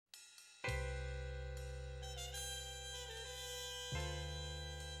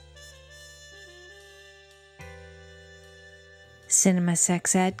Cinema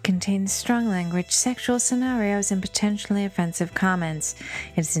Sex Ed contains strong language, sexual scenarios, and potentially offensive comments.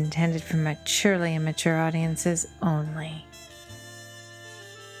 It is intended for maturely immature audiences only.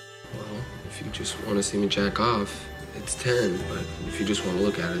 Well, if you just want to see me jack off, it's 10, but if you just want to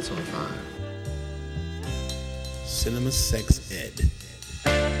look at it, it's only 5. Cinema Sex Ed.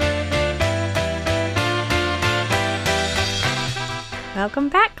 Welcome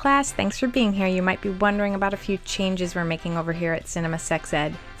back, class. Thanks for being here. You might be wondering about a few changes we're making over here at Cinema Sex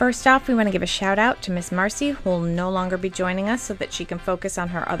Ed. First off, we want to give a shout out to Miss Marcy, who will no longer be joining us so that she can focus on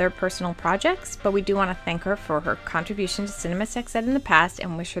her other personal projects, but we do want to thank her for her contribution to Cinema Sex Ed in the past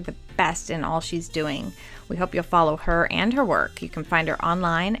and wish her the best in all she's doing. We hope you'll follow her and her work. You can find her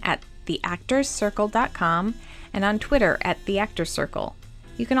online at theactorscircle.com and on Twitter at theactorscircle.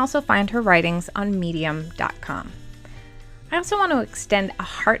 You can also find her writings on medium.com. I also want to extend a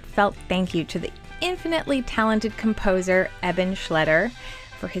heartfelt thank you to the infinitely talented composer Eben Schletter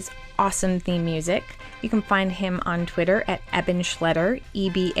for his awesome theme music. You can find him on Twitter at Eben Schletter,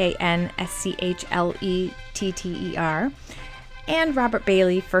 EBANSCHLETTER, and Robert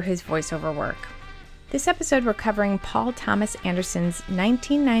Bailey for his voiceover work. This episode we're covering Paul Thomas Anderson's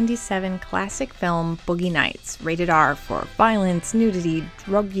 1997 classic film Boogie Nights, rated R for violence, nudity,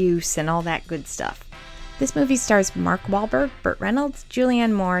 drug use, and all that good stuff. This movie stars Mark Wahlberg, Burt Reynolds,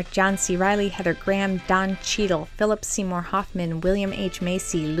 Julianne Moore, John C. Reilly, Heather Graham, Don Cheadle, Philip Seymour Hoffman, William H.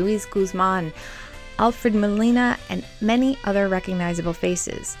 Macy, Luis Guzman, Alfred Molina, and many other recognizable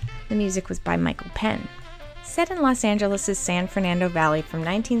faces. The music was by Michael Penn. Set in Los Angeles' San Fernando Valley from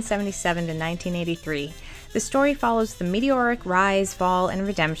 1977 to 1983, the story follows the meteoric rise, fall, and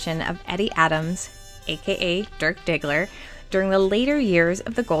redemption of Eddie Adams, aka Dirk Diggler, during the later years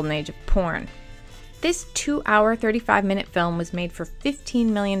of the golden age of porn. This 2-hour, 35-minute film was made for $15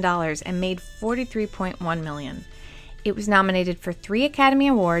 million and made $43.1 million. It was nominated for 3 Academy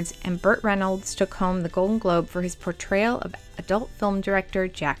Awards, and Burt Reynolds took home the Golden Globe for his portrayal of adult film director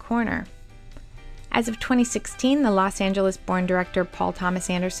Jack Horner. As of 2016, the Los Angeles-born director Paul Thomas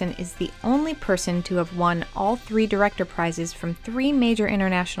Anderson is the only person to have won all 3 director prizes from 3 major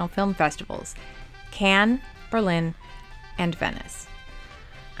international film festivals: Cannes, Berlin, and Venice.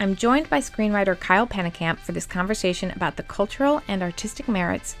 I'm joined by screenwriter Kyle Pennekamp for this conversation about the cultural and artistic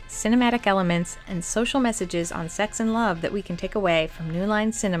merits, cinematic elements, and social messages on sex and love that we can take away from New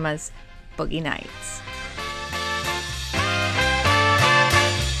Line Cinema's Boogie Nights.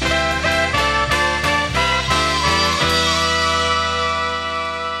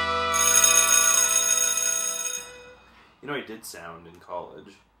 You know, I did sound in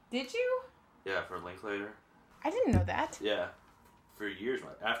college. Did you? Yeah, for Linklater. I didn't know that. Yeah. For years.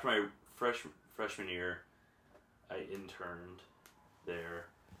 After my freshman year, I interned there.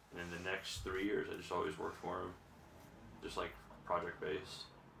 And in the next 3 years, I just always worked for him. Just like project-based,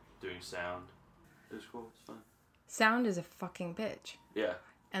 doing sound. It was cool. It's fun. Sound is a fucking bitch. Yeah.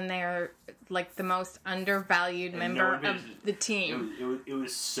 And they're like the most undervalued member of the team. It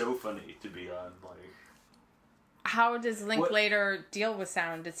was so funny to be on, like... How does Linklater deal with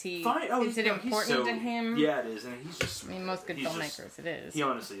sound? Is he? Fine. Oh, is it important to him? Yeah, it is, and he's just. I mean, most good filmmakers, it is. He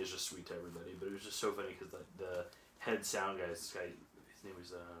honestly is just sweet to everybody, but it was just so funny because the head sound guy, this guy, his name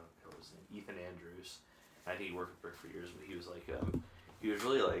was Ethan Andrews. I think he worked with Brick for years, but he was like, he was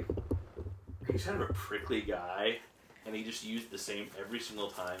really like, he's kind of a prickly guy, and he just used the same every single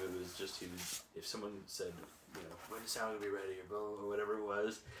time. It was just if someone said, you know, when the sound will be ready or blah, or whatever it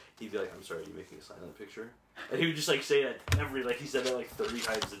was, he'd be like, I'm sorry, are you making a silent picture? And he would just like say that he said that like 30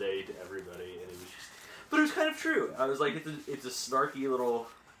 times a day to everybody, and it was just, but it was kind of true. I was like, it's a snarky little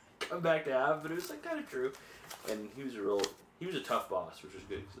comeback to have, but it was like kind of true. And he was a tough boss, which was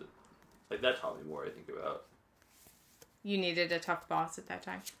good, because like that taught me more, I think, about. You needed a tough boss at that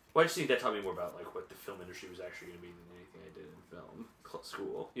time? Well, I just think that taught me more about like what the film industry was actually going to be than anything I did in film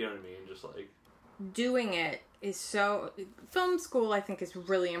school. You know what I mean? Just like. Doing it is so... Film school, I think, is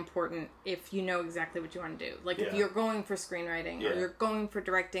really important if you know exactly what you want to do. Like, if you're going for screenwriting or you're going for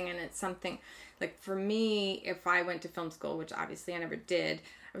directing and it's something... Like, for me, if I went to film school, which obviously I never did,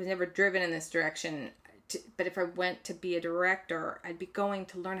 I was never driven in this direction. But if I went to be a director, I'd be going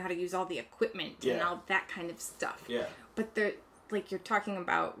to learn how to use all the equipment and all that kind of stuff. Yeah. But like, you're talking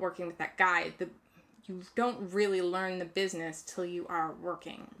about working with that guy, you don't really learn the business till you are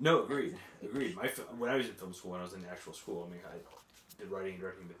working. No, agreed. When I was in film school, when I was in actual school, I mean, I did writing and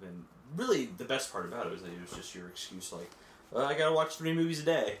directing, but then really the best part about it was that it was just your excuse, like, well, I gotta watch 3 movies a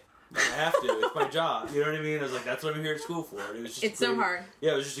day. I have to. It's my job. You know what I mean? I was like, that's what I'm here at school for. And it was just so hard.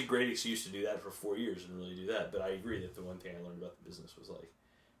 Yeah, it was just a great excuse to do that for 4 years and really do that. But I agree that the one thing I learned about the business was like,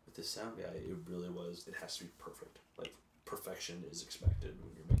 with this sound guy, it really was. It has to be perfect. Like perfection is expected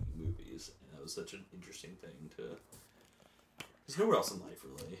when you're making movies. And that was such an interesting thing to... There's nowhere else in life,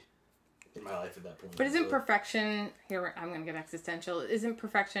 really. In my life at that point. But isn't perfection... Here, I'm going to get existential. Isn't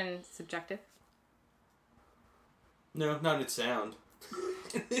perfection subjective? No, not in its sound.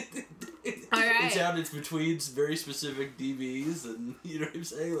 All right. In sound, it's between very specific DBs, and you know what I'm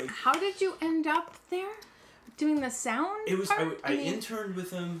saying? Like, how did you end up there? Doing the sound it was... part? I interned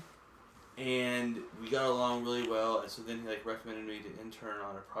with him, and we got along really well, and so then he like recommended me to intern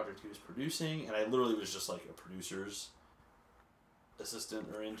on a project he was producing, and I literally was just like a producer's assistant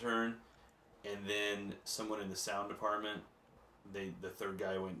or intern, and then someone in the sound department, the third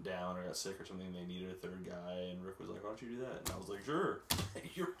guy went down or got sick or something, they needed a third guy, and Rick was like, why don't you do that? And I was like, sure,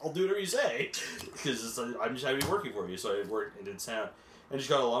 I'll do whatever you say, because I'm just happy to be working for you. So I worked and did sound, and just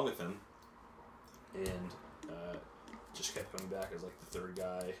got along with him, and just kept coming back as like the third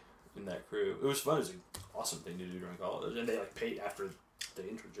guy in that crew. It was fun. It was an awesome thing to do during college, and they like paid after the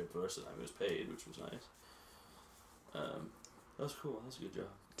internship. For the rest of the time, it was paid, which was nice. That was cool. That was a good job.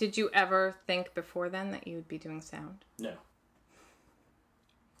 Did you ever think before then that you would be doing sound? No.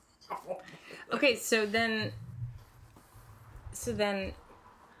 Okay, so then,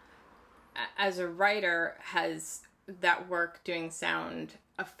 as a writer, has that work doing sound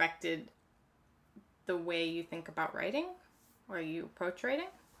affected the way you think about writing, or you approach writing?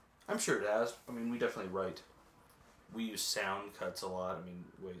 I'm sure it has. I mean, we definitely write. We use sound cuts a lot. I mean,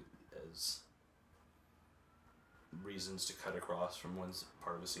 as reasons to cut across from one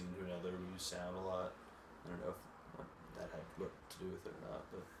part of a scene to another. We use sound a lot. I don't know if that had what to do with it or not,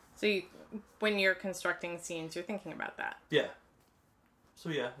 but... So when you're constructing scenes, you're thinking about that? Yeah. So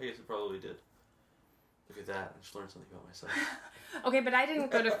yeah, I guess it probably did. Look at that, I just learned something about myself. Okay, but I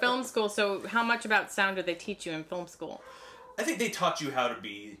didn't go to film school, so how much about sound did they teach you in film school? I think they taught you how to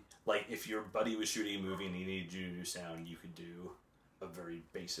be, like, if your buddy was shooting a movie and he needed you to do sound, you could do a very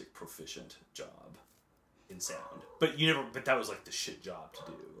basic, proficient job in sound. But that was like the shit job to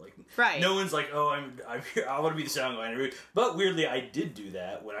do. Like, right. No one's like, oh, I'm here, I want to be the sound guy. But weirdly, I did do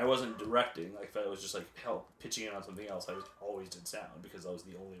that when I wasn't directing. Like, if I was just like pitching in on something else, I always did sound because I was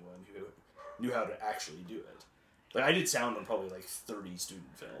the only one who knew how to actually do it. Like, I did sound on probably like 30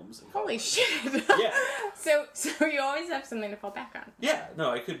 student films. Holy shit! Yeah. So you always have something to fall back on. Yeah.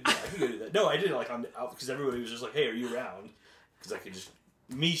 No, I could go do that. No, I did it like because everybody was just like, hey, are you around? Because I could just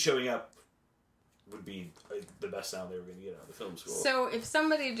me showing up would be the best sound they were going to get out of the film school. So if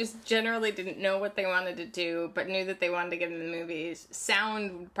somebody just generally didn't know what they wanted to do, but knew that they wanted to get into the movies,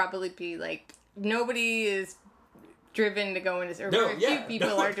 sound would probably be like, nobody is driven to go into, or very few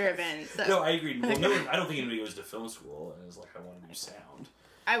people are driven. So. No, I agree. Well, no one, I don't think anybody goes to film school and is like, I want to do sound.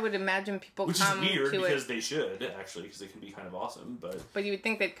 I would imagine people Which come is weird to because it, they should, actually, because they can be kind of awesome, but you would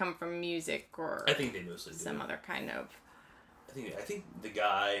think they'd come from music or I think they mostly do. some other kind of... I think the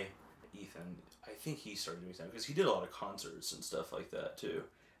guy, Ethan, I think he started doing sound because he did a lot of concerts and stuff like that too.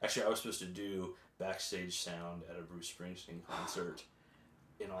 Actually, I was supposed to do backstage sound at a Bruce Springsteen concert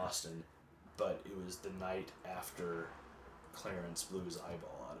in Austin, but it was the night after Clarence blew his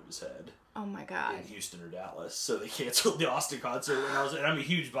eyeball out of his head. Oh my god! In Houston or Dallas, so they canceled the Austin concert. And I'm a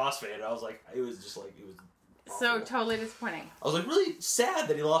huge Boss fan. And I was like, it was awful. So totally disappointing. I was like really sad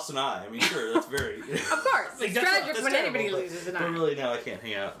that he lost an eye. I mean, sure, that's very of course, like, it's tragic when terrible, anybody loses an eye. But really, now I can't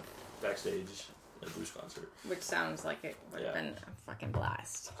hang out backstage at a Bruce concert. Which sounds like it would have been a fucking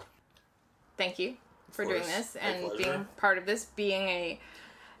blast. Thank you for doing this and being part of this, being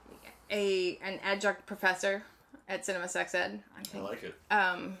an adjunct professor at Cinema Sex Ed. I like it.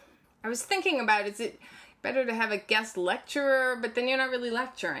 I was thinking about, is it better to have a guest lecturer, but then you're not really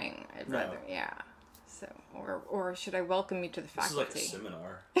lecturing. I'd rather, So, or should I welcome you to the faculty? This is like a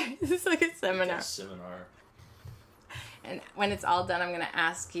seminar. This is like a seminar. Like a seminar. And when it's all done, I'm going to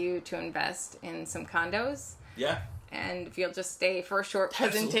ask you to invest in some condos. Yeah. And if you'll just stay for a short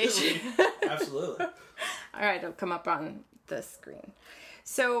presentation. Absolutely. All right, it'll come up on the screen.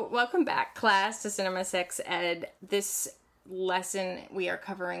 So, welcome back, class, to Cinema Sex Ed. This lesson, we are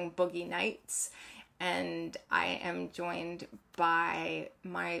covering Boogie Nights. And I am joined by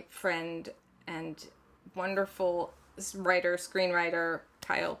my friend and wonderful writer, screenwriter,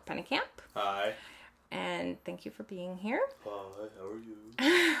 Kyle Pennekamp. Hi. And thank you for being here. Hi, how are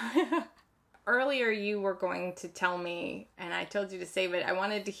you? Earlier you were going to tell me, and I told you to save it, I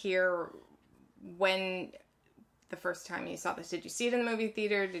wanted to hear when the first time you saw this. Did you see it in the movie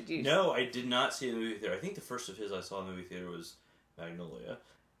theater? No, I did not see it in the movie theater. I think the first of his I saw in the movie theater was Magnolia.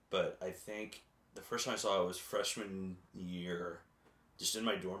 But I think the first time I saw it was freshman year. Just in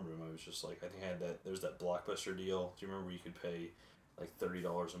my dorm room, I was just like, I think I had that, there was that Blockbuster deal. Do you remember where you could pay like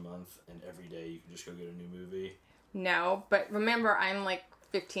 $30 a month and every day you could just go get a new movie? No, but remember, I'm like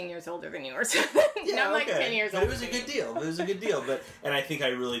 15 years older than you, or so I'm like 10 years but older. It was a good deal. It was a good deal. And I think I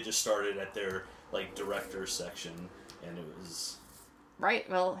really just started at their like director's section, and it was Right.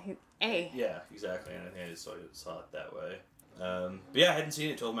 Well, yeah, exactly. And I think I just saw it that way. But yeah, I hadn't seen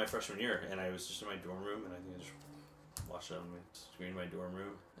it until my freshman year, and I was just in my dorm room, and I think I just watched it on my screen in my dorm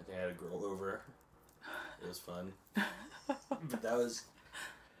room. I think I had a girl over. It was fun. But that was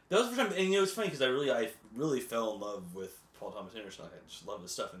the first time, and it was funny because I really fell in love with Paul Thomas Anderson. I just love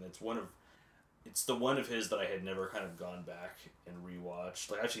his stuff, and it's the one of his that I had never kind of gone back and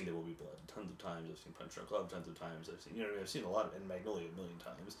rewatched. Like I've seen There Will Be Blood tons of times. I've seen Punch Drunk Love tons of times. I've seen a lot of, and Magnolia a million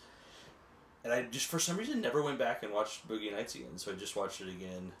times. And I just for some reason never went back and watched Boogie Nights again. So I just watched it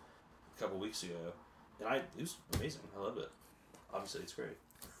again a couple weeks ago, and it was amazing. I loved it. Obviously, it's great,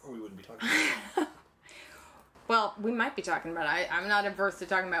 or we wouldn't be talking about it. Well, we might be talking about it. I'm not averse to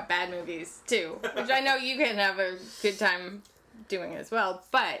talking about bad movies, too. Which I know you can have a good time doing as well.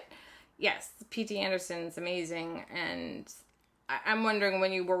 But, yes, P.T. Anderson's amazing. And I'm wondering,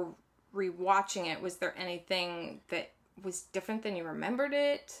 when you were rewatching it, was there anything that was different than you remembered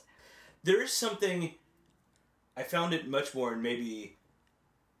it? There is something... I found it much more, and maybe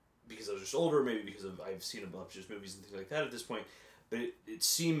because I was just older, maybe because I've seen a bunch of movies and things like that at this point... But it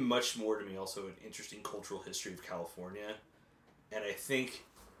seemed much more to me also an interesting cultural history of California. And I think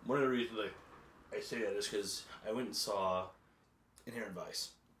one of the reasons I say that is because I went and saw Inherent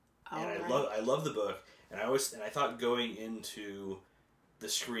Vice. And I love the book. And I thought going into the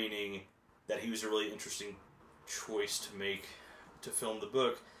screening that he was a really interesting choice to make to film the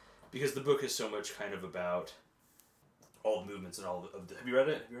book. Because the book is so much kind of about all the movements and all of the... Have you read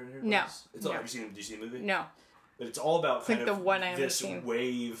it? Have you read Inherent Vice? No. Have you seen the movie? No. But it's all about kind like of the one I this seen.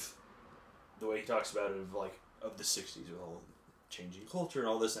 wave, the way he talks about it, of the 60s, with all changing culture and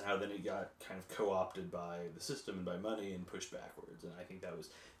all this, and how then it got kind of co-opted by the system and by money and pushed backwards. And I think that was,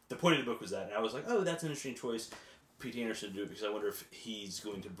 the point of the book was that, and I was like, oh, that's an interesting choice, P.T. Anderson to do it, because I wonder if he's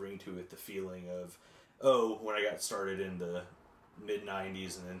going to bring to it the feeling of, oh, when I got started in the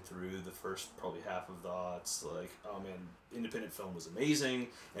mid-90s and then through the first probably half of the aughts, like, oh man, independent film was amazing,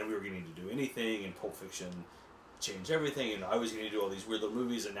 and we were getting to do anything, and Pulp Fiction changed everything, and I was going to do all these weird little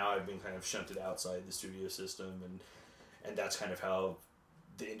movies, and now I've been kind of shunted outside the studio system, and that's kind of how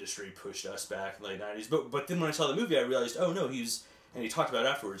the industry pushed us back in the late 90s. But then when I saw the movie, I realized, oh no, and he talked about it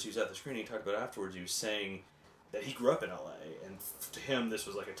afterwards, he was at the screening, he talked about it afterwards, he was saying that he grew up in LA, and to him this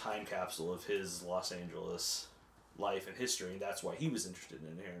was like a time capsule of his Los Angeles life and history, and that's why he was interested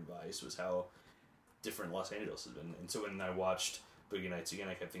in Inherent Vice, was how different Los Angeles has been. And so when I watched Boogie Nights again,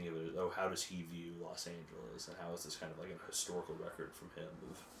 I kept thinking of it as, oh, how does he view Los Angeles, and how is this kind of like a historical record from him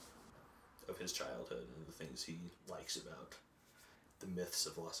of his childhood and the things he likes about the myths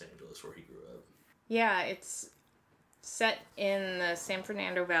of Los Angeles where he grew up. Yeah, it's set in the San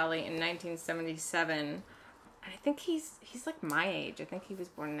Fernando Valley in 1977. And I think he's like my age. I think he was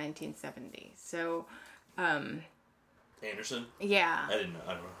born in 1970. So, Anderson? Yeah. I don't know.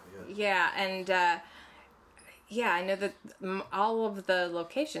 Yeah, and I know that all of the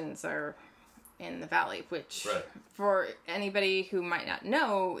locations are in the valley, which for anybody who might not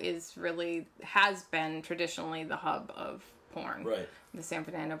know has been traditionally the hub of porn. Right. The San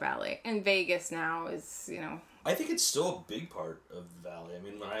Fernando Valley. And Vegas now is, I think it's still a big part of the valley. I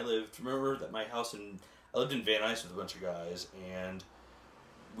mean, when I remember that my house I lived in Van Nuys with a bunch of guys, and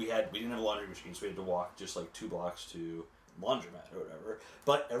we didn't have a laundry machine, so we had to walk just like 2 blocks to laundromat or whatever.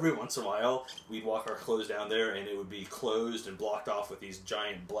 But every once in a while, we'd walk our clothes down there, and it would be closed and blocked off with these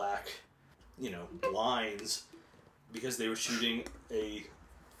giant black, blinds, because they were shooting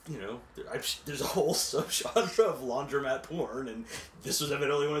there's a whole subgenre of laundromat porn, and this was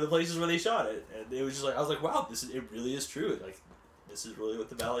evidently one of the places where they shot it. And it was just like, I was like, wow, it really is true. This is really what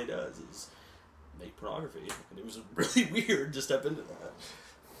the valley does, is make pornography. And it was really weird to step into that.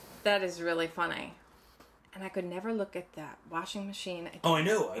 That is really funny. And I could never look at that washing machine. Oh, I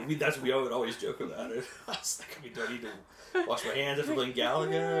know. I mean, we would always joke about it. I was like, do I need to wash my hands after playing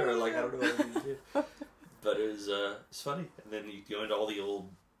Galaga? Or, I don't know what I need to do. But it's funny. And then you go into all the old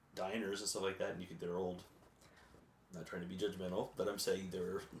diners and stuff like that, and they're old. I'm not trying to be judgmental, but I'm saying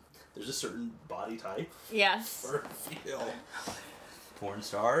there's a certain body type. Yes. For a female porn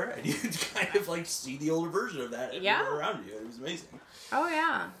star, and you kind of, see the older version of that everywhere around you. It was amazing. Oh,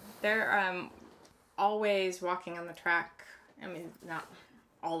 yeah. They're, always walking on the track. I mean, not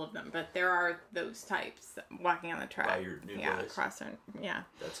all of them, but there are those types walking on the track. By your new place. Across there. Yeah.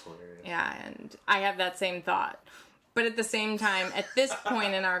 That's hilarious. Yeah, and I have that same thought. But at the same time, at this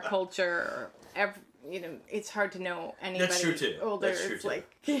point in our culture, it's hard to know anybody That's true too. older. That's true it's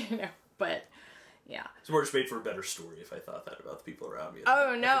too. but Yeah. It's more just made for a better story if I thought that about the people around me.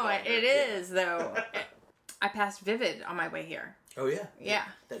 Oh, no, it is, though. I passed Vivid on my way here. Oh, yeah. Yeah.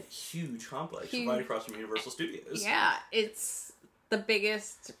 That huge complex right across from Universal Studios. Yeah, it's the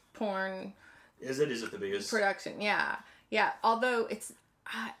biggest porn... Is it the biggest? Production, yeah. Yeah, although it's...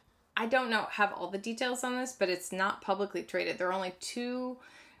 I don't have all the details on this, but it's not publicly traded. There are only 2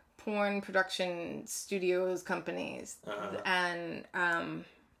 porn production studios companies. And, I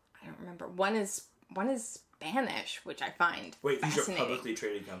don't remember. One is Spanish, which I find Wait, these are fascinating. publicly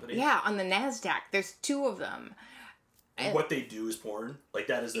traded companies? Yeah, on the NASDAQ. There's 2 of them. And what they do is porn? Like,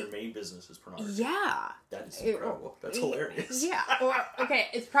 that is their main business, is pornography? Yeah. That is incredible. That's hilarious. Yeah. Or, okay,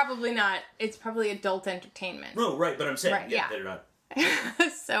 it's probably not. It's probably adult entertainment. No, right, but I'm saying, Right, yeah. they're not.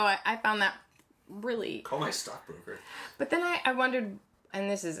 So I found that really... Call my stockbroker. But then I wondered, and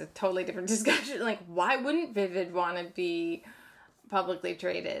this is a totally different discussion, like, why wouldn't Vivid want to be publicly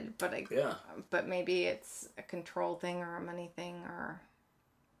traded? But maybe it's a control thing or a money thing or,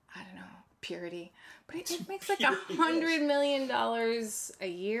 I don't know, purity. But it makes like $100 million a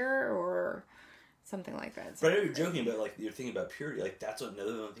year or something like that. But I know you're joking about, like, you're thinking about purity. Like, that's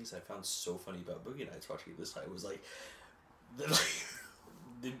another one of the things I found so funny about Boogie Nights watching it this time was, like,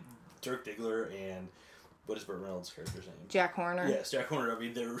 the Dirk Diggler and what is Burt Reynolds' character's name? Jack Horner. Yes, Jack Horner. I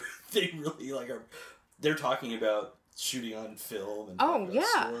mean, they really, like, they're talking about shooting on film and talking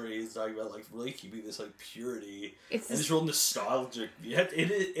about stories, talking about, like, really keeping this, like, purity. It's this real nostalgic...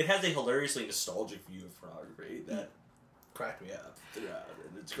 It has a hilariously nostalgic view of pornography that cracked me up throughout,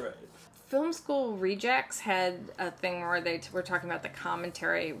 and it's great. Film School Rejects had a thing where they were talking about the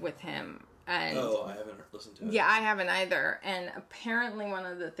commentary with him. And I haven't listened to it. Yeah, I haven't either. And apparently one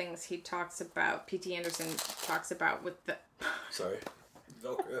of the things he talks about, P.T. Anderson talks about with the... Sorry.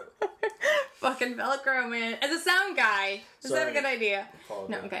 Velcro. Fucking Velcro, man. As a sound guy, is that a good idea?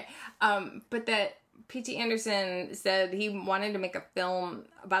 No, okay. But that P.T. Anderson said he wanted to make a film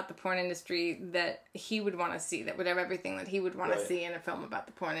about the porn industry that he would want to see, that would have everything that he would want to see in a film about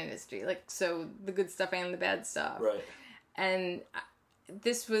the porn industry. Like, so the good stuff and the bad stuff. Right. And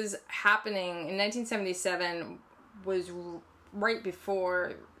this was happening in 1977, was right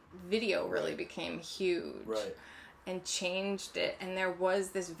before video really became huge. Right. And changed it. And there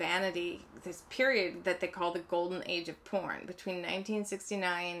was this vanity, this period that they call the golden age of porn between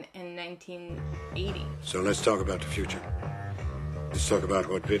 1969 and 1980. So let's talk about the future. Let's talk about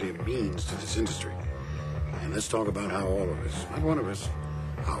what video means to this industry. And let's talk about how all of us, not one of us,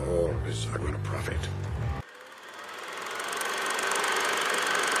 how all of us are going to profit.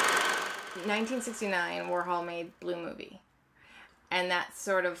 1969, Warhol made Blue Movie. And that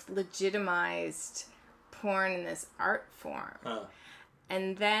sort of legitimized porn in this art form.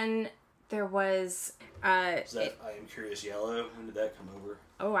 And then there was... Is that I Am Curious Yellow? When did that come over?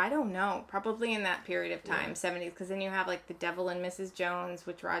 Oh, I don't know. Probably in that period of time, 70s. Because then you have, like, The Devil and Mrs. Jones,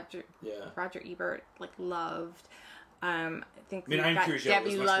 which Roger Ebert, like, loved. I think I am Curious Yellow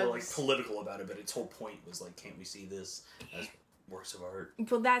was much more, like, Love's... political about it, but its whole point was, like, can't we see this as works of art?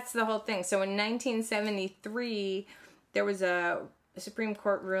 Well, that's the whole thing. So in 1973, there was a Supreme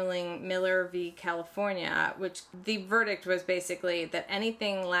Court ruling, Miller v. California, which the verdict was basically that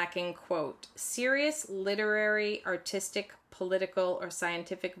anything lacking, quote, serious literary, artistic, political, or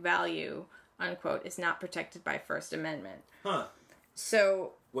scientific value, unquote, is not protected by First Amendment.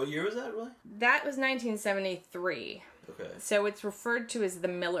 So... What year was that, really? That was 1973. Okay. So it's referred to as the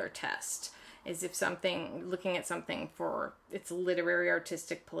Miller test, as if something, looking at something for its literary,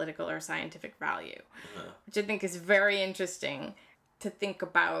 artistic, political, or scientific value, which I think is very interesting to think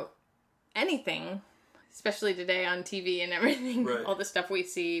about anything, especially today on TV and everything, all the stuff we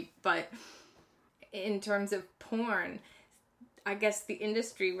see. But in terms of porn, I guess the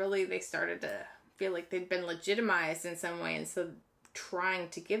industry really, they started to feel like they'd been legitimized in some way, and so trying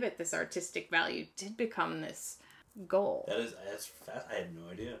to give it this artistic value did become this goal. That's fast. I had no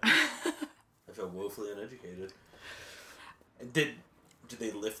idea. I felt woefully uneducated. Did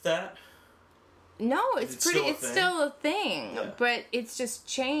they lift that? No, it's still a thing, but it's just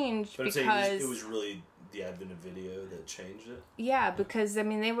changed because it was really the advent of video that changed it. Yeah, because I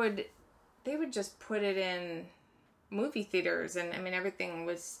mean they would just put it in movie theaters, and I mean everything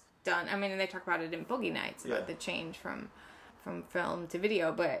was done. I mean, and they talk about it in Boogie Nights about the change from film to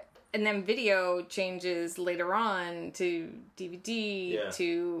video, and then video changes later on to DVD,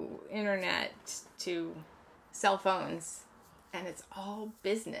 to internet, to cell phones, and it's all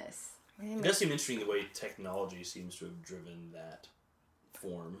business. It does seem interesting the way technology seems to have driven that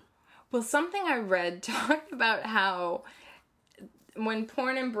form. Well, something I read talked about how when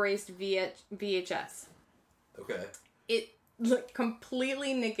porn embraced VHS, okay, it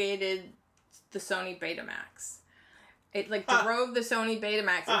completely negated the Sony Betamax. It drove the Sony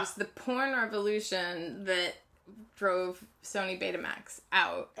Betamax. It was the porn revolution that drove Sony Betamax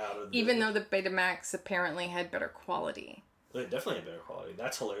out even though the Betamax apparently had better quality. They definitely had better quality.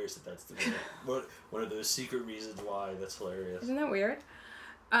 That's hilarious that's the one of those secret reasons why. That's hilarious. Isn't that weird?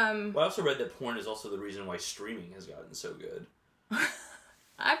 Well, I also read that porn is also the reason why streaming has gotten so good.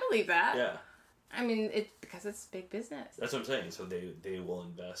 I believe that. Yeah. I mean, it's because it's big business. That's what I'm saying. So they will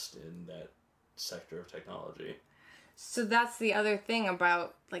invest in that sector of technology. So that's the other thing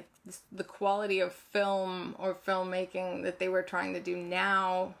about like the quality of film or filmmaking that they were trying to do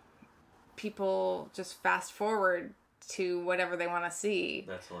now. People just fast forward to whatever they want to see.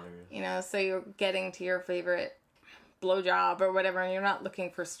 That's hilarious. You know, so you're getting to your favorite blowjob or whatever, and you're not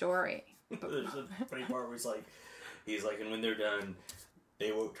looking for story. There's a funny part where he's like, and when they're done,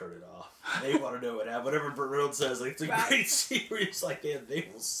 they won't turn it off. They want to know what happened. Whatever Burt Reynolds says, like, it's a great scene where he's like, man, they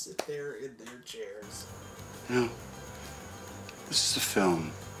will sit there in their chairs. You know, this is a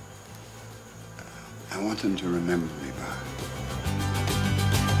film I want them to remember me by.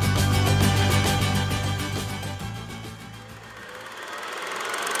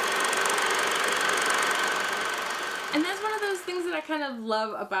 And that's one of those things that I kind of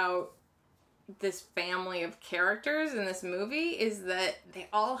love about this family of characters in this movie is that they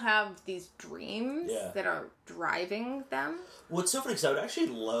all have these dreams that are driving them. Well, it's so funny because I would actually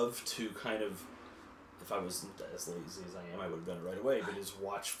love to kind of, if I wasn't as lazy as I am, I would have done it right away, but is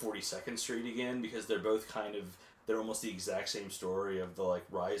watch 42nd Street again because they're both kind of, they're almost the exact same story of the like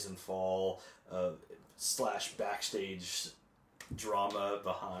rise and fall / backstage drama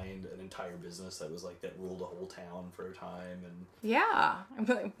behind an entire business that was like that ruled a whole town for a time. And yeah, I'm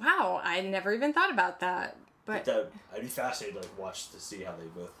like, wow, I never even thought about that. But I'd be fascinated to like watch to see how they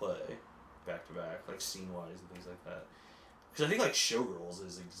both play back to back, like scene wise and things like that. Because I think like Showgirls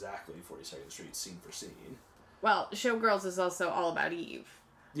is exactly 42nd Street scene for scene. Well, Showgirls is also all about Eve.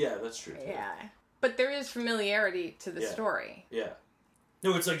 Yeah, that's true too. Yeah, but there is familiarity to the story. Yeah.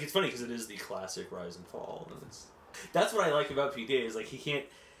 No, it's like it's funny because it is the classic rise and fall, and that's what I like about PTA is like he can't.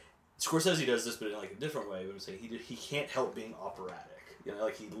 Scorsese does this, but in like a different way. But I'm saying he can't help being operatic. You know,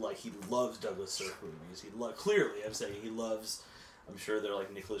 like he loves Douglas Sirk movies. Clearly, I'm saying he loves. I'm sure they're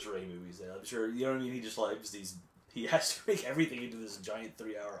like Nicholas Ray movies. I'm sure you know what I mean. He just loves these. He has to make everything into this giant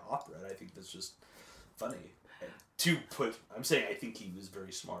 3-hour opera, and I think that's just funny. I'm saying I think he was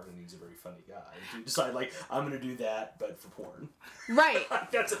very smart and he's a very funny guy to decide like I'm going to do that, but for porn. Right.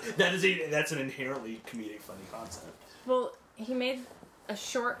 that's an inherently comedic, funny concept. Well, he made a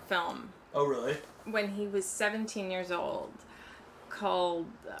short film. Oh, really? When he was 17 years old, called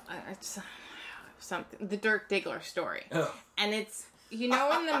something, The Dirk Diggler Story. Oh. And it's, you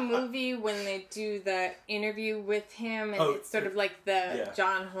know, in the movie when they do the interview with him, and it's sort of like the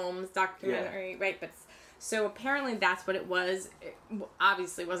John Holmes documentary, right? But so apparently that's what it was. It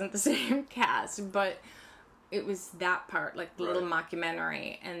obviously wasn't the same cast, but it was that part, like the little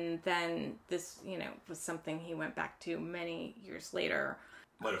mockumentary. And then this, you know, was something he went back to many years later.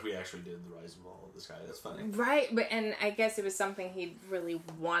 What if we actually did the rise and fall of this guy? That's funny. Right, and I guess it was something he really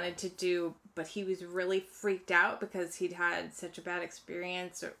wanted to do, but he was really freaked out because he'd had such a bad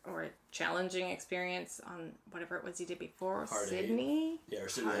experience or a challenging experience on whatever it was he did before, Sydney? Yeah, or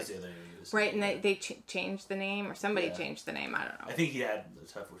Sydney was the other name. Right, and they changed the name, or somebody changed the name, I don't know. I think he had the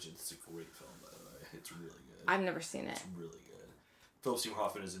tough, which it's a great film, by the way. It's really good. I've never seen it. It's really good. Philip Seymour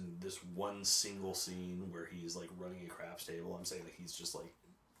Hoffman is in this one single scene where he's like running a craps table. I'm saying that he's just like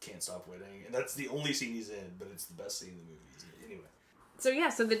can't stop winning, and that's the only scene he's in, but it's the best scene in the movie.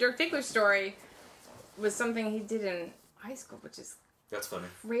 Anyway. So the Dirk Diggler Story was something he did in high school, which is that's funny,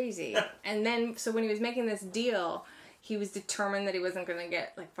 crazy. And then, so when he was making this deal, he was determined that he wasn't going to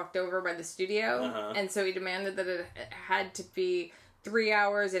get like fucked over by the studio, and so he demanded that it had to be 3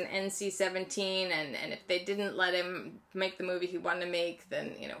 hours and NC-17, and if they didn't let him make the movie he wanted to make,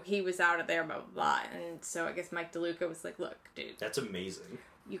 then, you know, he was out of there, blah, blah, blah. And so I guess Mike DeLuca was like, look, dude. That's amazing.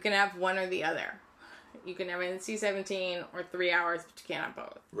 You can have one or the other. You can have NC-17 or 3 hours, but you can't have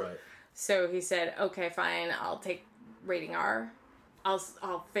both. Right. So he said, okay, fine, I'll take rating R.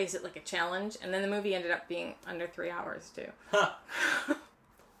 I'll face it like a challenge. And then the movie ended up being under 3 hours, too. Huh.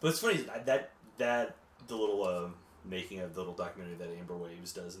 But it's funny, that the little making of the little documentary that Amber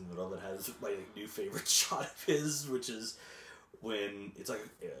Waves does in the middle that has my new favorite shot of his, which is when it's like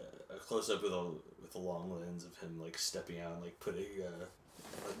a close-up with a long lens of him like stepping out and like putting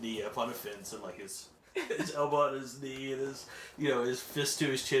a knee up on a fence and like his elbow on his knee and his fist to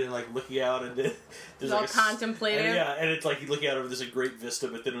his chin and like looking out, and then there's all like contemplative. And it's like he's looking out over this great vista,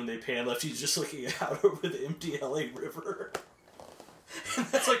 but then when they pan left, he's just looking out over the empty LA River.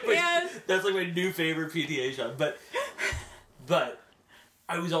 That's like my new favorite PTA shot. But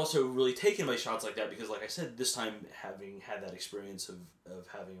I was also really taken by shots like that because, like I said, this time having had that experience of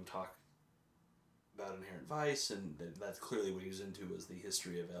having him talk about Inherent Vice, and that's clearly what he was into, was the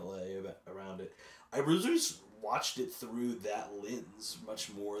history of LA around it. I really just watched it through that lens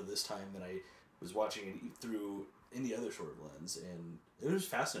much more this time than I was watching it through any other sort of lens, and it was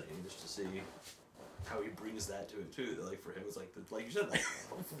fascinating just to see how he brings that to it too. Like for him, it's like you said, like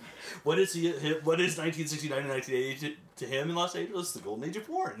what is 1969 and 1980 to him in Los Angeles? The golden age of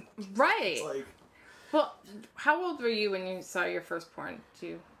porn, right? It's like, well, how old were you when you saw your first porn?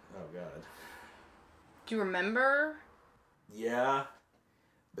 oh god, do you remember? Yeah,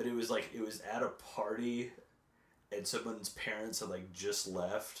 but it was at a party, and someone's parents had like just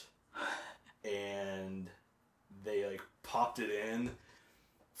left, and they like popped it in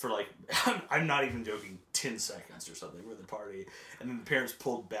for like, I'm not even joking, 10 seconds or something with the party, and then the parents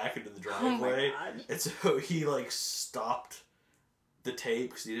pulled back into the driveway, and so he like stopped the tape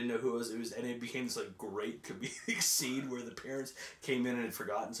because he didn't know who it was, and it became this like great comedic scene where the parents came in and had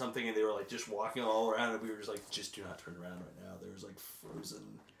forgotten something, and they were like just walking all around, and we were just like, just do not turn around right now. There was like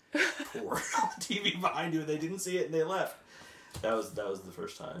frozen porn on the TV behind you, and they didn't see it, and they left. That was the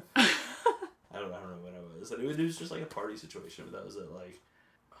first time. I don't know when I was. It was just like a party situation, but that was at like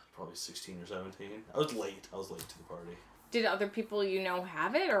probably 16 or 17. I was late to the party. Did other people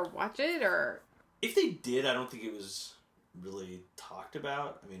have it or watch it, or? If they did, I don't think it was really talked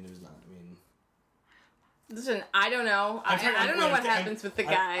about. I mean, it was not. I mean, listen, I don't know. I don't know what happens with the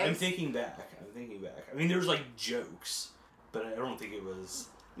guys. I'm thinking back. I mean, there was like jokes, but I don't think it was.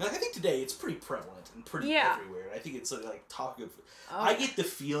 I think today it's pretty prevalent and pretty everywhere. I think it's like talk of. I get the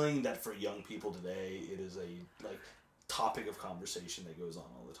feeling that for young people today, it is a like topic of conversation that goes on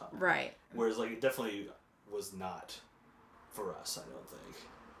all the time. Right. Whereas like it definitely was not for us. I don't think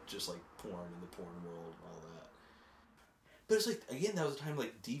just like porn in the porn world and all that. But it's like again, that was a time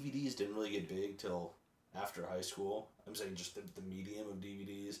like DVDs didn't really get big till after high school. I'm saying just the medium of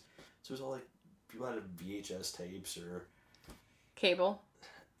DVDs. So it was all like people had VHS tapes or cable.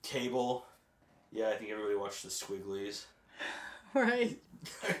 Yeah, I think everybody watched the Squigglies. Right.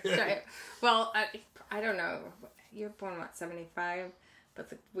 Right. Well, I don't know. You're born what, 75?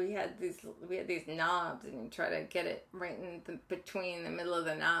 But we had these knobs, and you try to get it right in between the middle of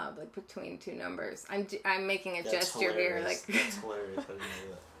the knob, like between two numbers. I'm making a That's gesture hilarious. here, like That's hilarious. I didn't know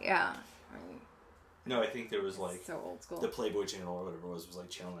that. yeah. No, I think there was like so old school. The Playboy channel or whatever it was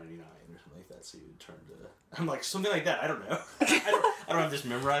like Channel 99 or something like that. So you would turn to. I'm like something like that. I don't know. I don't have this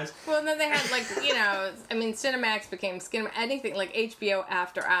memorized. Well, and then they had like I mean, Cinemax became anything like HBO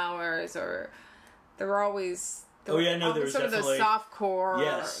After Hours, or there were always. There was sort of definitely the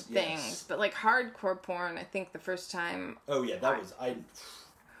softcore things, yes. But like hardcore porn, I think the first time. Oh yeah, that was I.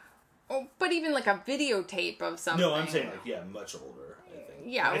 Oh, but even like a videotape of something. No, I'm saying like much older. I think.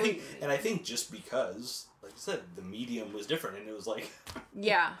 Yeah, and I think just because, like I said, the medium was different, and it was like.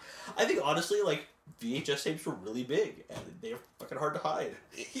 Yeah. I think honestly, like VHS tapes were really big, and they were fucking hard to hide.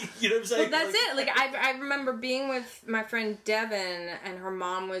 You know what I'm saying? Well, that's it. Like I remember being with my friend Devin, and her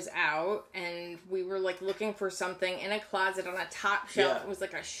mom was out, and we were like looking for something in a closet on a top shelf. Yeah. It was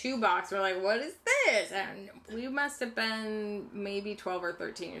like a shoebox. We're like, what is this? And we must have been maybe 12 or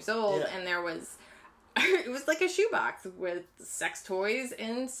 13 years old, and there was. It was like a shoebox with sex toys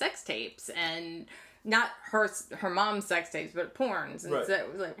and sex tapes, and not her mom's sex tapes, but porns. And so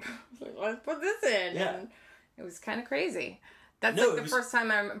it was like, let's put this in. Yeah. And it was kind of crazy. That's like the first time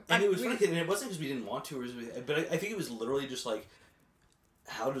and it was funny, and it wasn't because we didn't want to, but I think it was literally just like,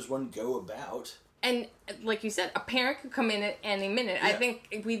 how does one go about? And like you said, a parent could come in at any minute. Yeah. I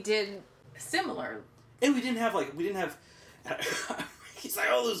think we did similar. And we didn't have. He's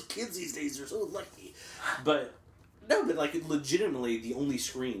like, all those kids these days are so lucky. But like legitimately, the only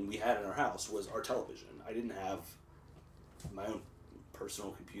screen we had in our house was our television. I didn't have my own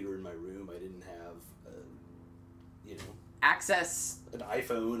personal computer in my room. I didn't have, access an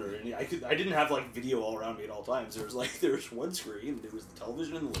iPhone or any. I didn't have like video all around me at all times. There was one screen, and it was the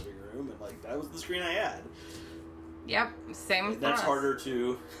television in the living room, and like that was the screen I had. Yep, same. And that's harder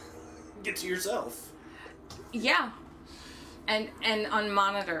to get to yourself. Yeah. And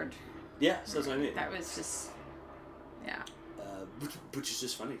unmonitored. Yes, that's what I mean. That was just, yeah. Which is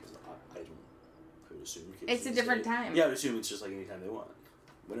just funny because I would assume kids it's a different time. Yeah, I would assume it's just like anytime they want,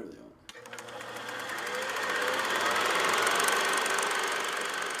 whenever they want.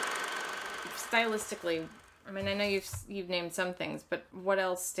 Stylistically, I mean, I know you've named some things, but what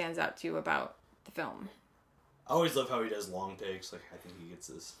else stands out to you about the film? I always love how he does long takes. Like I think he gets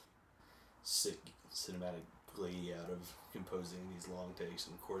this sick cinematic glee out of composing these long takes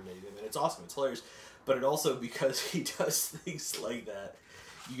and coordinating them, and it's awesome. It's hilarious, but it also, because he does things like that,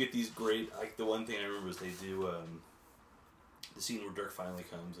 you get these great, like, the one thing I remember is they do the scene where Dirk finally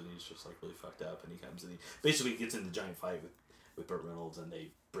comes and he's just like really fucked up, and he comes and he basically gets in the giant fight with Burt Reynolds, and they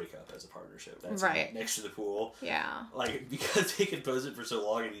break up as a partnership. That's right next to the pool. Yeah. Like, because they composed it for so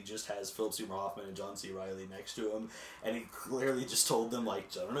long, and he just has Philip Seymour Hoffman and John C. Reilly next to him, and he clearly just told them, like,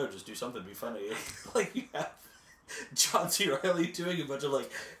 I don't know, just do something, be funny. Like, you have John C. Reilly doing a bunch of,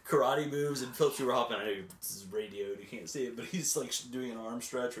 like, karate moves, and Philip Seymour Hoffman, I know this is radioed, you can't see it, but he's, like, doing an arm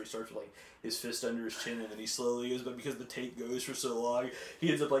stretch where he starts with, like, his fist under his chin, and then he slowly goes, but because the take goes for so long, he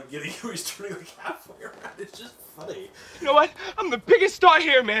ends up, like, getting where he's turning, like, halfway around. It's just funny. You know what? I'm the biggest star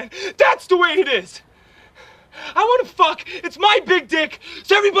here, man. That's the way it is. I want to fuck. It's my big dick,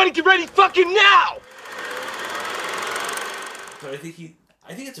 so everybody get ready fucking now. But I think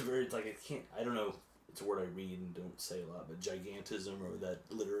it's a very, like, I don't know, it's a word I read and don't say a lot, but gigantism, or that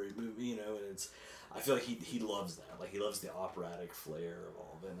literary movie, you know, and I feel like he loves that. Like, he loves the operatic flair of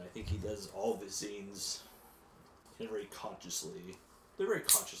all of it, and I think he does all of his scenes they're very consciously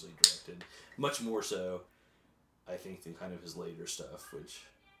directed. Much more so, I think, than kind of his later stuff, which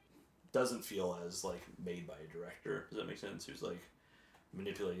doesn't feel as, like, made by a director. Does that make sense? Who's, like,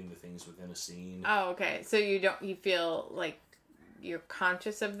 manipulating the things within a scene. Oh, okay. So you feel like you're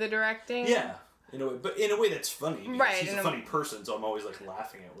conscious of the directing? Yeah. In a way, but in a way that's funny. Right. He's a funny person, so I'm always, like,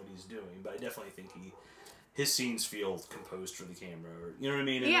 laughing at what he's doing. But I definitely think his scenes feel composed for the camera, or, you know what I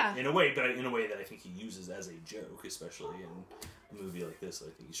mean? In a way, but in a way that I think he uses as a joke, especially in a movie like this. I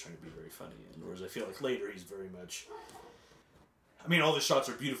think he's trying to be very funny in. Whereas I feel like later he's very much. I mean, all the shots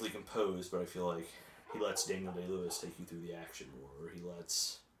are beautifully composed, but I feel like he lets Daniel Day-Lewis take you through the action more. Or he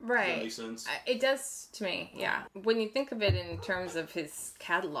lets. Right. Does that make sense? It does to me, yeah. When you think of it in terms of his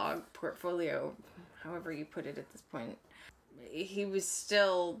catalog, portfolio, however you put it at this point, there's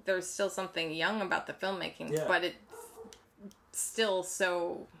still something young about the filmmaking, but it's still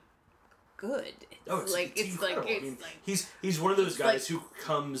so good. He's one of those guys who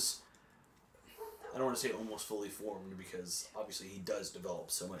comes. I don't want to say almost fully formed, because obviously he does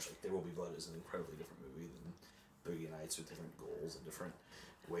develop so much. Like, There Will Be Blood is an incredibly different movie than Boogie Nights, with different goals and different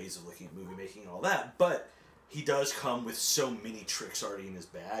ways of looking at movie making and all that. But he does come with so many tricks already in his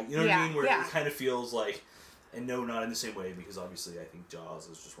bag. You know what I mean? Where it kind of feels like, and no, not in the same way, because obviously I think Jaws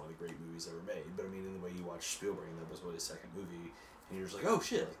is just one of the great movies ever made. But I mean, in the way you watch Spielberg, and that was his second movie, and you're just like, oh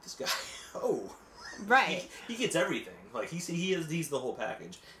shit, like, this guy, right. He gets everything. Like, he's the whole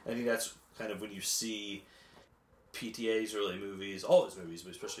package. And I think that's kind of when you see PTA's early movies, all his movies,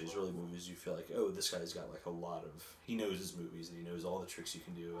 but especially his early movies, you feel like, oh, this guy's got, like, a lot of, he knows his movies, and he knows all the tricks you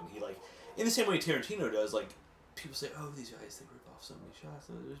can do, and he, like, in the same way Tarantino does, like, people say, oh, these guys, they rip off so many shots,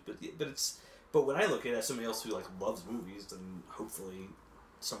 but when I look at it as somebody else who, like, loves movies, and hopefully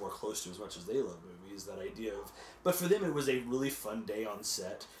somewhere close to as much as they love movies, that idea of, but for them it was a really fun day on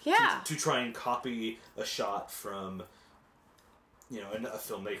set to try and copy a shot from, you know, a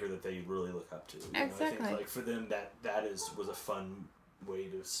filmmaker that they really look up to. Exactly. I think, like, for them that was a fun way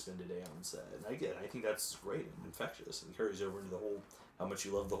to spend a day on set, and I think that's great and infectious, and carries over into the whole, how much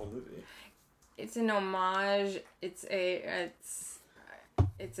you love the whole movie. It's an homage. It's an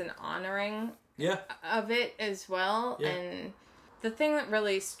honoring of it as well. Yeah. And the thing that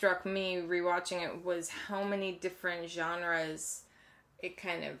really struck me rewatching it was how many different genres it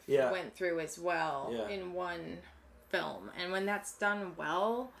kind of went through as well in one film. And when that's done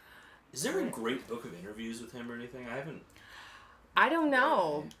well... Is there a great book of interviews with him or anything? I don't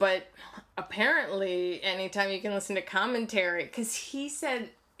know, but apparently anytime you can listen to commentary, because he said...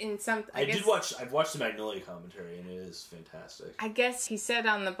 I've watched the Magnolia commentary, and it is fantastic. I guess he said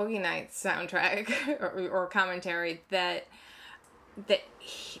on the Boogie Nights soundtrack or commentary that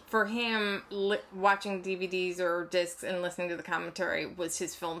for him, watching DVDs or discs and listening to the commentary was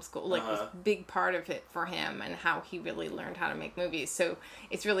his film school, was a big part of it for him, and how he really learned how to make movies. So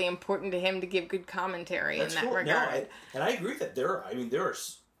it's really important to him to give good commentary in that regard. And I agree that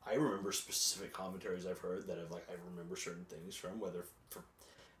I remember specific commentaries I've heard that I remember certain things from, whether for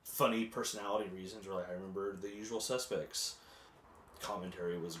funny personality reasons, or, like, I remember The Usual Suspects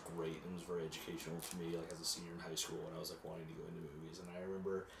commentary was great and was very educational to me, like, as a senior in high school, when I was, like, wanting to go into movies. And I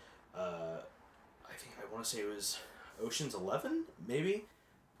remember I want to say it was Ocean's 11, maybe.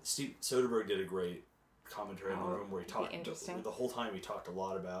 Steve Soderbergh did a great commentary in the room where he talked the whole time. He talked a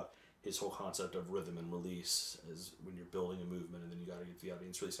lot about his whole concept of rhythm and release, as when you're building a movement and then you got to get the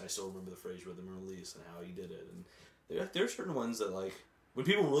audience release. And I still remember the phrase rhythm and release and how he did it. And there are certain ones that, like, when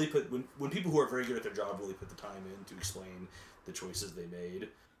people really when people who are very good at their job really put the time in to explain the choices they made,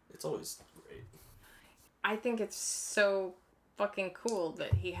 it's always great. I think it's so fucking cool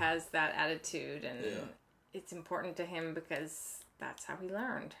that he has that attitude, and it's important to him because that's how he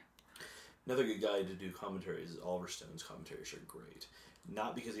learned. Another good guy to do commentaries is Oliver Stone's commentaries are great.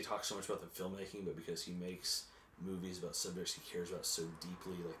 Not because he talks so much about the filmmaking, but because he makes movies about subjects he cares about so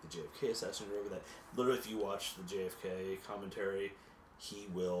deeply, like the JFK assassination or whatever, that literally if you watch the JFK commentary,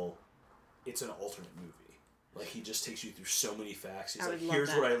 it's an alternate movie. Like, he just takes you through so many facts. He's like, here's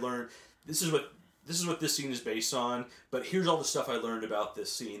what I learned. This is what this scene is based on, but here's all the stuff I learned about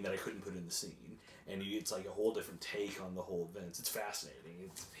this scene that I couldn't put in the scene. And it's like a whole different take on the whole events. It's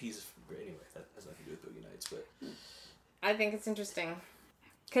fascinating. He's great. Anyway, that has nothing to do with Boogie Nights, but I think it's interesting.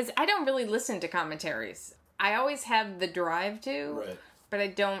 Because I don't really listen to commentaries. I always have the drive to, but I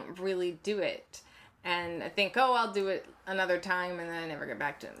don't really do it. And I think, I'll do it another time, and then I never get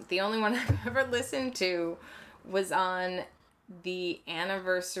back to it. The only one I've ever listened to was on the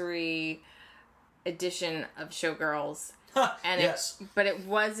anniversary edition of Showgirls. And but it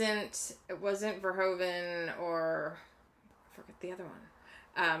wasn't Verhoeven or I forget the other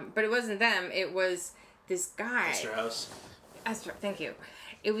one. But it wasn't them. It was this guy. Esther, thank you.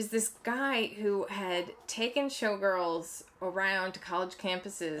 It was this guy who had taken Showgirls around to college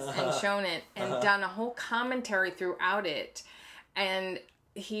campuses and shown it and done a whole commentary throughout it. And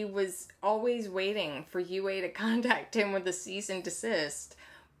he was always waiting for UA to contact him with a cease and desist.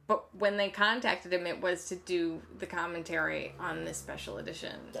 But when they contacted him, it was to do the commentary on this special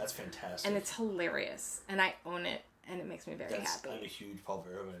edition. That's fantastic. And it's hilarious. And I own it. And it makes me very happy. I'm a huge Paul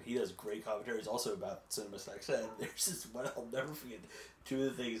Verhoeven. He does great commentaries also about Cinema Sex Ed. There's this one I'll never forget. Two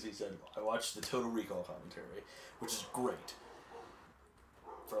of the things he said. I watched the Total Recall commentary, which is great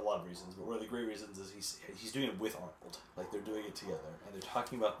for a lot of reasons. But one of the great reasons is he's doing it with Arnold. Like, they're doing it together. And they're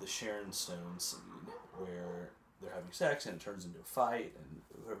talking about the Sharon Stone scene where they're having sex and it turns into a fight and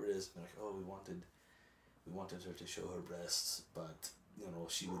whoever it is. And they're like, we wanted her to show her breasts, but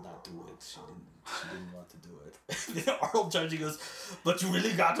she would not do it. She didn't want to do it. And Arnold Charge, he goes, but you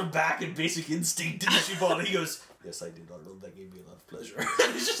really got her back in Basic Instinct, didn't you, Paul? And he goes, yes, I did, Arnold. That gave me a lot of pleasure.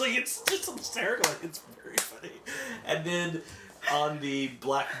 It's just like, it's just hysterical. It's very funny. And then on the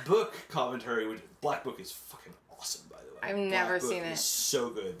Black Book commentary, which Black Book is fucking awesome, by the way. I've never seen it. It's so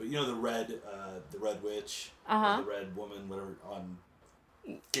good. But the Red Witch, the Red Woman, whatever, on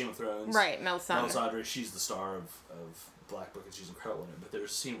Game of Thrones. Right, Melisandre. Melisandre, she's the star of Black Book, and she's incredible in it. But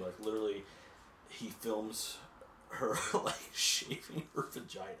there's a scene where, like, literally, he films her, like, shaving her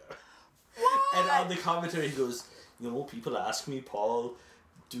vagina. What? And on the commentary, he goes, people ask me, Paul,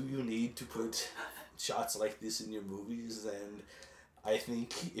 do you need to put shots like this in your movies? And I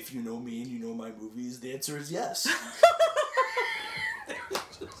think if you know me and you know my movies, the answer is yes.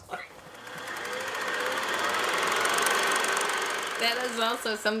 That is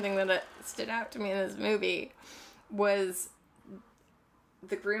also something that stood out to me in this movie, was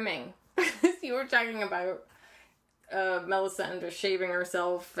the grooming. You were talking about Melisandre shaving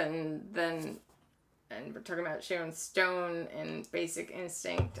herself, and we're talking about Sharon Stone and Basic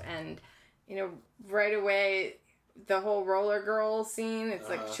Instinct, and right away the whole roller girl scene. It's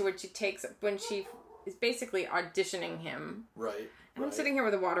like what she takes when she is basically auditioning him. Right. And I'm sitting here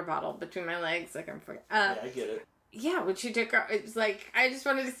with a water bottle between my legs, like I'm. Yeah, I get it. Yeah, when she took her, it was like, I just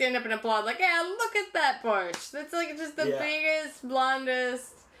wanted to stand up and applaud, like, yeah, look at that bush. That's, like, just the biggest,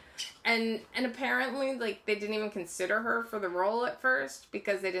 blondest. And apparently, like, they didn't even consider her for the role at first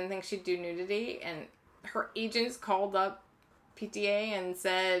because they didn't think she'd do nudity. And her agents called up PTA and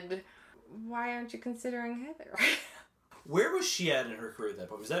said, why aren't you considering Heather? Where was she at in her career at that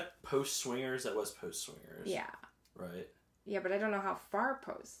point? Was that post-Swingers? That was post-Swingers. Yeah. Right. Yeah, but I don't know how far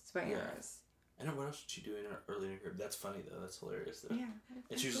post-Swingers. Yeah. I don't know what else did she do in her early in her career. That's funny though. That's hilarious though. Yeah.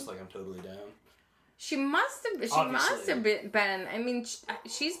 And she was just like, I'm totally down. She must have been. I mean,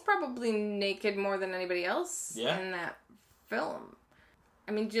 she's probably naked more than anybody else in that film.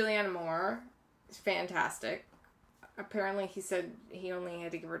 I mean, Julianne Moore is fantastic. Apparently, he said he only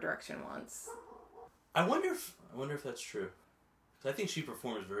had to give her direction once. I wonder if that's true. Because I think she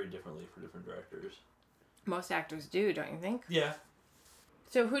performs very differently for different directors. Most actors do, don't you think? Yeah.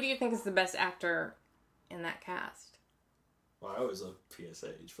 So who do you think is the best actor in that cast? Well, I always love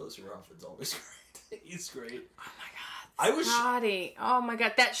PSH. Phyllis Robin's always great. He's great. Oh my God. Scotty. Oh my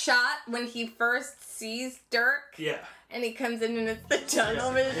God. That shot when he first sees Dirk. Yeah. And he comes in and it's the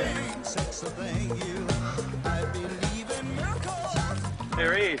tunnel vision. Hey,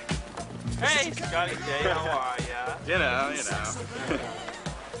 Reed. Hey, Scotty J. How are ya? You know.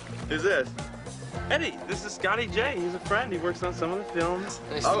 Who's this? Eddie, this is Scotty J. He's a friend. He works on some of the films.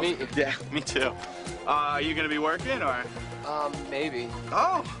 Nice to meet you. Yeah, me too. Are you going to be working or? Maybe.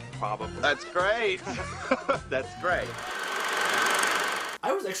 Oh, probably. That's great. That's great.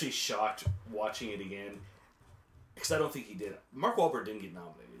 I was actually shocked watching it again because I don't think he did. Mark Wahlberg didn't get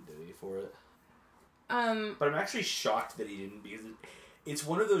nominated, did he, for it? But I'm actually shocked that he didn't because it's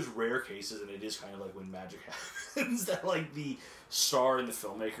one of those rare cases, and it is kind of like when magic happens, that like the star and the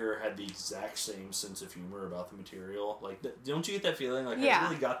filmmaker had the exact same sense of humor about the material. Like, don't you get that feeling? Like, yeah. I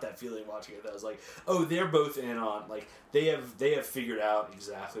really got that feeling watching it. That I was like, oh, they're both in on, like, they have figured out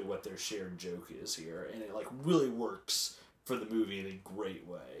exactly what their shared joke is here, and it like really works for the movie in a great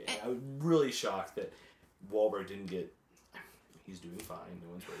way. And I was really shocked that Wahlberg didn't get. He's doing fine. No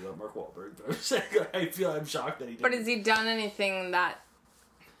one's worried about Mark Wahlberg, but I'm saying, I'm shocked that he didn't. But has he done anything that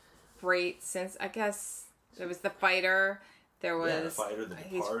great since? I guess there was The Fighter. There was The Fighter, The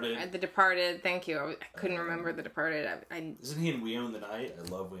Departed. The Departed. Thank you. I couldn't remember The Departed. Isn't he in We Own the Night? I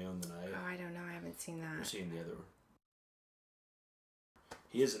love We Own the Night. Oh, I don't know. I haven't seen that. I've seen the other one.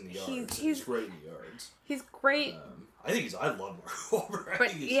 He is in The Yards. He's great in The Yards. He's great. I love Mark Wahlberg.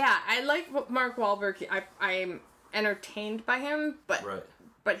 But yeah, I like Mark Wahlberg. I'm entertained by him, but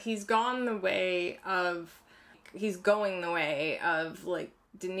he's going the way of like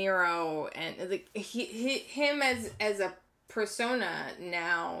De Niro, and like him as a persona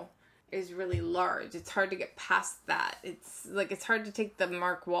now is really large. It's hard to get past that. It's like it's hard to take the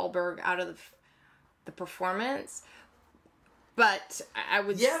Mark Wahlberg out of the performance. But I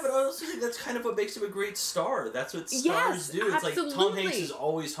would... Yeah, but I also think that's kind of what makes him a great star. That's what stars do. It's absolutely. like Tom Hanks is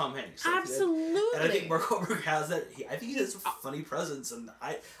always Tom Hanks. Like, absolutely. And I think Mark Wahlberg has that. I think he has a funny presence, and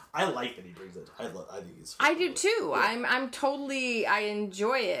I like that he brings it. I think it's funny. I do too. Yeah. I'm totally... I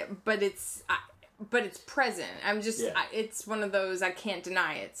enjoy it, but it's present. I'm just... it's one of those, I can't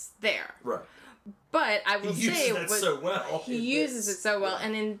deny it's there. Right. But I will say... He uses it so well. He uses it so well.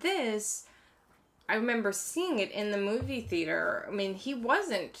 And in this... I remember seeing it in the movie theater. I mean, he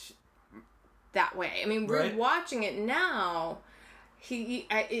wasn't that way. I mean, we're watching it now. He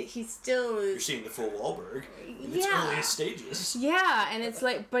still... You're seeing the full Wahlberg in its earliest stages. Yeah, and it's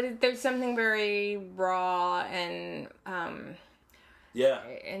like... But there's something very raw and... And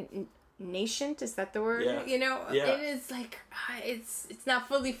nascent, is that the word? Yeah. You know? Yeah. It is like... It's not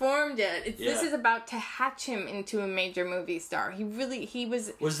fully formed yet. This is about to hatch him into a major movie star. He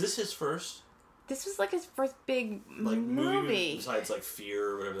was... Was this his first... This was like his first big like movie. Besides like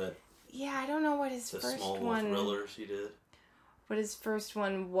Fear or whatever that. Yeah, I don't know what his first small one. thrillers he did. What his first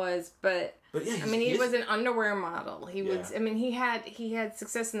one was, but yeah, I mean, he was an underwear model. He was. I mean, he had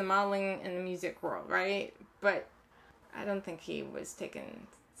success in the modeling and the music world, right? But I don't think he was taken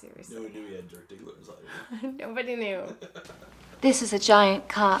seriously. No one knew he had Dirk Diggler inside. Nobody knew. This is a giant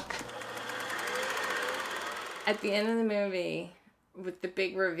cock. At the end of the movie, with the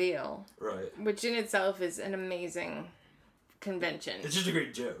big reveal, right, which in itself is an amazing convention. It's just a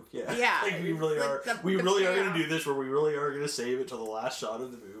great joke. Yeah. Yeah. Like we really are. We really are going to do this, where we really are going to save it till the last shot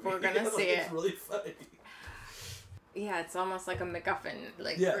of the movie. We're going to see it. It's really funny. Yeah, it's almost like a MacGuffin.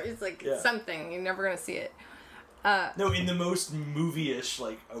 Like it's like Yeah. something you're never going to see it. No, in the most movie-ish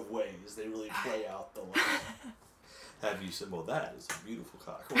of ways, they really play out the line. Have you said, well, that is a beautiful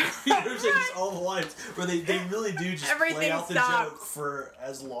cock. You know what I'm saying? Just all the lines where they really do just play out the joke for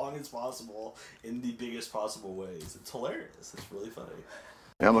as long as possible in the biggest possible ways. It's hilarious. It's really funny.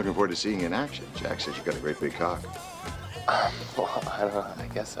 Yeah, I'm looking forward to seeing you in action. Jack says you got a great big cock. Well, I don't know. I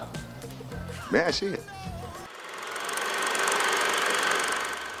guess so. May I see it?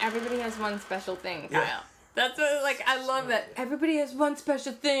 Everybody has one special thing, Kyle. Yeah. That's what, like, I love that. Everybody has one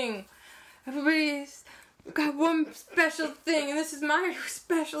special thing. Everybody's got one special thing, and this is my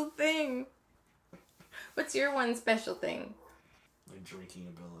special thing. What's your one special thing? My drinking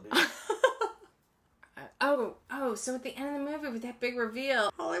ability. So at the end of the movie with that big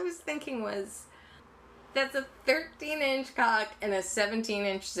reveal, all I was thinking was, that's a 13-inch cock and a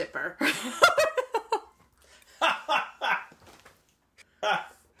 17-inch zipper.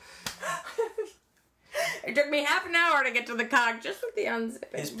 It took me half an hour to get to the cock just with the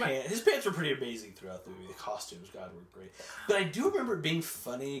unzipping. His pants were pretty amazing throughout the movie. The costumes, God, were great. But I do remember it being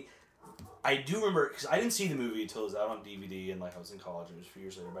funny. I do remember, because I didn't see the movie until it was out on DVD, and I was in college, and it was a few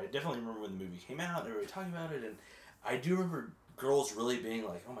years later. But I definitely remember when the movie came out, and everybody talking about it, and I do remember girls really being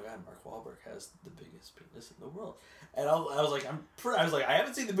like, "Oh my God, Mark Wahlberg has the biggest penis in the world." And I was like, I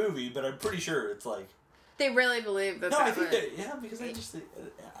haven't seen the movie, but I'm pretty sure it's like. They really believe that. No, I think that because I just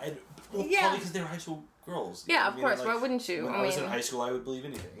probably because they were high school girls. Yeah, of course. Why wouldn't you? When I was in high school, I would believe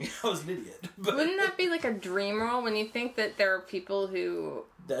anything. I was an idiot. But wouldn't that be like a dream role when you think that there are people who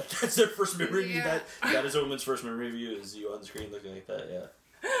that's their first memory of you? That is a woman's first memory of you is you on screen looking like that. Yeah.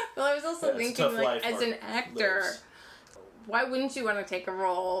 Well, I was also thinking like as an actor, why wouldn't you want to take a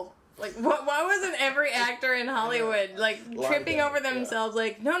role? Like, why wasn't every actor in Hollywood, like, tripping over themselves,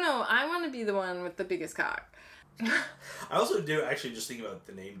 like, no, I want to be the one with the biggest cock. I also do, actually, just thinking about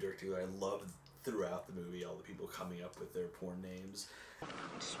the name Dirk Diggler, I love throughout the movie all the people coming up with their porn names. I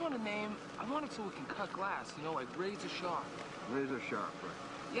just want a name, I want it so we can cut glass, you know, like Razor Sharp. Razor Sharp,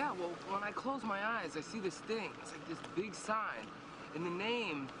 right? Yeah, well, when I close my eyes, I see this thing. It's like this big sign. And the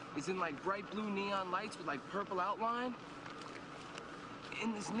name is in, like, bright blue neon lights with, like, purple outline.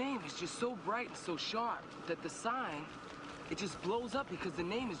 And this name is just so bright and so sharp that the sign, it just blows up because the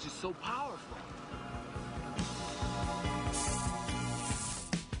name is just so powerful.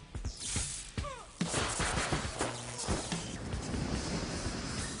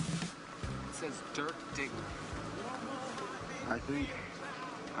 It says Dirk Diggler. I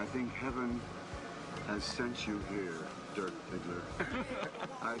think heaven has sent you here, Dirk Diggler.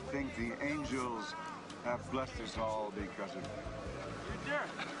 I think the angels have blessed us all because of You're Dirk.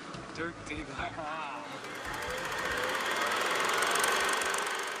 Dirk Diggler.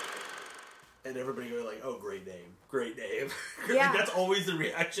 And everybody going like, "Oh, great name, great name." Yeah. That's always the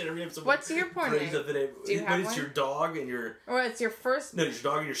reaction every time someone. What's your porn brings name? up the name. Do you have it's one? your dog and your. Or it's your first. No, it's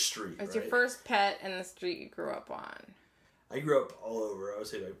your dog and your street. It's right? your first pet and the street you grew up on. I grew up all over. I would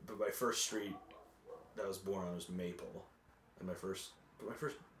say, but my first street that I was born on was Maple, and my first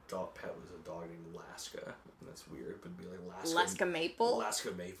dog pet was a dog named Alaska. And that's weird, but it'd be like Alaska Maple.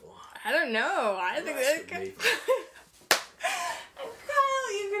 Alaska Maple. I don't know. I think that. Maple.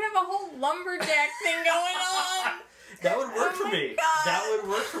 Kyle, you could have a whole lumberjack thing going on. That would work for my me. God. That would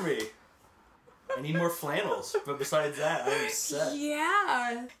work for me. I need more flannels, but besides that, I'm set.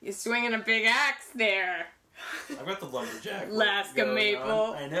 Yeah, you're swinging a big axe there. I've got the lumberjack. Alaska going Maple.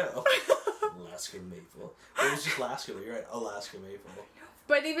 on. I know. Alaska Maple. It was just Alaska, but you're right. Alaska Maple.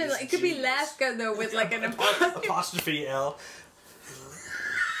 But even It's like, it could be genius. Alaska though with like an apostrophe. Apostrophe L.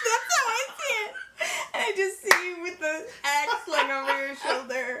 That's how I see it. And I just see you with the axe slung over your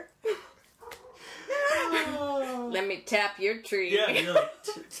shoulder. Let me tap your tree. Yeah, you're like,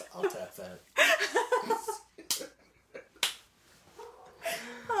 I'll tap that.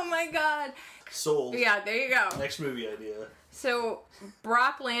 Oh my god. Sold. Yeah, there you go. Next movie idea. So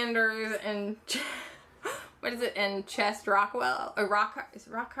Brock Landers and what is it? And Chest Rockwell or is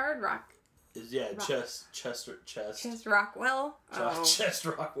it Rockhard? Chest Rockwell. Chest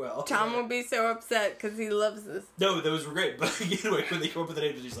Rockwell. Tom will be so upset because he loves this. No, those were great. But anyway, when they come up with the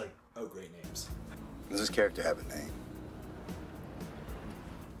names, he's like, "Oh, great names." Does this character have a name?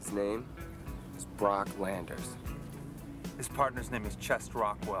 His name is Brock Landers. His partner's name is Chest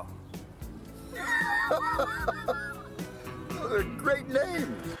Rockwell. They're great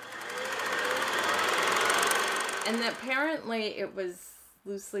names. And apparently it was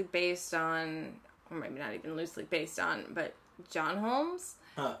loosely based on, or maybe not even loosely based on, but John Holmes,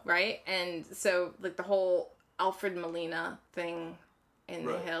 right? And so like the whole Alfred Molina thing in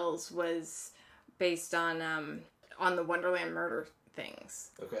the Hills was based on the Wonderland murder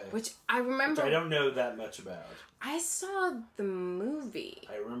things. Okay. Which I remember. Which I don't know that much about. I saw the movie.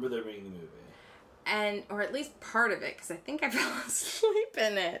 I remember there being the movie. Or at least part of it, because I think I fell asleep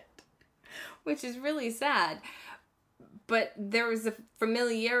in it, which is really sad. But there was a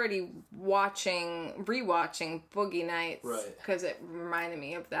familiarity rewatching Boogie Nights, because it reminded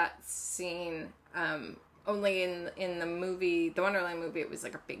me of that scene. Only in the movie, the Wonderland movie, it was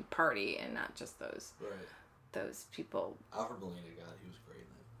like a big party and not just those people. Alfred Molina, God, he was great in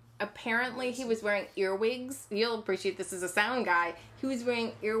that. Apparently, he was wearing earwigs. You'll appreciate this as a sound guy. He was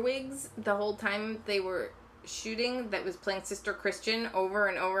wearing earwigs the whole time they were shooting that was playing Sister Christian over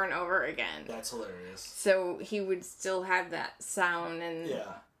and over and over again. That's hilarious. So he would still have that sound and... Yeah.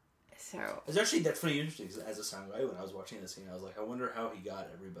 So... That's pretty interesting, 'cause as a sound guy, when I was watching this scene, I was like, I wonder how he got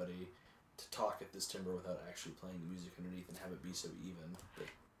everybody to talk at this timbre without actually playing the music underneath and have it be so even. But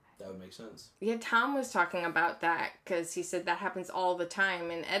that would make sense. Yeah, Tom was talking about that, because he said that happens all the time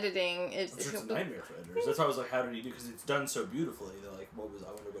in editing. I'm sure it's a nightmare for editors. That's why I was like, how did he do? Because it's done so beautifully. They're like, I wonder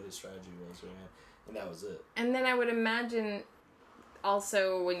what his strategy was. And that was it. And then I would imagine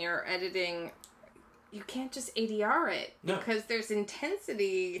also when you're editing, you can't just ADR it. No. Because there's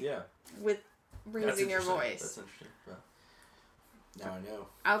intensity with raising your voice. That's interesting. Well, now I know.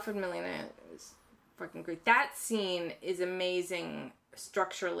 Alfred Molina is fucking great. That scene is amazing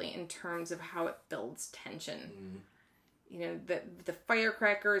structurally in terms of how it builds tension. Mm. You know, the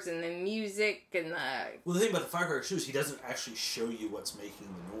firecrackers and the music and the... Well, the thing about the firecrackers too is he doesn't actually show you what's making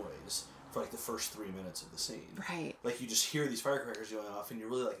the noise for like the first 3 minutes of the scene. Right. Like you just hear these firecrackers going off and you're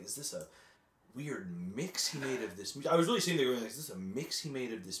really like, is this a weird mix he made of this music. I was really sitting there going, like, is this a mix he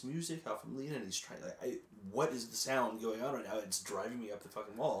made of this music? How from Leland, and he's trying, like, what is the sound going on right now? It's driving me up the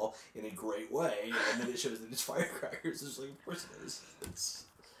fucking wall in a great way, and then it shows that it's firecrackers. It's like, of course it is.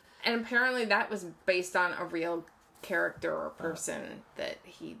 And apparently that was based on a real character or person that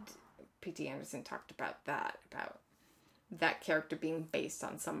P.T. Anderson talked about that character being based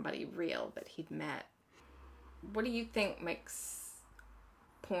on somebody real that he'd met. What do you think makes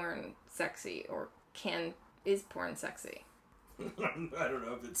porn sexy, or is porn sexy? I don't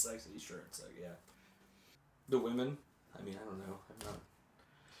know if it's sexy. Sure, it's like, yeah. The women? I mean, I don't know. I'm not...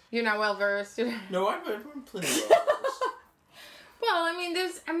 You're not well versed? No, I'm pretty well versed. Well, I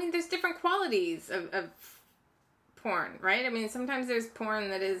mean, there's different qualities of porn, right? I mean, sometimes there's porn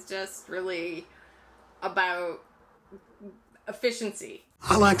that is just really about efficiency.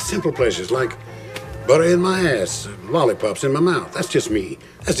 I like simple pleasures like butter in my ass, lollipops in my mouth. That's just me.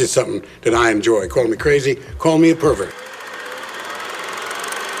 That's just something that I enjoy. Call me crazy, call me a pervert.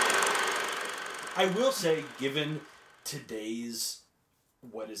 I will say, given today's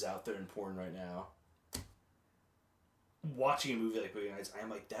what is out there in porn right now, watching a movie like Boogie Nights, I am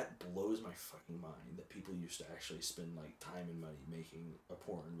like, that blows my fucking mind that people used to actually spend like time and money making a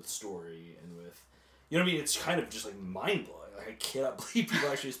porn with story and with, you know what I mean? It's kind of just like mind blowing. Like, I cannot believe people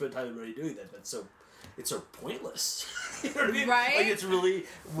actually spend time and money doing that. It's so pointless. You know what I mean? Right? Like, it's really,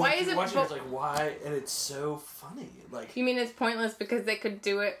 why is it? Watching it's like, why? And it's so funny. Like, you mean it's pointless because they could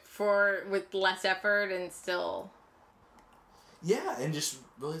do it with less effort and still. Yeah, and just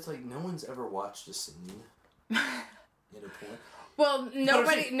really, it's like no one's ever watched a scene in a porn. Well,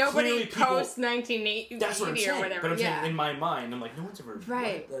 nobody post 1980 that's what I'm saying, or whatever. But I'm saying in my mind, I'm like, no one's ever.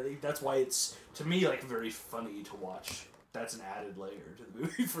 Right. That's why it's, to me, like, very funny to watch. That's an added layer to the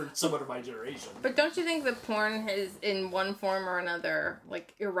movie for someone of my generation. But don't you think that porn has, in one form or another,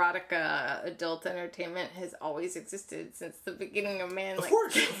 like erotica, adult entertainment, has always existed since the beginning of man? Of like,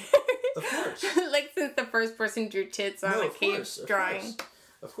 course. Of course. Like since the first person drew tits on a cave drawing.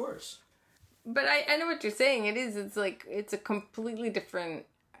 Of course. But I know what you're saying. It's like, it's a completely different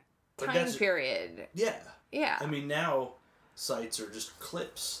time period. Yeah. Yeah. I mean, now sites are just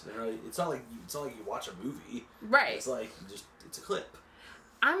clips. It's not like you watch a movie. Right. It's like it's a clip.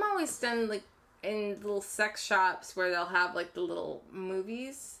 I'm always done like in little sex shops where they'll have like the little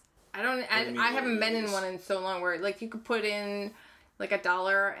movies. I haven't been in one in so long where like you could put in like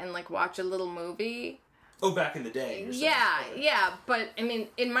 $1 and like watch a little movie. Oh, back in the day. Yeah. But I mean,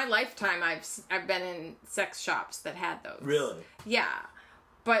 in my lifetime, I've been in sex shops that had those. Really? Yeah,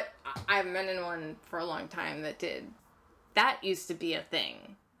 but I haven't been in one for a long time that did. That used to be a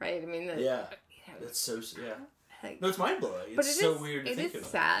thing, right? I mean, that's so like, no, it's mind blowing. It's so weird to think about. It is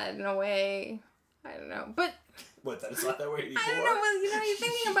sad in a way. I don't know, but. What, that it's not that way anymore? I don't know. Well, you're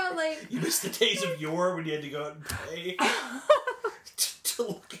thinking about like. You miss the days of yore when you had to go out and pay. To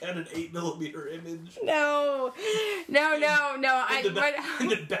look at an 8mm image. No. In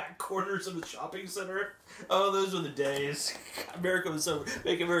the back corners of the shopping center. Oh, those were the days. America was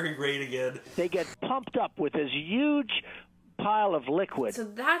make America great again. They get pumped up with this huge pile of liquid. So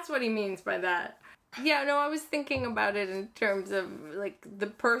that's what he means by that. Yeah, no, I was thinking about it in terms of, like, the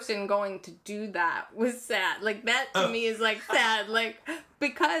person going to do that was sad. Like, that to me is, like, sad. Like,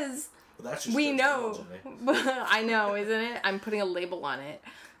 because we know. I know, isn't it? I'm putting a label on it.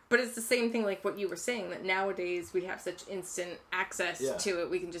 But it's the same thing like what you were saying, that nowadays we have such instant access to it.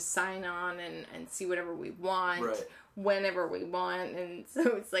 We can just sign on and see whatever we want. Right. Whenever we want, and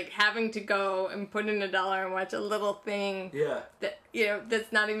so it's like having to go and put in $1 and watch a little thing that, you know,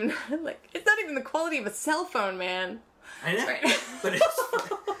 that's not even like, it's not even the quality of a cell phone, man. I know. Right.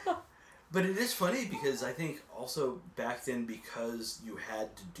 But it is funny because I think also back then, because you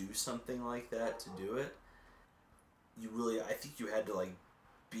had to do something like that to do it, I think you had to like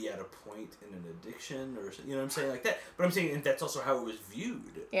be at a point in an addiction or, you know what I'm saying, like that. But I'm saying, and that's also how it was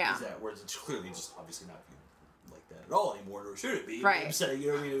viewed. Yeah. Is that, whereas it's clearly just obviously not viewed like that at all anymore, nor should it be. Right. I'm saying, you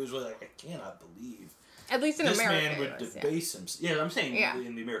know what I mean? It was really like, I cannot believe. At least in this America. This man would debase himself. Yeah, I'm saying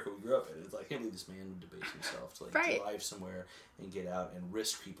in the America we grew up in, it's like, I can't believe this man would debase himself to like drive somewhere and get out and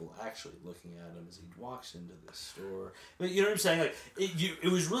risk people actually looking at him as he walks into this store. But you know what I'm saying? Like,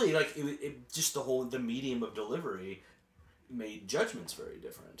 it was really like, it just the medium of delivery made judgments very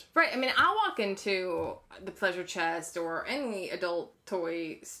different. Right. I mean, I'll walk into the Pleasure Chest or any adult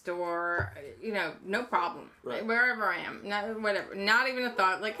toy store, you know, no problem. Right. Wherever I am. Not even a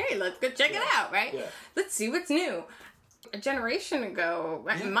thought like, hey, let's go check it out, right? Yeah. Let's see what's new. A generation ago,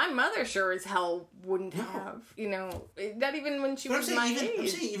 my mother sure as hell wouldn't have, you know, not even when she was my age. I'm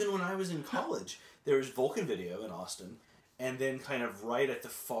saying even when I was in college, there was Vulcan Video in Austin, and then kind of right at the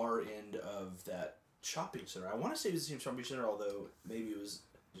far end of that shopping center, I want to say it was the same shopping center, although maybe it was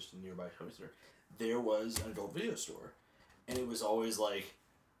just a nearby shopping center, there was an adult video store. And it was always like,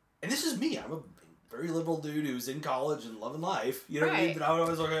 and this is me, I'm a very liberal dude who's in college and loving life, you know what I mean? But I would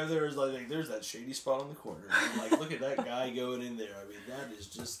always look over there and like, there's that shady spot on the corner. And I'm like, look at that guy going in there. I mean, that is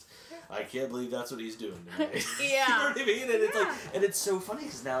just, I can't believe that's what he's doing today. Yeah. You know what I mean? And it's like, and it's so funny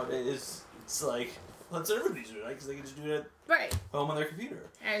because nowadays, it's like, that's what everybody's doing, right? Because they can just do it at home on their computer.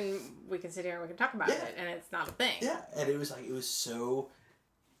 And we can sit here and we can talk about it, and it's not a thing. Yeah, and it was like, it was so,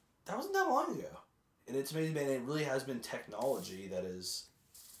 that wasn't that long ago. And it's amazing, man, it really has been technology that has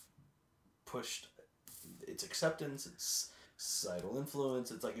pushed its acceptance, its societal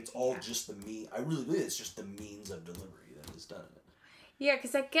influence. It's like, it's all just the I really believe it's just the means of delivery that has done it. Yeah,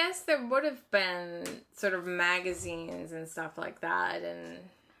 because I guess there would have been sort of magazines and stuff like that.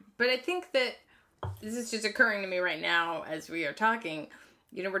 But I think that this is just occurring to me right now as we are talking.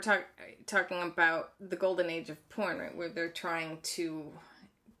 You know, we're talking about the golden age of porn, right? Where they're trying to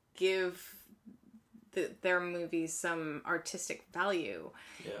give their movies some artistic value.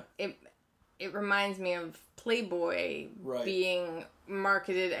 Yeah. It reminds me of Playboy being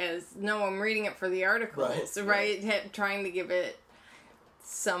marketed as, no, I'm reading it for the articles, right? Trying to give it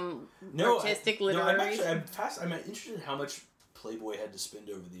some artistic literary. I'm interested in how much Playboy had to spend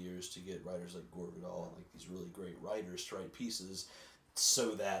over the years to get writers like Gore Vidal and like these really great writers to write pieces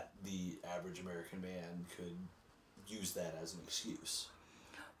so that the average American man could use that as an excuse.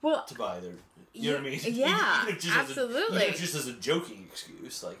 Well, to buy their, you know what I mean? Yeah, even if just absolutely. Even if just as a joking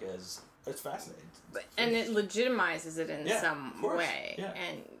excuse, like it's fascinating. And it legitimizes it in some way. Yeah.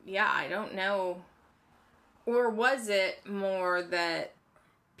 And I don't know. Or was it more that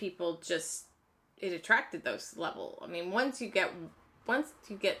people just, it attracted those level? I mean, once you get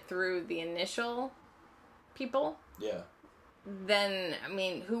through the initial people, then, I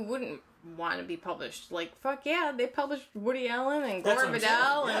mean, who wouldn't want to be published? Like, fuck yeah, they published Woody Allen and Gore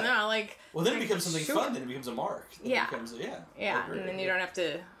Vidal, and they're like, well, then it becomes something fun. Then it becomes a mark. Then it becomes and then you don't have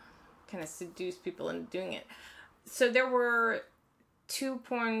to kind of seduce people into doing it. So there were 2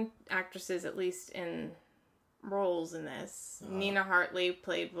 porn actresses, at least in roles in this. Nina Hartley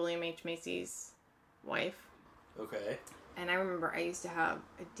played William H. Macy's wife. Okay. And I remember I used to have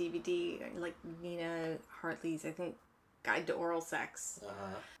a DVD, like Nina Hartley's, I think, Guide to Oral Sex.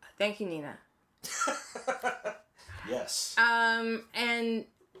 Thank you, Nina. Yes.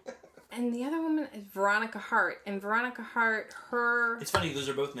 And the other woman is Veronica Hart. And Veronica Hart, it's funny, those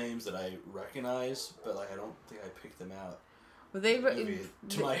are both names that I recognize, but like I don't think I picked them out. Well,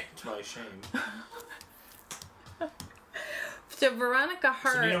 to my shame. So Veronica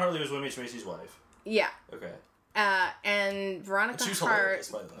Hart. So Nina Hartley was William H. Macy's wife. Yeah. Okay. And Veronica she was Hart. Hilarious,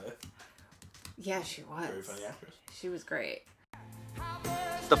 by the way. Yeah, she was. Very funny actress. She was great.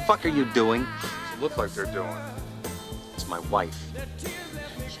 The fuck are you doing? It look like they're doing. It's my wife.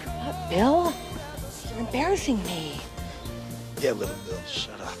 Shut up, Bill. You're embarrassing me. Yeah, little Bill,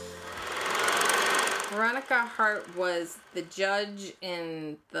 shut up. Veronica Hart was the judge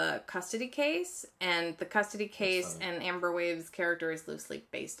in the custody case, and the custody case and Amber Wave's character is loosely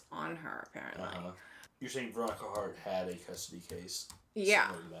based on her, apparently. You're saying Veronica Hart had a custody case?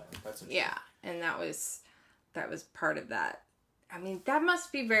 Yeah. That's yeah, and that was part of that. I mean, that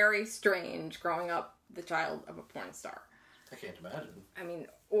must be very strange growing up the child of a porn star. I can't imagine. I mean,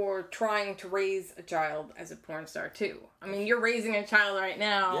 or trying to raise a child as a porn star, too. I mean, you're raising a child right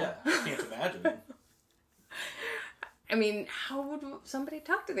now. Yeah, I can't imagine. I mean, how would somebody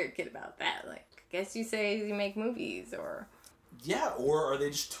talk to their kid about that? Like, I guess you say you make movies, or... Yeah, or are they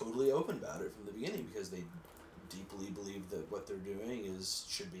just totally open about it from the beginning because they deeply believe that what they're doing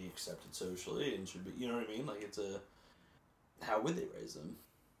should be accepted socially and should be, you know what I mean? Like, how would they raise them?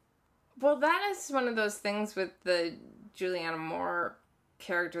 Well, that is one of those things with the Julianne Moore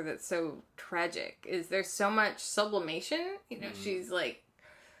character that's so tragic, is there's so much sublimation. You know,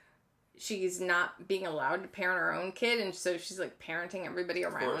 she's not being allowed to parent her own kid, and so she's like parenting everybody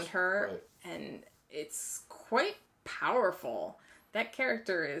around her, and it's quite powerful. That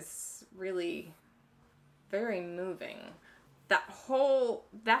character is really very moving. That whole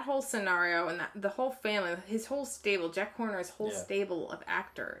scenario and the whole family, his whole stable, Jack Horner's whole stable of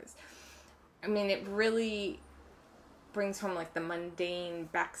actors. I mean, it really brings home like the mundane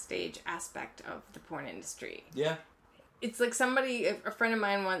backstage aspect of the porn industry. Yeah. It's like a friend of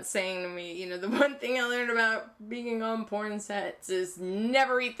mine once saying to me, you know, the one thing I learned about being on porn sets is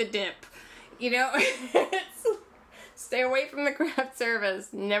never eat the dip. You know, stay away from the craft service,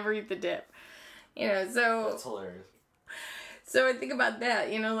 never eat the dip. You know, so... That's hilarious. So I think about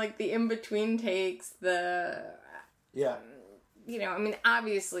that, you know, like the in-between takes, the Yeah. You know, I mean,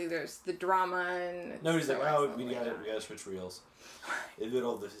 obviously there's the drama and... No, he's like, oh, we gotta switch reels. In the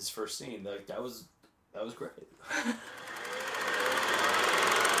middle of his first scene, like, that was great.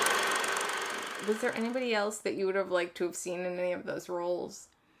 Was there anybody else that you would have liked to have seen in any of those roles?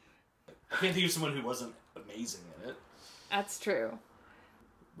 I can't think of someone who wasn't amazing in it. That's true.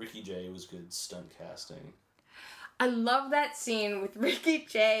 Ricky Jay was good stunt casting. I love that scene with Ricky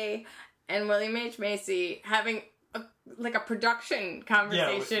Jay and William H. Macy having a production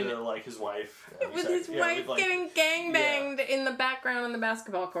conversation. Yeah, with his wife. With his wife getting gangbanged in the background on the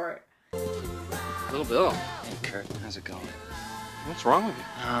basketball court. Little Bill. Hey, Kurt, how's it going? What's wrong with you?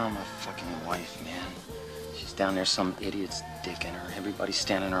 Oh, my fucking wife, man. She's down there, some idiot's dicking her. Everybody's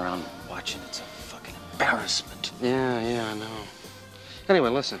standing around watching. It's a fucking embarrassment. Yeah, I know. Anyway,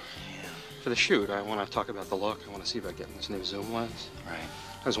 listen. Yeah. For the shoot, I want to talk about the look. I want to see about getting this new zoom lens. Right.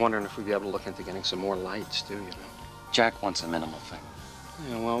 I was wondering if we'd be able to look into getting some more lights, too, you know. Jack wants a minimal thing.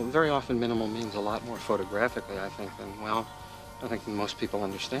 Yeah, well, very often minimal means a lot more photographically, I think, I think most people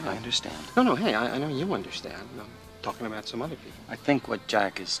understand. I understand. No, hey, I know you understand. I'm talking about some other people. I think what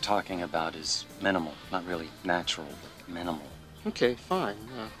Jack is talking about is minimal, not really natural, but minimal. Okay, fine.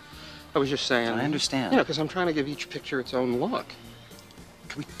 I was just saying... I understand. Yeah, because I'm trying to give each picture its own look.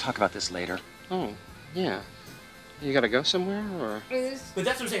 Can we talk about this later? Oh, yeah. You gotta go somewhere, or...? But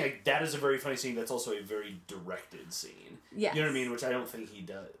that's what I'm saying, like, that is a very funny scene. That's also a very directed scene. Yes. You know what I mean? Which I don't think he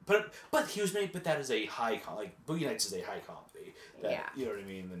does. But he was made, but that is a high, Boogie Nights is a high comedy. Yeah. You know what I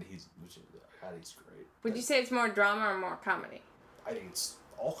mean? Then he's great. Would you say it's more drama or more comedy? I think it's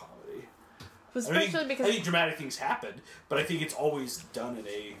all comedy. Especially because... I think dramatic things happen, but I think it's always done in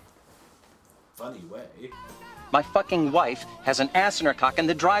a funny way. My fucking wife has an ass in her cock in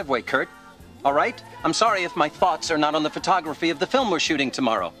the driveway, Kurt. All right? I'm sorry if my thoughts are not on the photography of the film we're shooting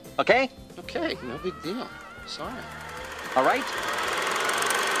tomorrow. Okay? Okay, no big deal. Sorry. All right?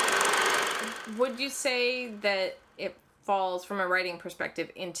 Would you say that it falls, from a writing perspective,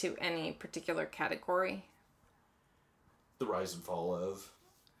 into any particular category? The rise and fall of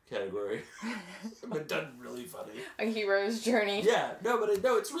category. But done really funny. A hero's journey. Yeah,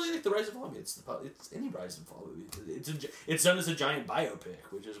 it's really like the rise and fall. I mean, it's any rise and fall movie. It's done as a giant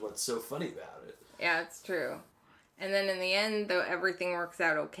biopic, which is what's so funny about it. Yeah, it's true. And then in the end, though, everything works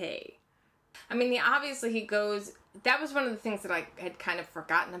out okay. I mean, obviously he goes... That was one of the things that I had kind of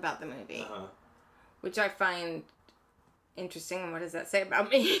forgotten about the movie. Uh-huh. Which I find interesting. What does that say about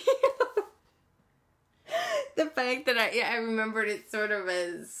me? The fact that I remembered it sort of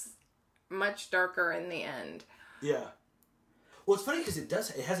as much darker in the end. Yeah. Well, it's funny because it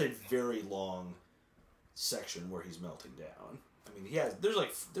has a very long section where he's melting down. I mean, it's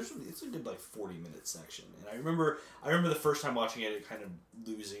a good 40-minute section, and I remember the first time watching it kind of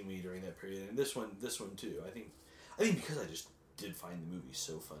losing me during that period, and this one too. I think because I just did find the movie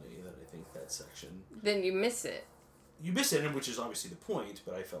so funny that I think that section. Then you miss it. You miss it, which is obviously the point,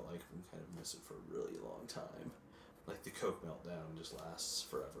 but I felt like we kind of miss it for a really long time. Like the Coke meltdown just lasts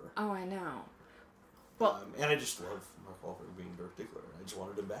forever. Oh, I know. Well, and I just love Mark Wahlberg being Dirk Diggler. I just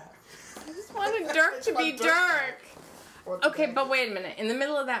wanted him back. I just wanted Dirk to be Dirk. Okay, but wait a minute. In the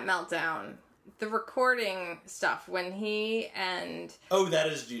middle of that meltdown, the recording stuff when he and... Oh, that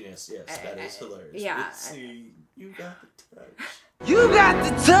is genius. Yes, that is hilarious. Yeah. You got the touch. You got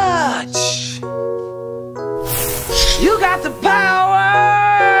the touch. You got the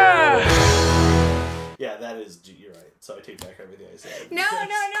power. Yeah, that is... You're right. So I take back everything I said. No,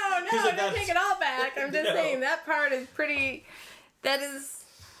 don't take it all back. I'm just saying that part is pretty... That is...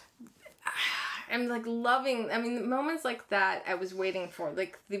 I'm loving... I mean, moments like that I was waiting for.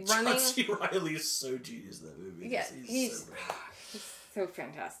 Like the running... John C. Reilly is so genius in that movie. Yeah, he's so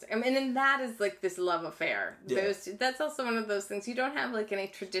fantastic. I mean, and then that is this love affair. Yeah. That's also one of those things. You don't have any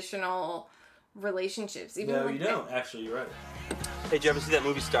traditional relationships. Even no, you don't. Actually, you're right. Hey, did you ever see that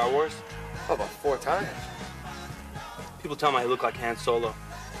movie Star Wars? Oh, about 4 times. People tell me I look like Han Solo.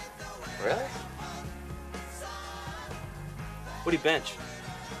 Really? What do you bench?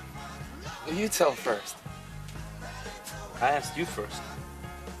 Well, you tell first. I asked you first.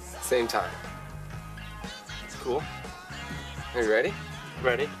 Same time. Cool. Are you ready?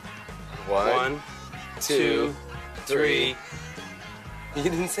 Ready. 1, 2, 3. You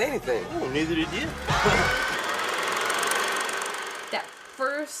didn't say anything. Oh, neither did you. That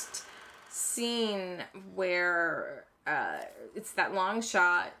first scene where it's that long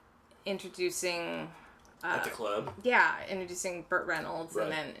shot introducing... at the club? Yeah, introducing Burt Reynolds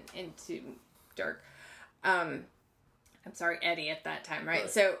and then into Dirk. I'm sorry, Eddie at that time, right?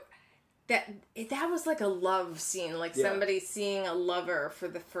 So that was like a love scene, like somebody seeing a lover for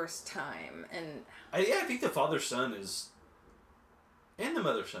the first time, and I think the father-son is, and the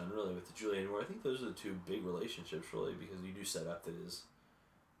mother-son really with Julianne Moore. I think those are the two big relationships really, because you do set up that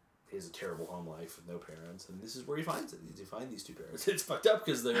he has a terrible home life with no parents, and this is where he finds it. You find these two parents. It's fucked up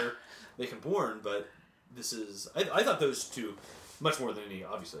because they can born, but this is I thought those two much more than any.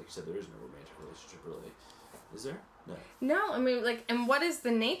 Obviously, like you said, there is no romantic relationship really. Is there? No, I mean, like, and what is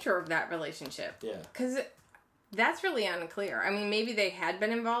the nature of that relationship? Yeah. Because that's really unclear. I mean, maybe they had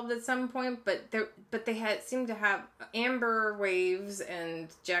been involved at some point, but they seemed to have Amber Waves and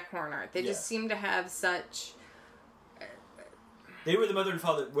Jack Horner. They just seemed to have such. They were the mother and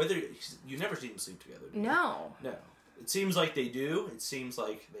father. Whether you never see them sleep together. No. No. It seems like they do. It seems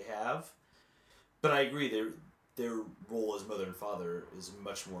like they have. But I agree. Their role as mother and father is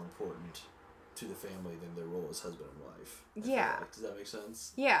much more important to the family than their role as husband and wife. Yeah. Like. Does that make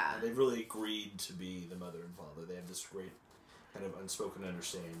sense? Yeah. And they've really agreed to be the mother and father. They have this great kind of unspoken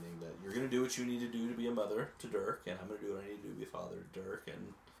understanding that you're going to do what you need to do to be a mother to Dirk, and I'm going to do what I need to do to be a father to Dirk,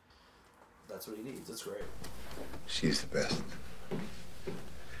 and that's what he needs. That's great. She's the best.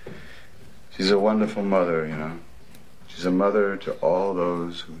 She's a wonderful mother, you know. She's a mother to all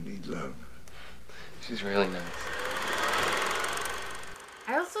those who need love. She's really nice.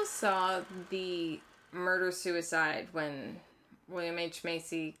 I also saw the murder-suicide when William H.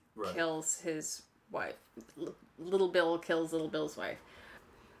 Macy kills his wife. Little Bill kills Little Bill's wife.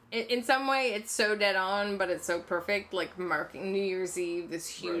 In some way, it's so dead on, but it's so perfect. Like, marking New Year's Eve, this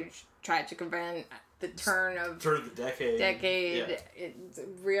huge tragic event, the turn of the decade. Yeah. It's a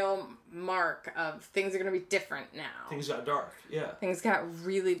real mark of things are going to be different now. Things got dark, yeah. Things got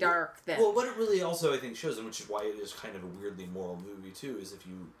really dark then. Well, what it really also, I think, shows, and which is why it is kind of a weirdly moral movie, too, is if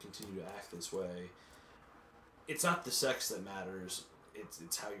you continue to act this way, it's not the sex that matters,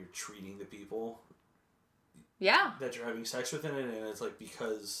 it's how you're treating the people that you're having sex with in it, and it's like,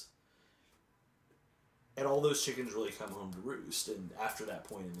 because... And all those chickens really come home to roost, and after that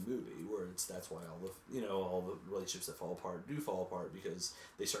point in the movie, where that's why all the relationships that fall apart do fall apart, because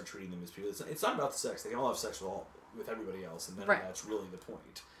they start treating them as people. It's not about the sex; they can all have sex with everybody else, and then that's really the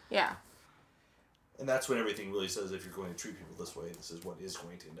point. Yeah. And that's when everything really says, if you're going to treat people this way, this is what is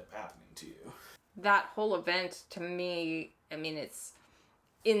going to end up happening to you. That whole event, to me, I mean, it's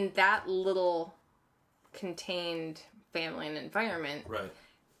in that little contained family and environment. Right.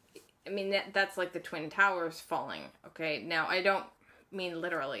 I mean, that's like the Twin Towers falling, okay? Now, I don't mean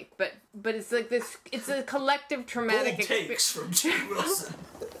literally, but it's like this, it's a collective traumatic experience. Takes from Jimmy Wilson.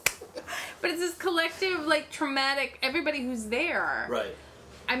 But it's this collective, like, traumatic, everybody who's there. Right.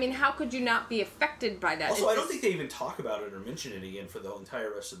 I mean, how could you not be affected by that? Also, I don't think they even talk about it or mention it again for the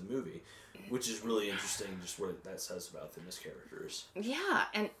entire rest of the movie, which is really interesting, just what that says about them as characters. Yeah,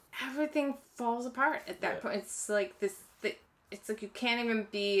 and everything falls apart at that point. It's like this... It's like you can't even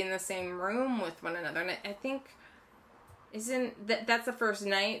be in the same room with one another. And I think, that's the first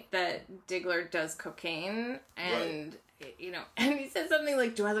night that Diggler does cocaine. And, and he says something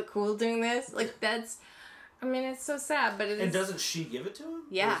like, do I look cool doing this? Like, it's so sad, but And doesn't she give it to him?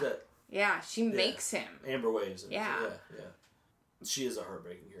 Yeah. She makes him. Amber Waves. Yeah. She is a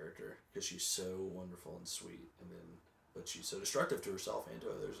heartbreaking character, because she's so wonderful and sweet, but she's so destructive to herself and to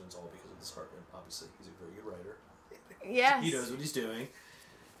others, and it's all because of this heart. And obviously, he's a very good writer. Yes. He knows what he's doing,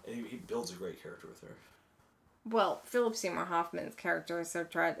 and he builds a great character with her. Well, Philip Seymour Hoffman's character is so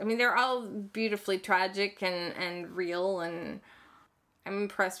tragic. I mean, they're all beautifully tragic and real, and I'm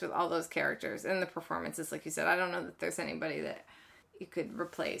impressed with all those characters and the performances, like you said. I don't know that there's anybody that you could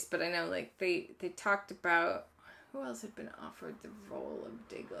replace, but I know, like, they talked about who else had been offered the role of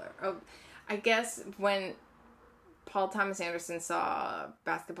Diggler. Oh, I guess when Paul Thomas Anderson saw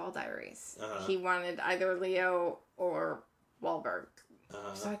Basketball Diaries, he wanted either Leo or Wahlberg.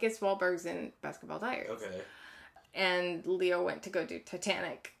 So I guess Wahlberg's in Basketball Diaries. Okay. And Leo went to go do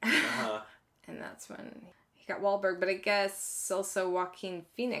Titanic. And that's when he got Wahlberg. But I guess also Joaquin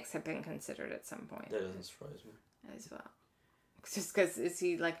Phoenix had been considered at some point. That doesn't surprise me. As well. Just because, is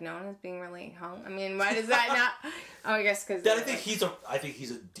he, like, known as being really hung? I mean, why does that not... Oh, I guess because... I think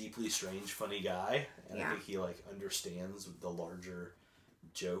he's a deeply strange, funny guy. And I think he, like, understands the larger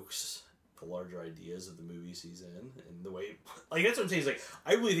jokes, the larger ideas of the movies he's in. And the way... Like, that's what I'm saying. Is like,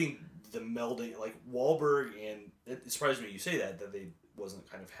 I really think the melding... Like, Wahlberg and... It surprised me you say that they wasn't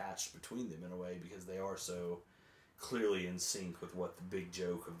kind of hatched between them in a way, because they are so clearly in sync with what the big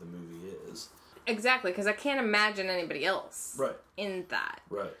joke of the movie is. Exactly, because I can't imagine anybody else in that.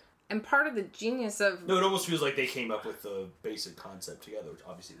 Right. And part of the genius of... No, it almost feels like they came up with the basic concept together, which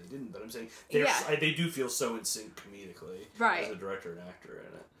obviously they didn't, but I'm saying they do feel so in sync comedically as a director and actor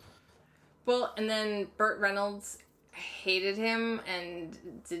in it. Well, and then Burt Reynolds hated him and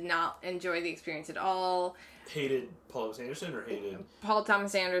did not enjoy the experience at all. Hated Paul Thomas Anderson or hated Paul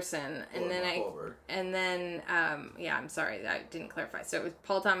Thomas Anderson, and Wahlberg? I'm sorry, I didn't clarify. So it was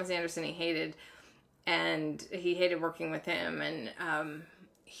Paul Thomas Anderson he hated, and he hated working with him, and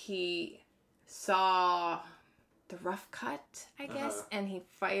he saw the rough cut, I guess, and he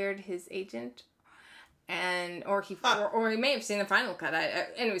fired his agent. Or he may have seen the final cut.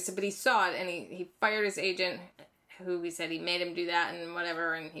 But he saw it, and he fired his agent, who he said he made him do that and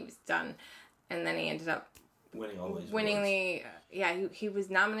whatever, and he was done. And then he ended up winning all these awards. He was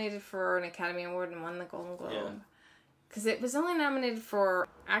nominated for an Academy Award and won the Golden Globe. Because it was only nominated for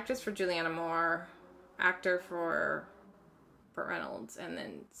actress for Juliana Moore, actor for Burt Reynolds, and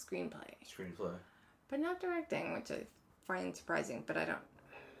then screenplay. But not directing, which I find surprising, but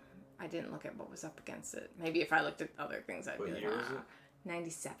I didn't look at what was up against it. Maybe if I looked at other things, I'd be like, year was it?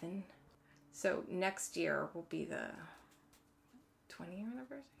 97. So next year will be the 20-year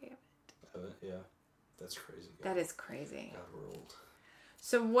anniversary of it. Yeah. That's crazy. That is crazy. God, we're old.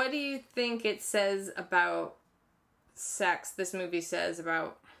 So what do you think it says about sex, this movie says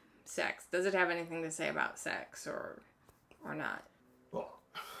about sex? Does it have anything to say about sex or not? Well,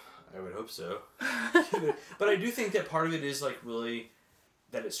 I would hope so. But I do think that part of it is like really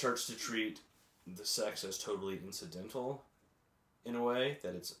that it starts to treat the sex as totally incidental in a way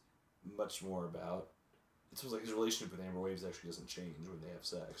that it's much more about. It's like his relationship with Amber Waves actually doesn't change when they have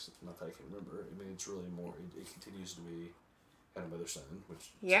sex. Not that I can remember. I mean, it's really more. It continues to be kind of mother-son,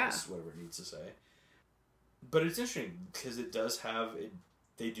 which says whatever it needs to say. But it's interesting because it does have it.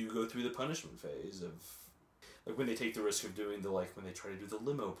 They do go through the punishment phase of, like when they take the risk of doing the when they try to do the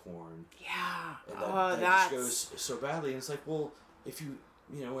limo porn. Yeah. And that just goes so badly, and it's like, well, if you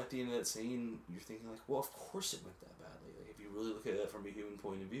at the end of that scene, you're thinking like, well, of course it went that badly. Like if you really look at that from a human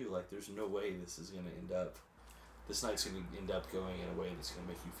point of view, like there's no way this night's going to end up going in a way that's going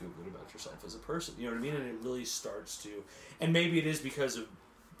to make you feel good about yourself as a person. You know what I mean? And it really starts to, and maybe it is because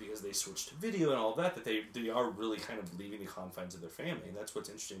they switched to video and all that they are really kind of leaving the confines of their family. And that's what's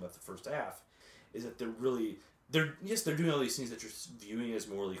interesting about the first half, is that they're doing all these things that you're viewing as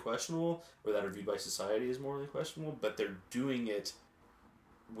morally questionable, or that are viewed by society as morally questionable, but they're doing it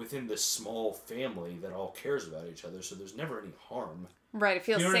within this small family that all cares about each other, so there's never any harm. Right, it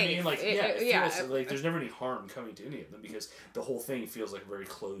feels safe. What I mean? Like, it feels like there's never any harm coming to any of them, because the whole thing feels like a very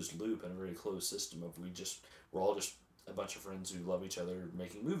closed loop and a very closed system of we're all just a bunch of friends who love each other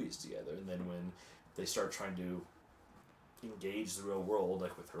making movies together, and then when they start trying to engage the real world,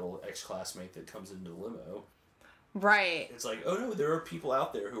 like with her old ex-classmate that comes into the limo. Right. It's like, oh no, there are people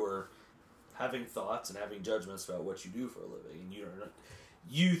out there who are having thoughts and having judgments about what you do for a living, and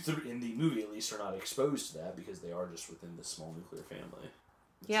in the movie at least, are not exposed to that because they are just within this small nuclear family.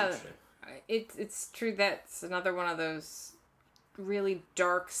 It's true. That's another one of those really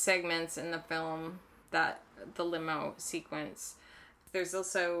dark segments in the film, that the limo sequence. There's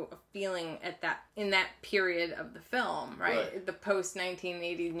also a feeling in that period of the film, right? The post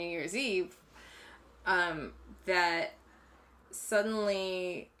 1980 New Year's Eve, that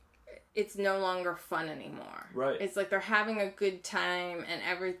suddenly it's no longer fun anymore. Right. It's like they're having a good time and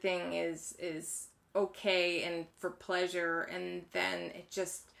everything is okay and for pleasure, and then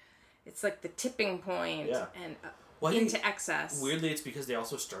it's like the tipping point and into excess. Weirdly, it's because they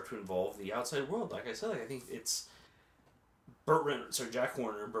also start to involve the outside world. Like I said, I think it's Jack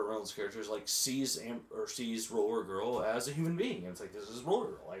Warner, Burt Reynolds' character, sees Roller Girl as a human being, and it's like, this is Roller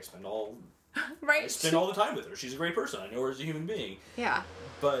Girl. I spend all the time with her. She's a great person. I know her as a human being. Yeah.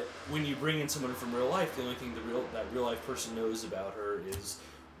 But when you bring in someone from real life, the only thing that real life person knows about her is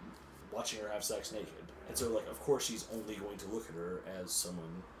watching her have sex naked. And so, of course, she's only going to look at her as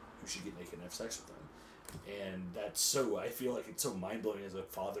someone who should get naked and have sex with them. And I feel like it's so mind-blowing as a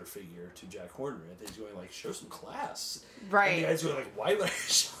father figure to Jack Horner. And he's going, show some class. Right. And the guy's going, why would I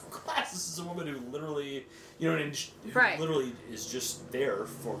show class? This is a woman who literally, literally is just there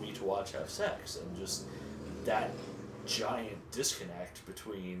for me to watch have sex. And just that giant disconnect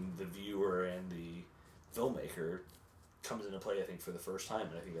between the viewer and the filmmaker comes into play, I think, for the first time.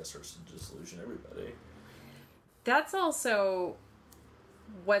 And I think that starts to disillusion everybody. That's also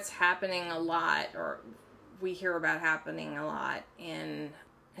what's happening a lot, or we hear about happening a lot in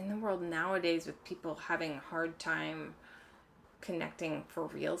the world nowadays, with people having a hard time connecting for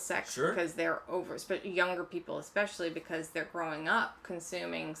real sex because they're younger people especially, because they're growing up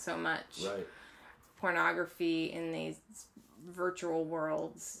consuming so much pornography in these virtual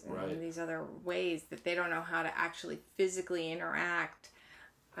worlds and these other ways that they don't know how to actually physically interact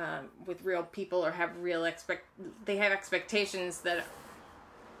with real people, or have they have expectations that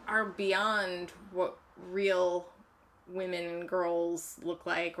are beyond what real women and girls look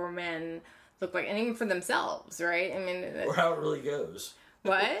like, or men look like, and even for themselves, right? I mean, or how it really goes.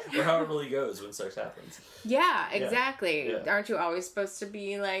 What? Or how it really goes when sex happens. Yeah, exactly. Yeah. Aren't you always supposed to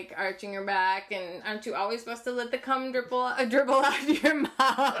be like arching your back, and aren't you always supposed to let the cum dribble out of your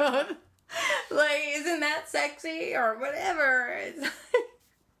mouth? Like, isn't that sexy or whatever? It's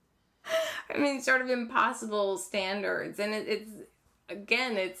I mean, sort of impossible standards, and it's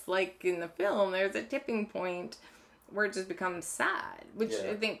again, it's like in the film, there's a tipping point where it just becomes sad, which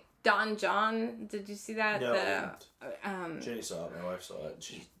I think Don John, did you see that? No, Jenny saw it. My wife saw it.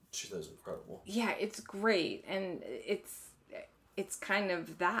 She thought it was incredible. Yeah, it's great, and it's kind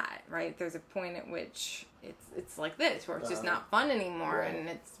of that, right? There's a point at which it's like this, where it's just not fun anymore, right. and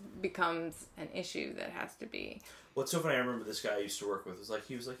it becomes an issue that has to be. Well, it's so funny. I remember this guy I used to work with.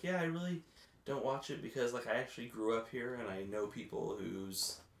 He was like, yeah, I really don't watch it because like I actually grew up here and I know people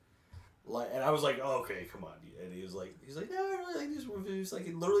who's like, and I was like, oh, okay, come on. And he's like, no, I really like these movies. Like,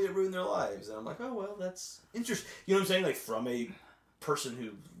 it literally ruined their lives. And I'm like, oh, well, that's interesting. You know what I'm saying? Like, from a person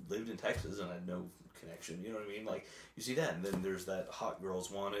who lived in Texas and had no connection. You know what I mean? Like, you see that, and then there's that Hot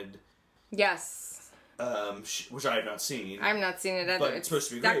Girls Wanted. Yes. Which I have not seen. I have not seen it either. But it's supposed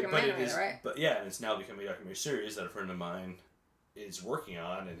to be great. But it is, right? But yeah, and it's now becoming a documentary series that a friend of mine is working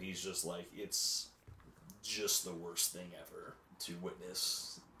on, and he's just like, it's just the worst thing ever to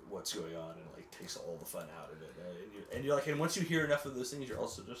witness what's going on, and it like takes all the fun out of it. And you're like, and once you hear enough of those things, you're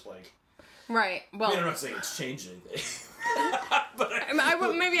also just like, right. Well, I mean, I'm not saying it's changed anything.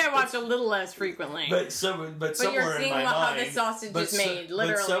 Maybe I watch a little less frequently. But somewhere in my mind, how the sausage is made,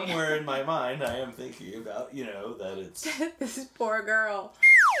 literally. But somewhere in my mind, I am thinking about, that it's this poor girl.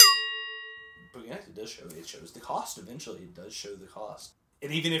 But yeah, it shows the cost. Eventually, it does show the cost.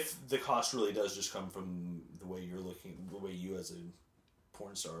 And even if the cost really does just come from the way you're looking, the way you as a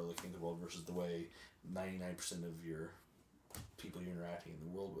porn star are looking at the world versus the way 99% of your people you're interacting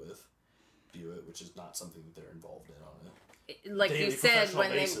in the world with view it, which is not something that they're involved in on a like daily, you said,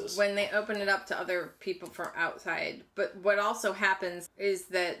 basis. when they open it up to other people from outside. But what also happens is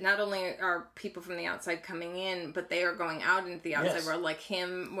that not only are people from the outside coming in, but they are going out into the outside world, like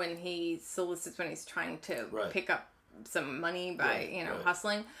him when he solicits, when he's trying to pick up some money by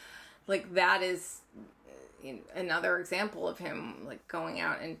hustling. Like, that is another example of him like going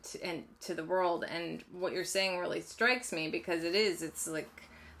out into the world. And what you're saying really strikes me, because it's like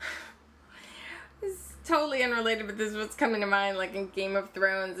it's totally unrelated, but this is what's coming to mind, like in Game of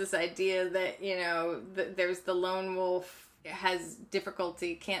Thrones, this idea that there's the lone wolf has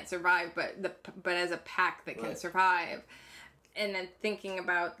difficulty, can't survive, but as a pack that can survive. And then thinking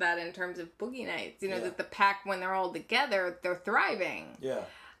about that in terms of Boogie Nights, that the pack, when they're all together, they're thriving. Yeah.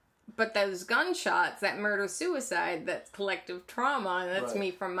 But those gunshots, that murder-suicide, that's collective trauma, and that's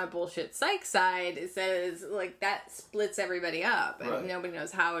me from my bullshit psych side, it says, like, that splits everybody up, and nobody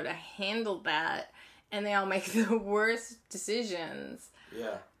knows how to handle that, and they all make the worst decisions.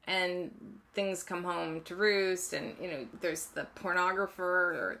 Yeah. And things come home to roost, and, there's the pornographer,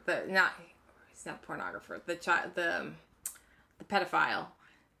 or he's not pornographer, the pedophile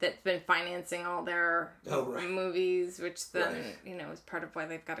that's been financing all their movies, which then, is part of why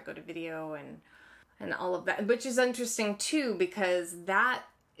they've got to go to video and all of that. Which is interesting, too, because that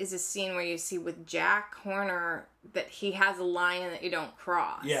is a scene where you see with Jack Horner that he has a line that you don't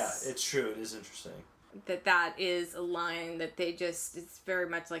cross. Yeah, it's true. It is interesting. That is a line that they just, it's very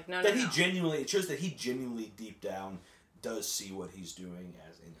much like, no. It shows that he genuinely deep down does see what he's doing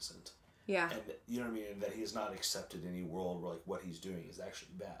as innocent. Yeah. And you know what I mean? And that he has not accepted any world where like what he's doing is actually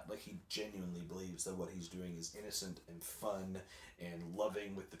bad. Like, he genuinely believes that what he's doing is innocent and fun and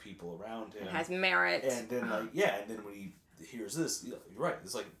loving with the people around him. It has merit. And then and then when he hears this, you're right.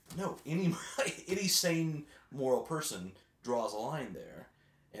 It's like, no, any sane moral person draws a line there,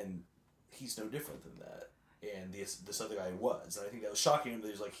 and he's no different than that. And this other guy was, and I think that was shocking him. That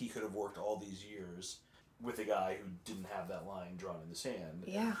he's like, he could have worked all these years with a guy who didn't have that line drawn in the sand.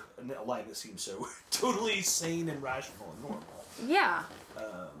 Yeah. And a line that seems so totally sane and rational and normal. Yeah.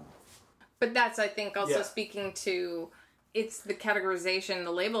 But that's, I think, also speaking to, it's the categorization,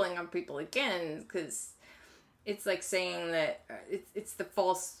 the labeling of people again, because it's like saying that it's the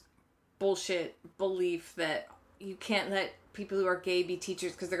false bullshit belief that you can't let people who are gay be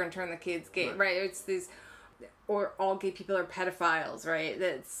teachers because they're going to turn the kids gay, right? It's these... Or all gay people are pedophiles, right?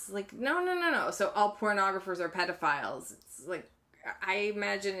 That's like, no. So all pornographers are pedophiles. It's like, I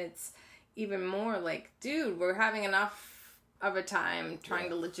imagine it's even more like, dude, we're having enough of a time trying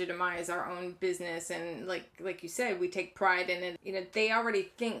to legitimize our own business. And like you said, we take pride in it. They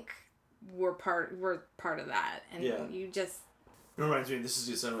already think we're part of that. And you just... It reminds me, this is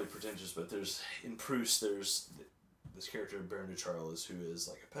going to sound really pretentious, but in Proust, there's this character, Baron de Charles, who is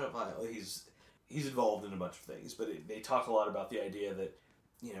like a pedophile. He's involved in a bunch of things, but they talk a lot about the idea that,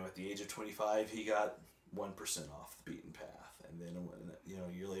 at the age of 25, he got 1% off the beaten path, and then,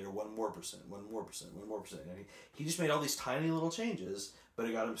 a year later, 1 more percent, and he just made all these tiny little changes, but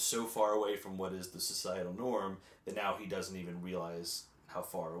it got him so far away from what is the societal norm that now he doesn't even realize how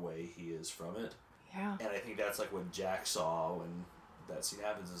far away he is from it. Yeah. And I think that's like what Jack saw when that scene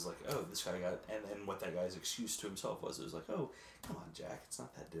happens, is like, oh, this guy got, and what that guy's excuse to himself was like, oh, come on, Jack, it's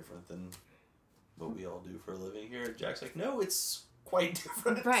not that different than what we all do for a living here. And Jack's like, no, it's quite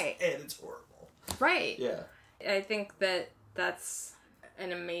different. Right. And it's horrible. Right. Yeah. I think that's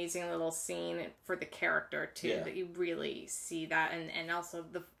an amazing little scene for the character, too, that you really see that, and also,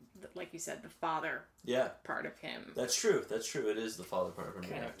 the like you said, the father part of him. That's true. It is the father part of him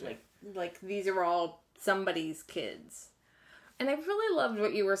reacting. Like, these are all somebody's kids. And I really loved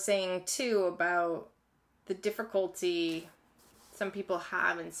what you were saying, too, about the difficulty some people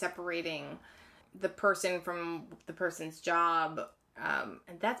have in separating the person from the person's job.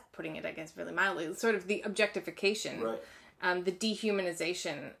 And that's putting it, I guess, really mildly. Sort of the objectification. Right. The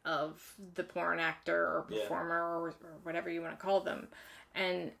dehumanization of the porn actor or performer or whatever you want to call them.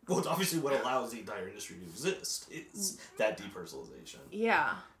 And well, it's obviously what allows the entire industry to exist, is that depersonalization.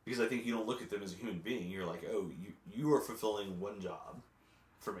 Yeah. Because I think you don't look at them as a human being. You're like, oh, you are fulfilling one job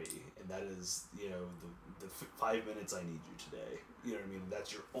for me, and that is, the 5 minutes I need you today. You know what I mean?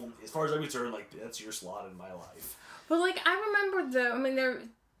 That's your own, as far as I'm concerned, like, that's your slot in my life. But, like, I remember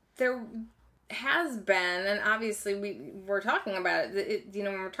there has been, and obviously we're talking about it,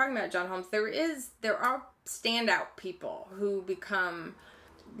 when we're talking about John Holmes, there are standout people who become,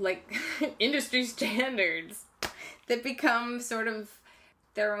 like, industry standards that become sort of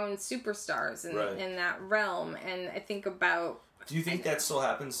their own superstars in that realm. And I think about... Do you think that still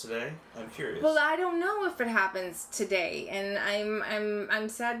happens today? I'm curious. Well, I don't know if it happens today, and I'm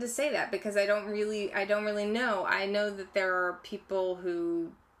sad to say that, because I don't really know. I know that there are people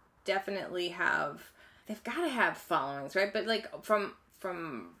who definitely they've got to have followings, right? But like from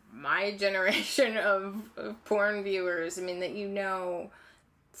my generation of porn viewers, I mean, that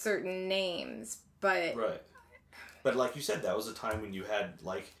certain names, but right. But like you said, that was a time when you had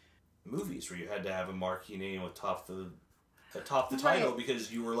like movies where you had to have a marquee name atop the title,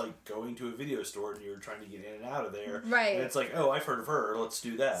 because you were like going to a video store and you were trying to get in and out of there. Right. And it's like, oh, I've heard of her, let's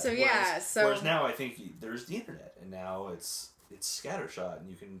do that. So whereas now I think there's the internet, and now it's scattershot, and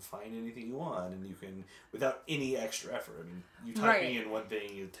you can find anything you want, and you can, without any extra effort. I mean, you typing in one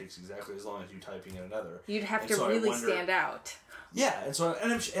thing, it takes exactly as long as you typing in another. You'd have to really stand out. Yeah,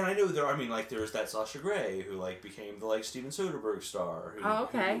 and I know there's that Sasha Grey who like became the like Steven Soderbergh star. Who,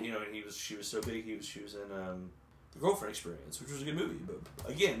 okay. Who, and she was so big. She was in The Girlfriend Experience, which was a good movie,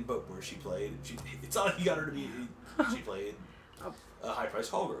 but where she played, it's not like you got her to be. She played a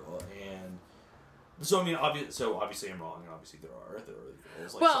high-priced call girl, and so I mean, obviously I'm wrong, and obviously there are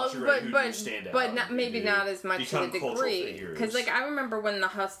girls like Sasha Grey who stand out, but not as much to the degree, because like I remember when the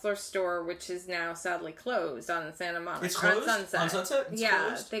Hustler store, which is now sadly closed on Santa Monica, it's closed on Sunset. It's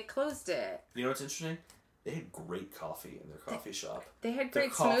closed? They closed it. You know what's interesting? They had great coffee in their coffee shop. They had great their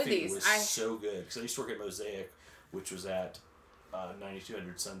coffee smoothies. Was so good, because I used to work at Mosaic, which was at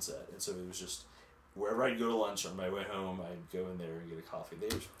 9200 Sunset, and so it was just wherever I'd go to lunch on my way home, I'd go in there and get a coffee. They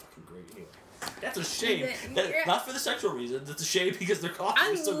were fucking great. Anyway, that's a shame. Not for the sexual reasons. It's a shame because their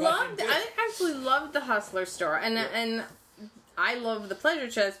coffee was so good. I actually loved the Hustler store, and I love the Pleasure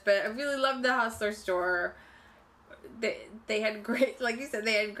Chest, but I really loved the Hustler store. They had great, like you said,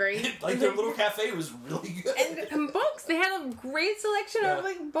 they had great... like, their little cafe was really good. And books. They had a great selection of,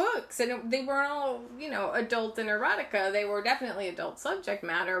 like, books. And they weren't all, adult and erotica. They were definitely adult subject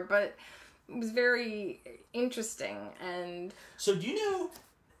matter, but it was very interesting. And so do you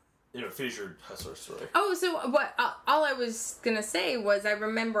know, finish your Hustler story. Oh, so what, all I was going to say was I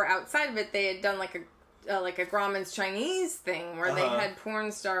remember outside of it, they had done, like a Grauman's Chinese thing where they had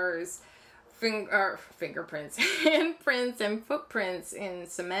porn stars... fingerprints, handprints, and footprints in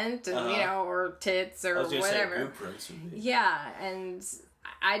cement, and or tits or whatever. Say boot would be. Yeah, and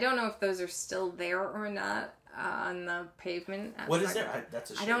I don't know if those are still there or not on the pavement. What is that? That's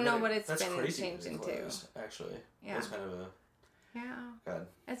a shame. I don't know what it's that's been crazy changed into. Actually, yeah, that's kind of a God.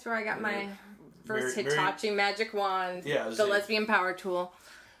 That's where I got my first Hitachi magic wand. Yeah, the lesbian power tool.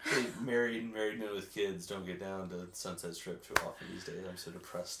 Married men with kids don't get down to Sunset Strip too often these days. I'm so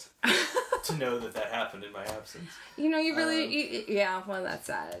depressed to know that happened in my absence. You really, well, that's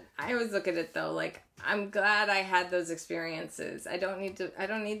sad. I always look at it though, like, I'm glad I had those experiences. I don't need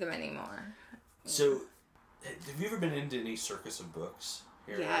them anymore. So, Have you ever been into any circus of books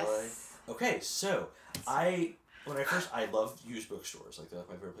here Yes. in LA? Okay, so when I love used bookstores. Like, that's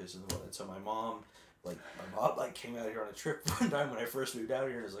my favorite place in the world. And so my mom came out here on a trip one time when I first moved out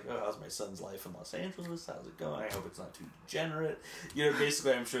here and was like, oh, how's my son's life in Los Angeles? How's it going? I hope it's not too degenerate.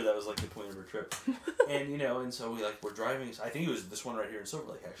 Basically, I'm sure that was like the point of her trip. And, and so we're driving. I think it was this one right here in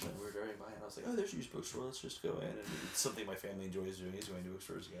Silver Lake, actually. We were driving by and I was like, oh, there's a used bookstore. Let's just go in. And it's something my family enjoys doing, is going to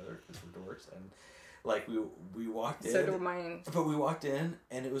bookstores together because we're dorks. And we walked in. So do mine. But we walked in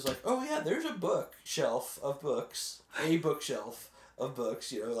and it was like, oh yeah, there's a bookshelf of books. A bookshelf of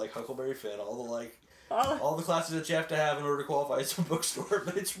books, like Huckleberry Finn, all the classes that you have to have in order to qualify as a bookstore,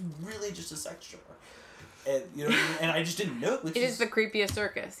 but it's really just a sex store. And and I just didn't know. It is the creepiest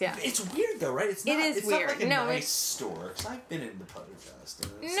circus, yeah. It's weird though, right? It's weird. Not like a nice it's store. Because I've been in the Putterfest.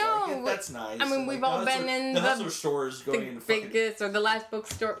 And it's no, that's nice. I mean, we've all been in the Hustler stores going in biggest or the last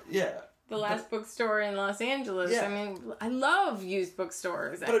bookstore. Yeah. The last bookstore in Los Angeles. Yeah. I mean, I love used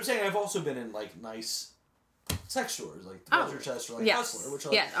bookstores. But I'm saying I've also been in nice sex stores, like the Treasure Chest or Hustler, which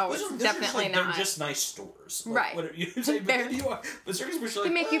are definitely not. They're just nice stores, right? Whatever you say, but you are. But circus books are they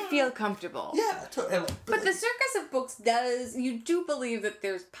make you feel comfortable. Yeah, totally. But the Circus of Books does. You do believe that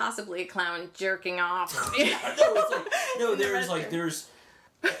there's possibly a clown jerking off. There's.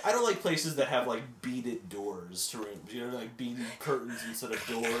 I don't like places that have beaded doors to rooms. Beaded curtains instead of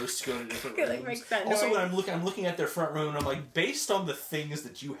doors to go to different rooms. Makes that also, noise. when I'm looking at their front room, and I'm like, based on the things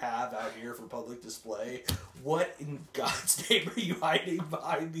that you have out here for public display, what in God's name are you hiding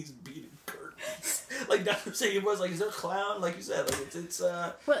behind these beaded curtains? That's what I'm saying. It was is there a clown? Like you said, it's.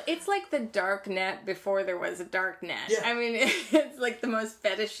 Well, it's like the dark net before there was a dark net. Yeah. I mean, it's like the most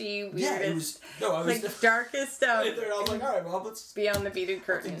fetishy, weirdest. Yeah, it was. No, I was darkest stuff. I was like, all right, well, let's. Beyond the beaded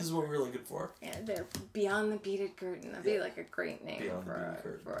curtain. I think this is what we're looking for. Yeah, they're Beyond the Beaded Curtain. That'd be like a great name Beyond for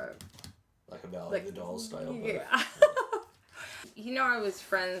a like a Ballad of the Dolls style. Yeah. I was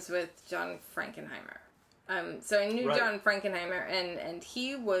friends with John Frankenheimer. So I knew John Frankenheimer, and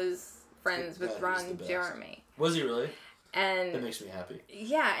he was friends with Ron Jeremy. Was he really? And that makes me happy.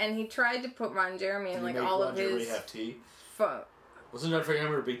 Yeah, and he tried to put Ron Jeremy in all of his. Did Ron Jeremy have tea? Wasn't John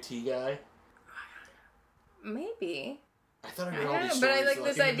Frankenheimer a big tea guy? Maybe. I thought I heard all these stories. But I like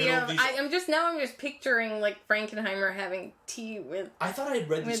this idea of I'm just picturing Frankenheimer having tea with. I thought I had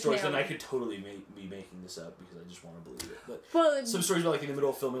read these stories, and I could totally be making this up because I just want to believe it. But some stories about in the middle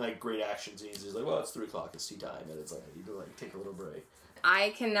of filming great action scenes, it's it's 3:00, it's tea time, and it's I need to take a little break.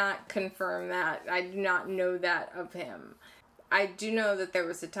 I cannot confirm that. I do not know that of him. I do know that there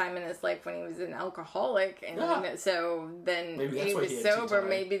was a time in his life when he was an alcoholic, and so then he was sober.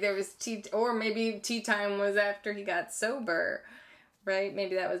 Maybe there was tea, or maybe tea time was after he got sober, right?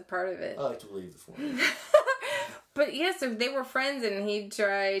 Maybe that was part of it. I like to believe the former. But yeah, so they were friends, and he'd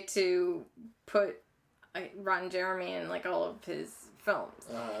try to put Ron Jeremy in all of his films.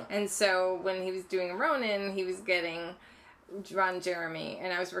 And so when he was doing Ronin, he was getting Ron Jeremy,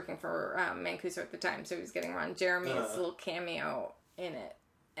 and I was working for Mancuso at the time, so he was getting Ron Jeremy's little cameo in it.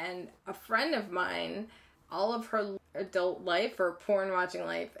 And a friend of mine, all of her adult life or porn watching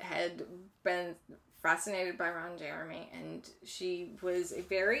life, had been fascinated by Ron Jeremy, and she was a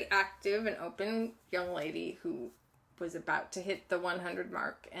very active and open young lady who was about to hit the 100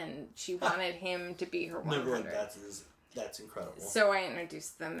 mark, and she wanted him to be her 100. That's incredible. So I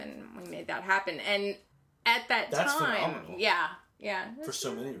introduced them, and we made that happen. And at that That's time, phenomenal. yeah. For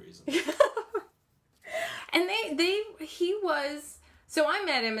so many reasons. And he was, so I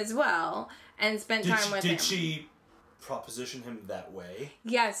met him as well and spent time with him. Did she proposition him that way?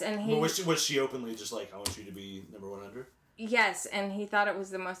 Yes, and he... Was she openly just I want you to be number 100? Yes, and he thought it was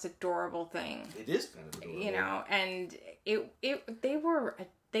the most adorable thing. It is kind of adorable. And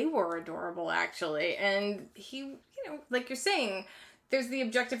they were adorable, actually. And he, like you're saying, there's the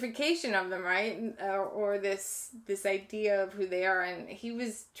objectification of them, right? Or this idea of who they are. And he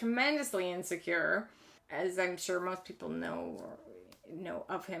was tremendously insecure, as I'm sure most people know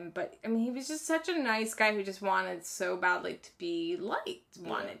of him. But, I mean, he was just such a nice guy who just wanted so badly to be liked.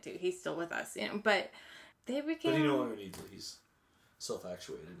 Wanted to. He's still with us, But they became... But he no longer needs it. He's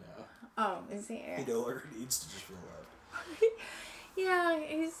self-actuated now. Oh, is he? He no longer needs to just feel loved. Yeah,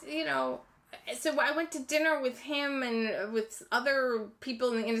 he's, So I went to dinner with him and with other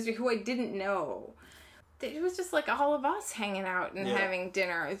people in the industry who I didn't know. It was just all of us hanging out and having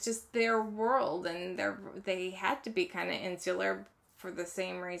dinner. It's just their world, and they had to be kind of insular for the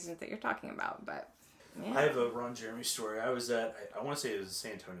same reasons that you're talking about. But yeah. I have a Ron Jeremy story. I was at, I want to say it was the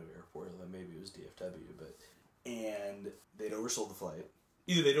San Antonio airport, maybe it was DFW, and they'd oversold the flight.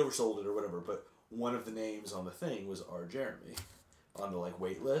 Either they'd oversold it or whatever, but one of the names on the thing was R. Jeremy on the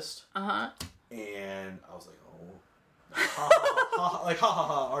wait list. And I was like,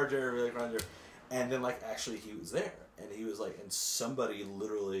 our Jeremy, like Ron Jeremy. And then like actually he was there, and he was like, and somebody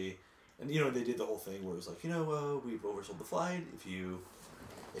literally, and they did the whole thing where it was like, we've oversold the flight. If you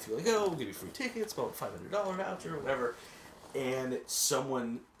want to go, we'll give you free tickets, about $500 voucher, whatever. And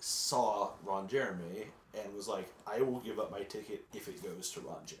someone saw Ron Jeremy and was like, I will give up my ticket if it goes to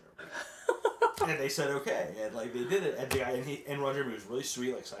Ron Jeremy. And they said okay, and like they did it, and the guy and Ron Jeremy was really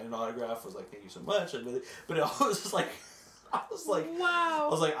sweet, like signed an autograph, was like, thank you so much, but it was just like, I was like, wow. I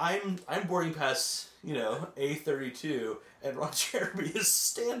was like, I'm boarding past A32, and Ron Jeremy is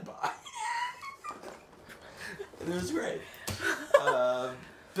standby. And it was great.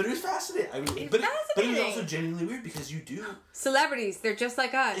 But it was fascinating. I mean, but it was also genuinely weird because you do celebrities. They're just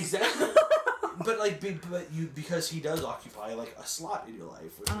like us. Exactly. Because he does occupy like a slot in your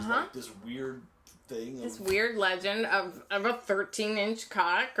life, which is like this weird thing. This weird legend of a 13-inch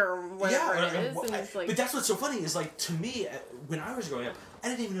cock or whatever it is. And it's like, but that's what's so funny is like to me when I was growing up, I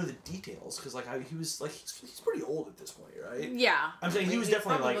didn't even know the details because like he was like he's pretty old at this point, right? Yeah. I'm saying he was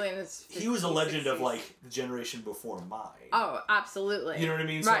definitely like he was a legend 60s. Of like the generation before mine. Oh, absolutely. You know what I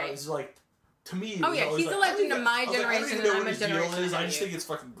mean? So right. It's like. To me, oh yeah, he's like, a legend of my generation, and I'm a generation. I just think it's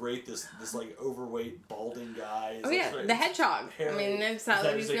fucking great. This like overweight balding guy. Oh yeah, the hedgehog. I mean, that's how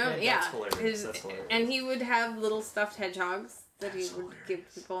he's known. Yeah, that's hilarious. And he would have little stuffed hedgehogs that he would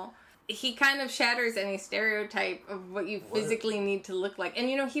give people. He kind of shatters any stereotype of what you physically need to look like. And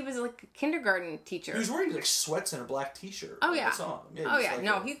he was like a kindergarten teacher. He was wearing like sweats and a black t-shirt. Oh yeah. Like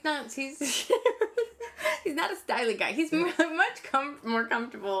no, he's not. He's not a stylish guy. He's much more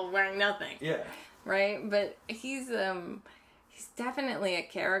comfortable wearing nothing. Yeah. Right? But he's definitely a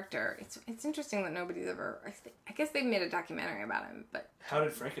character. It's interesting that nobody's ever... I guess they made a documentary about him, but... How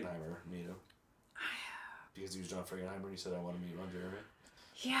did Frankenheimer meet him? Because he was John Frankenheimer and he said, I want to meet Ron Jeremy?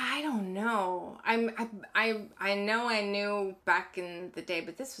 Yeah, I don't know. I know I knew back in the day,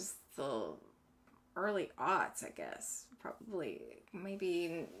 but this was the early aughts, I guess. Probably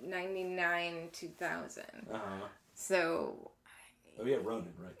maybe 99, 2000. So. Oh yeah,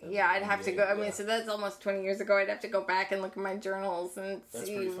 Ronin, right? Yeah, I'd have to go. I mean, so that's almost 20 years ago. I'd have to go back and look at my journals and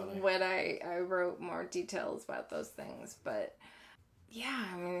see what I wrote more details about those things. But yeah,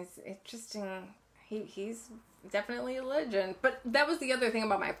 I mean, it's interesting. He's definitely a legend. But that was the other thing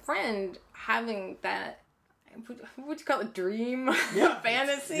about my friend having that. What you call it? Dream,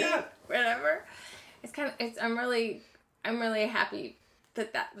 fantasy, whatever. It's kind of. I'm really happy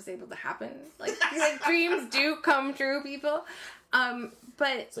that was able to happen. Like dreams do come true, people.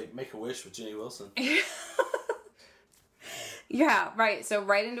 But it's like Make-A-Wish with Jenny Wilson. Yeah, right. So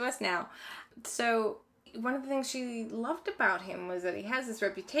right into us now. So one of the things she loved about him was that he has this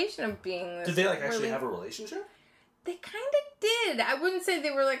reputation of being this. Did they actually have a relationship? They kind of did. I wouldn't say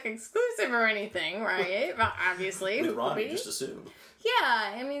they were exclusive or anything, right? Obviously. With Ron, just assumed.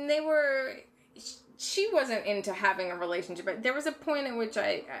 Yeah, I mean they were. She wasn't into having a relationship, but there was a point at which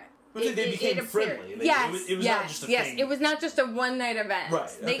they became friendly. It was not just a thing. It was not just a one-night event. Right.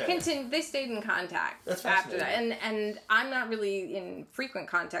 Okay. They stayed in contact after that, and I'm not really in frequent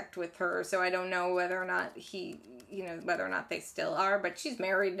contact with her, so I don't know whether or not whether or not they still are. But she's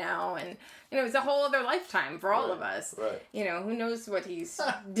married now, and it's a whole other lifetime for all of us. Right. Who knows what he's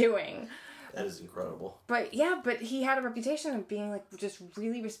doing. That is incredible. But he had a reputation of being just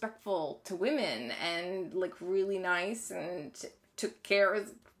really respectful to women and really nice and took care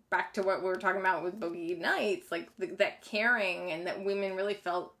of, back to what we were talking about with Boogie Nights, that caring and that women really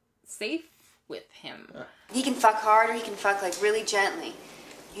felt safe with him. He can fuck hard or he can fuck really gently.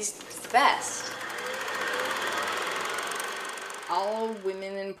 He's the best. All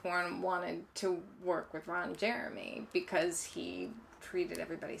women in porn wanted to work with Ron Jeremy because he treated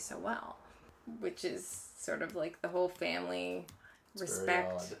everybody so well. Which is sort of the whole family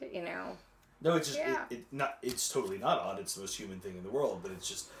respect, No, it's just it's totally not odd. It's the most human thing in the world, but it's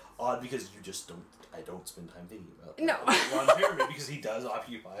just odd because I don't spend time thinking about Ron Jeremy because he does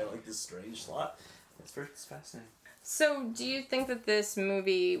occupy this strange slot. It's fascinating. So, do you think that this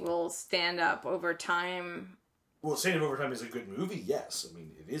movie will stand up over time? Well, Stand Up Over Time is a good movie. Yes, I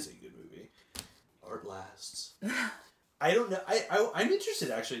mean it is a good movie. Art lasts. I don't know. I'm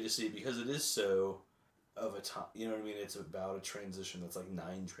interested actually to see because it is so of a time. You know what I mean? It's about a transition that's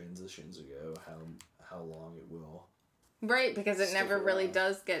 9 transitions ago. How long it will? Right, because it never really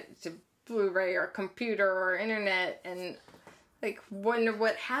does get to Blu-ray or computer or internet, and wonder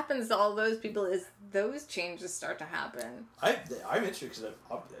what happens to all those people as those changes start to happen. I'm interested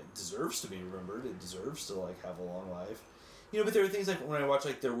because it deserves to be remembered. It deserves to have a long life. But there are things when I watch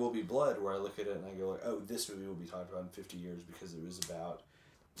There Will Be Blood where I look at it and I go oh, this movie will be talked about in 50 years because it was about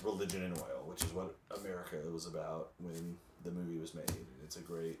religion and oil, which is what America was about when the movie was made. And it's a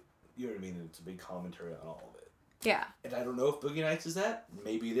great, you know what I mean? It's a big commentary on all of it. Yeah. And I don't know if Boogie Nights is that.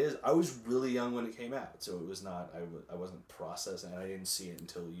 Maybe it is. I was really young when it came out, so it was not, I wasn't processing, and I didn't see it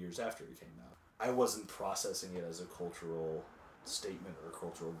until years after it came out. I wasn't processing it as a cultural statement or a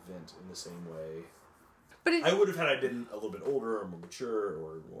cultural event in the same way. But I would have had I been a little bit older or more mature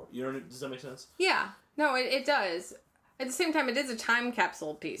or more, you know, does that make sense? Yeah. No, it does. At the same time, it is a time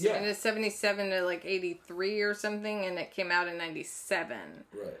capsule piece. Yeah. I mean, it's 77 to like 83 or something, and it came out in 97.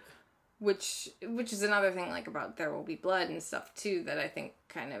 Right. Which is another thing, like, about There Will Be Blood and stuff, too, that I think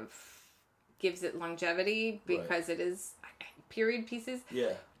kind of gives it longevity, because it is period pieces.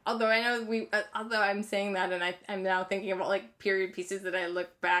 Yeah. Although I know although I'm saying that, and I'm now thinking about, like, period pieces that I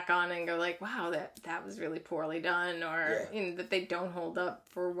look back on and go, like, wow, that was really poorly done, or, you know, that they don't hold up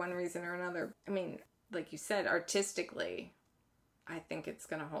for one reason or another. I mean, like you said, artistically, I think it's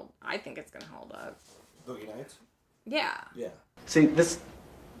gonna hold up. Boogie Nights? Yeah. Yeah. See, this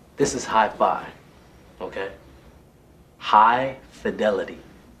is hi-fi, okay? High fidelity.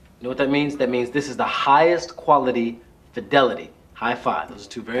 You know what that means? That means this is the highest quality fidelity. Hi-fi. Those are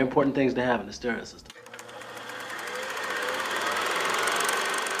two very important things to have in the stereo system.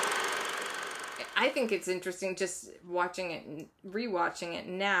 I think it's interesting just watching it, rewatching it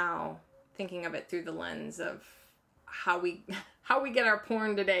now, thinking of it through the lens of how we get our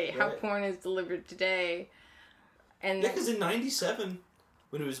porn today, how porn is delivered today. And because in 97,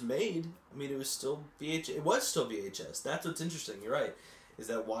 when it was made, I mean, it was still VHS. That's what's interesting. You're right. Is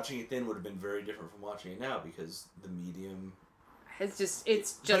that watching it then would have been very different from watching it now, because the medium. It's just.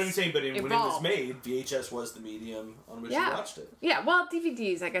 But I'm saying, when it was evolved. made, VHS was the medium on which you watched it. Yeah, well,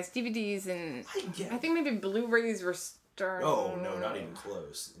 DVDs, I guess. DVDs and. I think maybe Blu-rays were starting. Oh, no, not even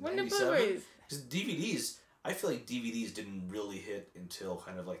close. When did Blu-rays? Because DVDs, I feel like DVDs didn't really hit until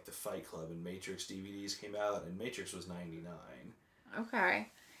kind of like the Fight Club and Matrix DVDs came out, and Matrix was 99. Okay.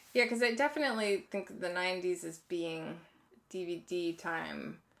 Yeah, because I definitely think of the 90s as being DVD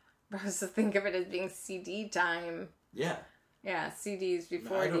time. I also think of it as being CD time. Yeah. Yeah, CDs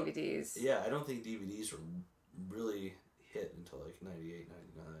before DVDs. Yeah, I don't think DVDs were really hit until like 98,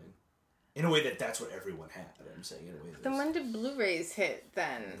 99. In a way that's what everyone had, I'm saying. In a way Then when did Blu-rays hit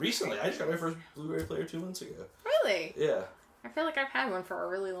then? Recently. I just got my first Blu-ray player 2 months ago. Really? Yeah. I feel like I've had one for a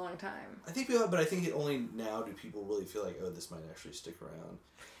really long time. I think but I think only now do people really feel like, oh, this might actually stick around.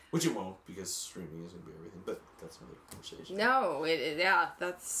 Which it won't, because streaming is going to be everything, but that's another conversation. No,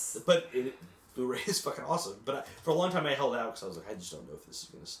 that's... But Blu-ray is fucking awesome. But for a long time I held out because I was like, I just don't know if this is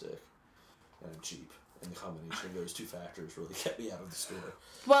going to stick. And I'm cheap. And the combination of those two factors really kept me out of the store.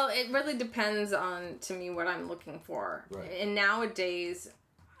 Well, it really depends on, to me, what I'm looking for. Right. And nowadays,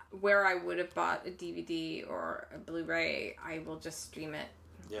 where I would have bought a DVD or a Blu-ray, I will just stream it.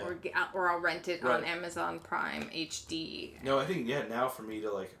 Yeah. Or I'll rent it on Amazon Prime HD. No, I think, now for me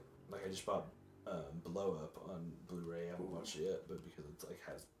to, like I just bought Blow Up on Blu-ray. I haven't watched it yet, but because it's, like,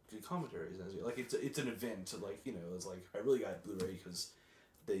 has good commentaries. Like, it's an event to, like, you know, it's like, I really got Blu-ray because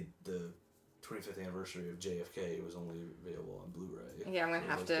the 25th anniversary of JFK was only available on Blu-ray. Yeah, I'm going to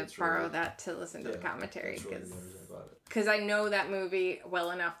have to borrow that to listen to the commentary. Because I know that movie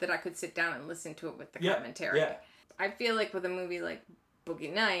well enough that I could sit down and listen to it with the commentary. Yeah. I feel like with a movie like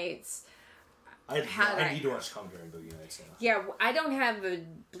Boogie Nights... I need to watch commentary on Boogie Nights now. Yeah, I don't have a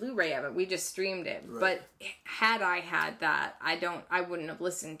Blu-ray of it. We just streamed it. Right. But had I had that, I wouldn't have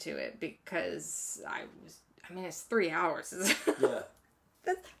listened to it because it's 3 hours. Yeah.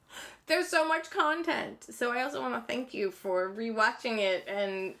 There's so much content. So I also want to thank you for rewatching it.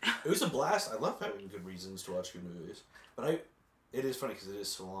 And it was a blast. I love having good reasons to watch good movies. But it is funny because it is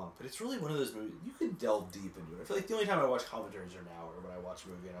so long. But it's really one of those movies, you can delve deep into it. I feel like the only time I watch commentaries are now, or when I watch a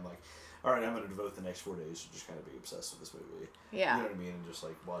movie and I'm like, all right, I'm going to devote the next 4 days to just kind of be obsessed with this movie. Yeah. You know what I mean? And just,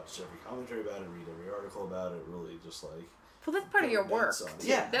 like, watch every commentary about it, read every article about it, really just, like... Well, that's part of your work.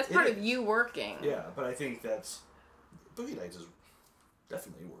 Yeah. That's part of you working. Yeah, but I think Boogie Nights is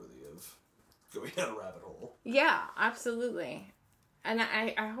definitely worthy of going down a rabbit hole. Yeah, absolutely. And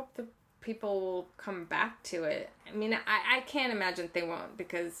I hope the people will come back to it. I mean, I can't imagine they won't,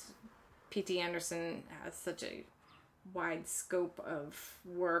 because P.T. Anderson has such a wide scope of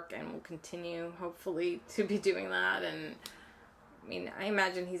work and will continue, hopefully, to be doing that. And I mean, I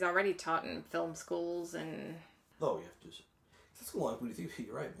imagine he's already taught in film schools and... Oh, you have to do... That's a long... What do you think?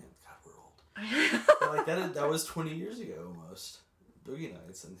 You're right, man. God, we're old. Like, that was 20 years ago, almost. Boogie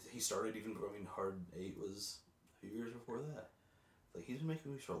Nights. And he started even... Hard 8 was a few years before that. Like, he's been making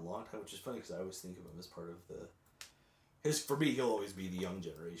movies for a long time, which is funny, because I always think of him as part of the For me, he'll always be the young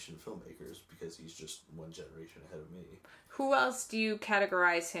generation of filmmakers because he's just one generation ahead of me. Who else do you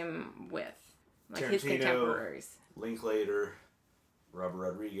categorize him with? Like his contemporaries? Linklater, Robert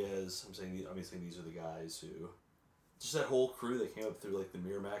Rodriguez. I'm saying these are the guys who... Just that whole crew that came up through like the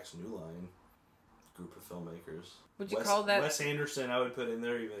Miramax New Line group of filmmakers. Would you call that... Wes Anderson I would put in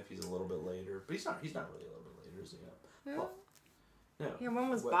there even if he's a little bit later. But he's not really a little bit later, is he? No. Well, no. Yeah, when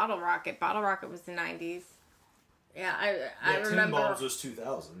was Bottle Rocket? Bottle Rocket was the 90s. Yeah, I remember... Tenenbaums was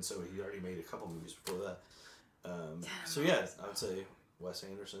 2000, so he already made a couple movies before that. So yeah, I would say Wes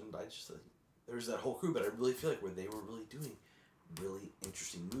Anderson. There's that whole crew, but I really feel like where they were really doing really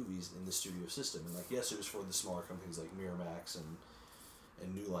interesting movies in the studio system. And like, yes, it was for the smaller companies like Miramax and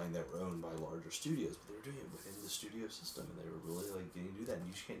New Line that were owned by larger studios, but they were doing it within the studio system, and they were really like getting to do that. And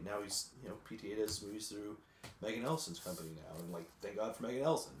you just can't, now PTA does movies through Megan Elson's company now, and like, thank God for Megan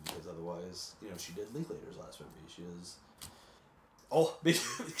Elson, because otherwise, she did Linklater's last movie. She is... Oh,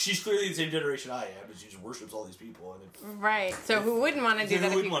 she's clearly the same generation I am, but she just worships all these people. And right. So who wouldn't want to do that if you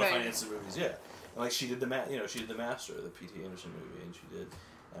could? Who wouldn't want to finance the movies? Yeah. And like she did she did The Master, the P.T. Anderson movie, and she did.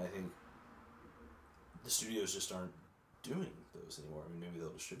 And I think the studios just aren't doing those anymore. I mean, maybe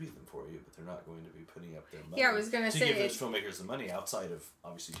they'll distribute them for you, but they're not going to be putting up their money. Yeah, I was going to say give those filmmakers the money outside of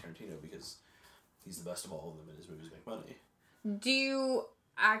obviously Tarantino, because he's the best of all of them, and his movies make money. Do you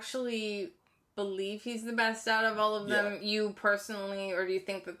actually believe he's the best out of all of them, you personally, or do you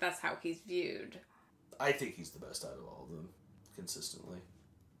think that that's how he's viewed? I think he's the best out of all of them, consistently.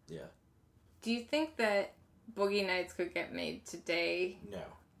 Yeah. Do you think that Boogie Nights could get made today? No,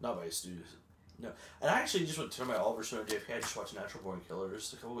 not by studios. No. And I actually just went to my Oliver Stone JFK. I just watched Natural Born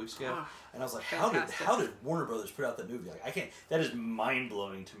Killers a couple weeks ago, and I was like, how did Warner Brothers put out that movie? Like, I can't. That is mind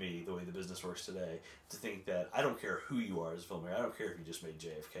blowing to me, the way the business works today. To think that I don't care who you are as a filmmaker. I don't care if you just made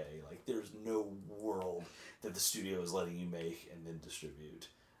JFK. Like, there's no world that the studio is letting you make and then distribute.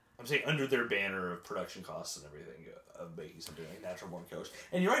 I'm saying under their banner of production costs and everything of making something like Natural Born Killers.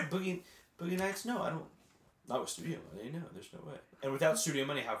 And you're right, Boogie Nights. No, I don't. Not with studio money, no, there's no way. And without studio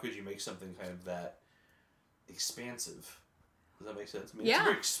money, how could you make something kind of that expansive? Does that make sense? I mean, it's a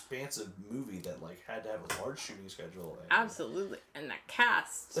very expansive movie that like had to have a large shooting schedule. And absolutely, and the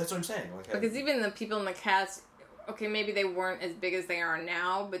cast. That's what I'm saying. Like, because even the people in the cast, okay, maybe they weren't as big as they are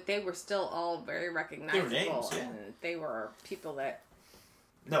now, but they were still all very recognizable. They were names, yeah. And they were people that...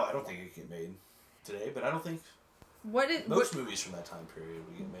 No, I don't think it get made today, but I don't think most movies from that time period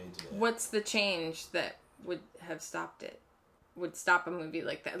would get made today. What's the change that would have stopped it? Would stop a movie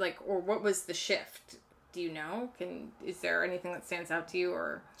like that? Like, or what was the shift? Do you know? Is there anything that stands out to you,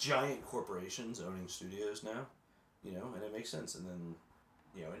 or giant corporations owning studios now? And it makes sense. And then,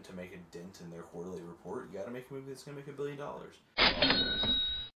 and to make a dent in their quarterly report, you got to make a movie that's going to make $1 billion. I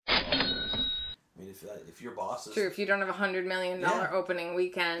mean, if your boss is... True, if you don't have a $100 million opening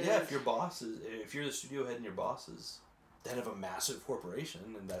weekend. Yeah, if you're the studio head and your boss is head of a massive corporation,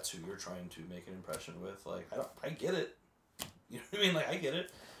 and that's who you're trying to make an impression with, like, I get it. You know what I mean? Like, I get it.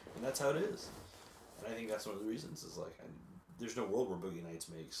 And that's how it is. And I think that's one of the reasons is, like, there's no world where Boogie Nights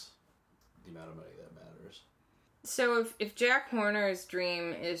makes the amount of money that matters. So if Jack Horner's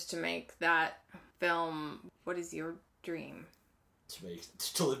dream is to make that film, what is your dream?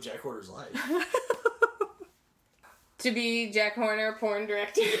 To live Jack Horner's life. To be Jack Horner, porn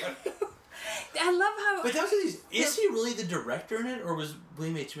director. I love how... But is he really the director in it, or was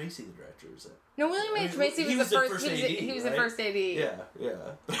William H. Macy the director? No, William H. Macy was the first AD. He was the first AD. Yeah.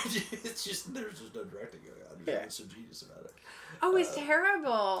 But it's just, there's just no directing going on. There's so genius about it. Oh, it's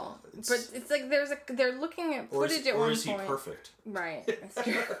terrible. But it's like they're looking at footage at one point. Or is he perfect? Right. It's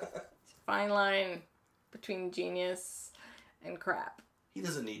a fine line between genius and crap. He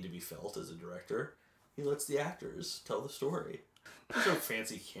doesn't need to be felt as a director. He lets the actors tell the story. There's no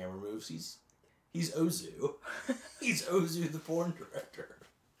fancy camera moves. He's Ozu. He's Ozu, the porn director.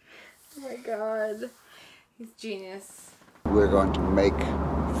 Oh my god. He's genius. We're going to make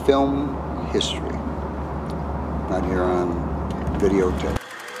film history. Not here on videotape.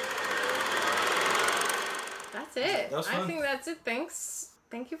 That's it. I think that's it.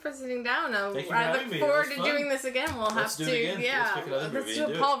 Thank you for sitting down. I look me. forward to doing this again. Let's do it again. Yeah, let's do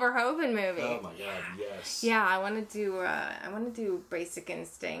a Paul Verhoeven movie. Oh my god, yes. Yeah, I want to do Basic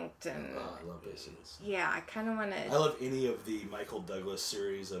Instinct and. Oh, I love Basic Instinct. Yeah, I kind of want to. I love any of the Michael Douglas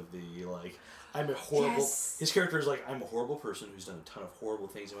series of the like. I'm a horrible... Yes. His character is like, I'm a horrible person who's done a ton of horrible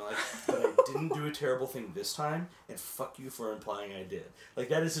things in my life, but I didn't do a terrible thing this time, and fuck you for implying I did. Like,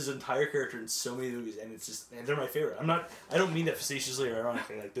 that is his entire character in so many movies, and it's just... And they're my favorite. I don't mean that facetiously or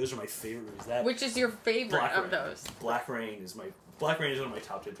ironically. Like, those are my favorite movies. Which is your favorite of those? Black Rain is my Black Rain is one of my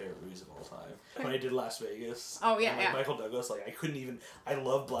top 10 favorite movies of all time. When I did Las Vegas, Michael Douglas, like I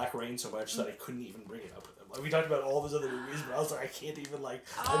love Black Rain so much that I couldn't even bring it up with him. Like we talked about all those other movies, but I was like, I can't even like.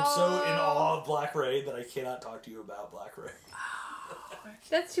 I'm so in awe of Black Rain that I cannot talk to you about Black Rain.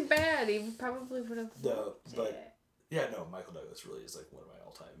 That's too bad. He probably would have. No, but Michael Douglas really is like one of my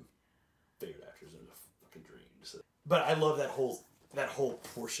all-time favorite actors in a fucking dream. So. But I love that whole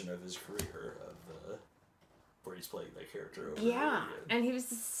portion of his career of where he's playing that character. And he was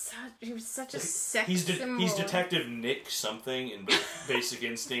such a sex symbol. He's Detective Nick something in both Basic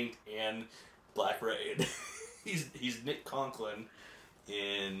Instinct and Black Rain. he's Nick Conklin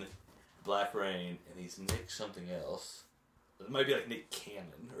in Black Rain, and he's Nick something else. It might be like Nick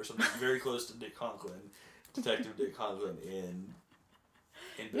Cannon or something very close to Nick Conklin, Detective Nick Conklin in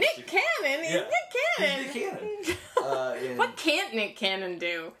Nick Cannon? Yeah. Nick Cannon? What can't Nick Cannon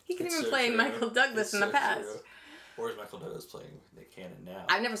do? He can even play Michael Douglas in the past. True. Or is Michael Douglas playing Nick Cannon now?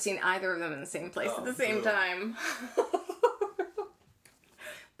 I've never seen either of them in the same place at the same time.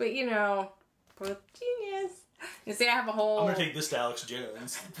 But both genius. You see, I have a whole... I'm going to take this to Alex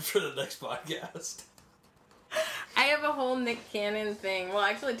Jones for the next podcast. I have a whole Nick Cannon thing. Well,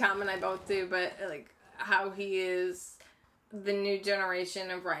 actually, Tom and I both do, but like how he is the new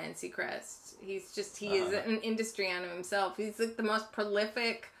generation of Ryan Seacrest. He is an industry unto himself. He's like the most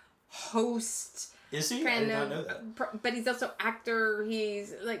prolific host. Is he? I did not know that. But he's also actor.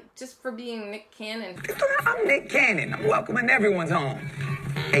 He's like, just for being Nick Cannon. I'm Nick Cannon. I'm welcoming everyone's home.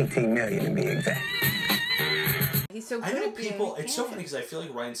 18 million to be exact. He's so good I know at being people. Nick It's Cannon. so funny because I feel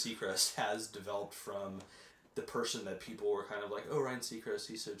like Ryan Seacrest has developed from the person that people were kind of like, oh, Ryan Seacrest,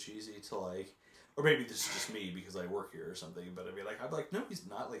 he's so cheesy, to like, or maybe this is just me because I work here or something, but I mean, like, I'm like, no, he's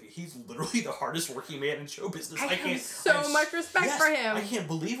not. Like, he's literally the hardest working man in show business. I have so much respect for him. I can't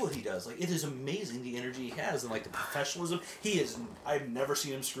believe what he does. Like, it is amazing the energy he has and like the professionalism. I've never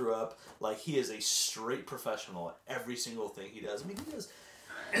seen him screw up. Like, he is a straight professional at every single thing he does. I mean, he does.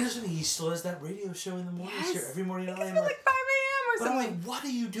 And he still has that radio show in the mornings here every morning. It's like 5 a.m. or But something. I'm like, what are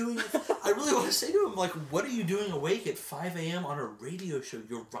you doing? I really want to say to him, like, what are you doing awake at 5 a.m. on a radio show?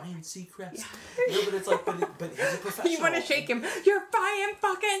 You're Ryan Seacrest. Yeah. But it's like, but he's a professional. You want to shake him. You're Ryan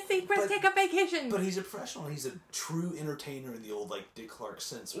fucking Seacrest. Take a vacation. But he's a professional. He's a true entertainer in the old, like, Dick Clark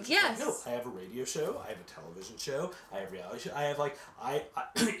sense. Which yes. Is like, no, I have a radio show. I have a television show. I have a reality show. I have, like,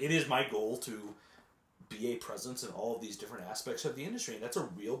 it is my goal to be a presence in all of these different aspects of the industry, and that's a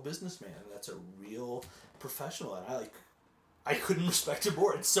real businessman. That's a real professional, and I couldn't respect him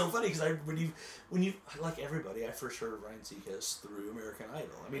more. It's so funny because when you like everybody, I first heard of Ryan Seacrest through American Idol.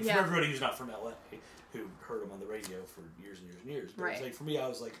 I mean, for everybody who's not from LA, who heard him on the radio for years and years and years. But it's like for me, I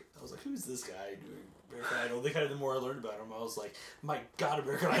was like, who's this guy doing American Idol? The more I learned about him, I was like, my God,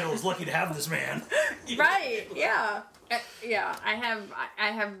 American Idol is lucky to have this man. Right? Yeah. Yeah, I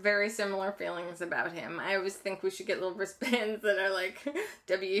have very similar feelings about him. I always think we should get little wristbands that are like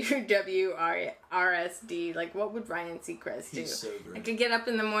WWRSD. Like, what would Ryan Seacrest do? He's so great. I could get up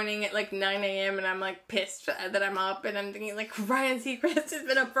in the morning at like 9 a.m. and I'm like pissed that I'm up, and I'm thinking like, Ryan Seacrest has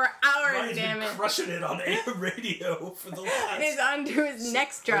been up for hours. Ryan's damn been it, crushing it on AM radio for the last. And he's on to his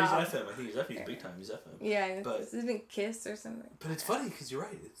next job. Oh, he's FM. I think he's FM. He's big time. He's FM. Yeah, but isn't it Kiss or something? But it's funny because you're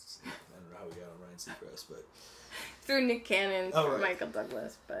right. I don't know how we got on Ryan Seacrest, but. Through Nick Cannon, through Michael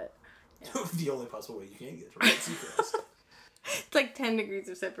Douglas, but... Yeah. The only possible way you can get to Ryan Seacrest. It's like 10 degrees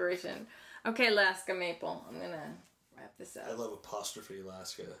of separation. Okay, Alaska Maple, I'm gonna wrap this up. I love apostrophe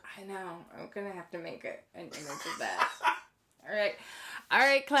Alaska. I know. I'm gonna have to make an image of that.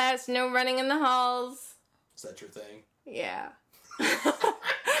 Alright, class, no running in the halls. Is that your thing? Yeah.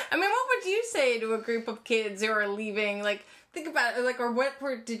 I mean, what would you say to a group of kids who are leaving? Like, think about it, like,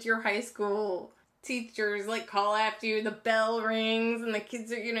 or did your high school teachers like call after you? The bell rings and the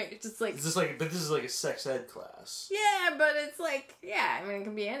kids are, just like. But this is like a sex ed class. Yeah, but it's like, I mean, it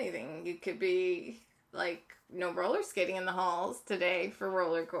can be anything. It could be like no roller skating in the halls today for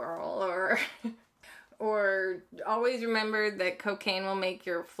Roller Girl, or always remember that cocaine will make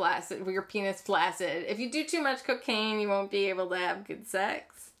your penis flaccid. If you do too much cocaine, you won't be able to have good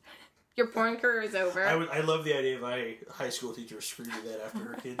sex. Your porn career is over. I love the idea of my high school teacher screaming that after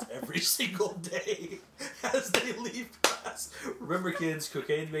her kids every single day as they leave class. Remember, kids,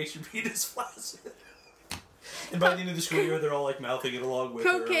 cocaine makes your penis flaccid. And by the end of the school year, they're all like mouthing it along with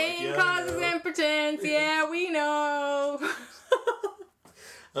her. Cocaine causes impotence. Yeah, we know.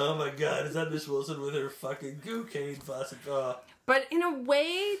 Oh my God, is that Miss Wilson with her fucking cocaine flaccid? But in a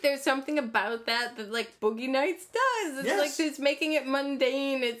way, there's something about that like Boogie Nights does. It's like it's making it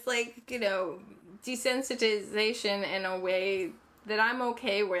mundane. It's like, desensitization in a way that I'm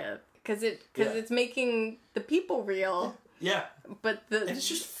okay with. Because it's making the people real. Yeah. But and it's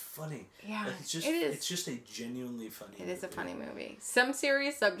just funny. Yeah, like, it is. It's just a genuinely funny movie. It is a funny movie. Some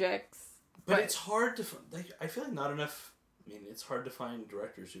serious subjects. But it's hard to... I feel like not enough... I mean, it's hard to find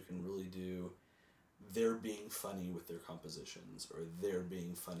directors who can really do... They're being funny with their compositions, or they're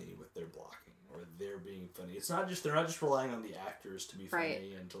being funny with their blocking, or they're being funny. It's not just... They're not just relying on the actors to be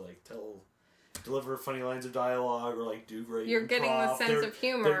funny and to, like, deliver funny lines of dialogue or like do great. You're getting the sense of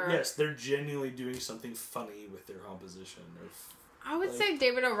humor. They're genuinely doing something funny with their composition. I would say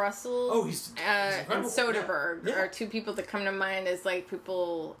David O. Russell and Soderbergh are two people that come to mind as like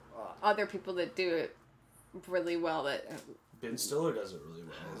other people that do it really well. That Ben Stiller does it really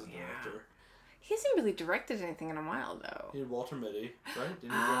well as a director. He hasn't really directed anything in a while though. He did Walter Mitty,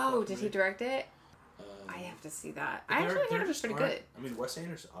 Did right? Did he direct it? I have to see that. I actually thought it was pretty good. I mean, Wes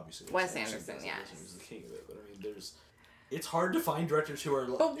Anderson, obviously. Wes Anderson, yes. He's the king of it. But I mean, it's hard to find directors who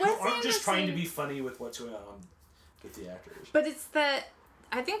aren't just trying to be funny with what's going on with the actors. But it's that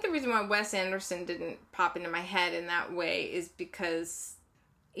I think the reason why Wes Anderson didn't pop into my head in that way is because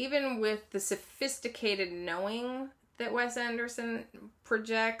even with the sophisticated knowing that Wes Anderson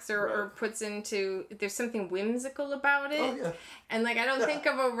projects or puts into, there's something whimsical about it. Oh, yeah. And like I don't think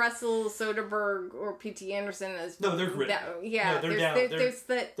of a Russell Soderbergh or P.T. Anderson as they're gritty. They're down.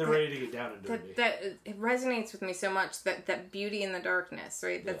 They're ready to get down and dirty. That it resonates with me so much that beauty in the darkness,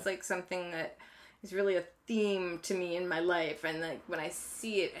 right? That's like something that is really a theme to me in my life, and like when I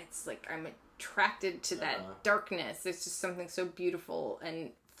see it, it's like I'm attracted to that darkness. There's just something so beautiful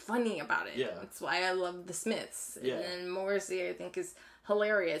and funny about it. Yeah. That's why I love the Smiths. Yeah. And then Morrissey I think is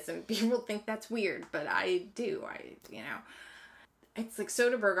hilarious and people think that's weird, but I do. It's like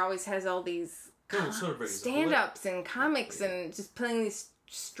Soderbergh always has all these stand-ups and comics and just playing these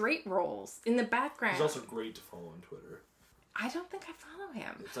straight roles in the background. He's also great to follow on Twitter. I don't think I follow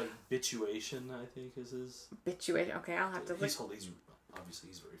him. It's like Bituation, I think, is his... Bituation. Okay, I'll have to look. Obviously,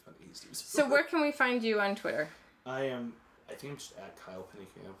 he's very funny. So where can we find you on Twitter? I think I'm just at Kyle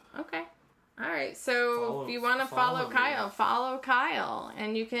Pennycamp. Okay. All right. So if you want to follow Kyle, follow Kyle.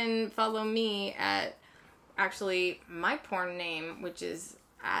 And you can follow me at, actually, my porn name, which is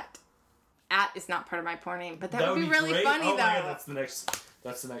at is not part of my porn name. But that would be really great. funny, though. My God, that's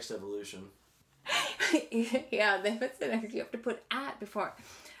the next evolution. Yeah, you have to put at before.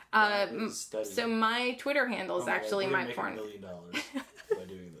 So my Twitter handle is actually my porn. $1 million by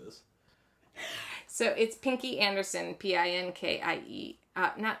doing this. So it's Pinky Anderson, Pinkie.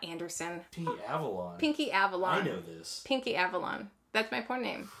 Not Anderson. Pinky Avalon. Pinky Avalon. I know this. Pinky Avalon. That's my porn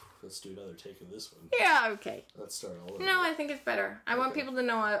name. Let's do another take of this one. Yeah, okay. Let's start all over. No, I think it's better. I want people to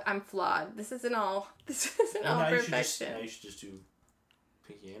know I'm flawed. This isn't all perfection. Now you should just do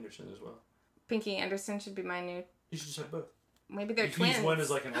Pinky Anderson as well. Pinky Anderson should be my new... You should just have both. Maybe they're twins. twins. You can use one as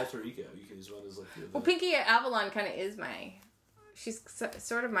like an alter ego. You can use one as like... Well, Pinky Avalon kind of is my... She's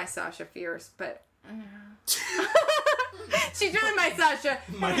sort of my Sasha Fierce, but... She's really my Sasha.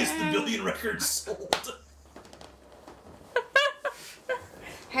 Minus the 1 billion records sold.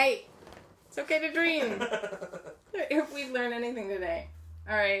 Hey, it's okay to dream. If we learn anything today.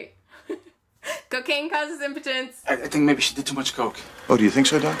 All right. Cocaine causes impotence. I think maybe she did too much coke. Oh, do you think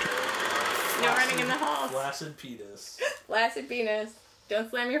so, Doctor? No running in the halls. Flaccid penis. Flaccid penis. Don't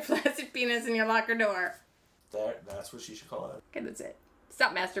slam your flaccid penis in your locker door. That's what she should call it. Okay, that's it.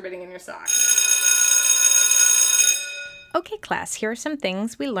 Stop masturbating in your sock. Okay, class, here are some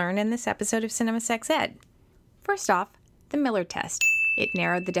things we learned in this episode of Cinema Sex Ed. First off, the Miller test. It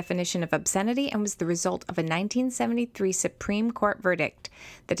narrowed the definition of obscenity and was the result of a 1973 Supreme Court verdict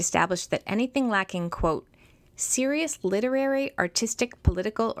that established that anything lacking, quote, serious literary, artistic,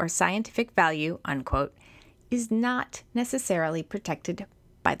 political, or scientific value, unquote, is not necessarily protected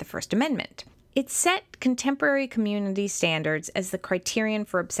by the First Amendment. It set contemporary community standards as the criterion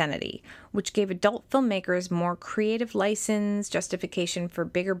for obscenity, which gave adult filmmakers more creative license, justification for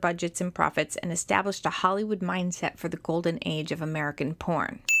bigger budgets and profits, and established a Hollywood mindset for the golden age of American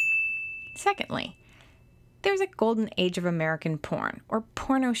porn. Secondly, there's a golden age of American porn, or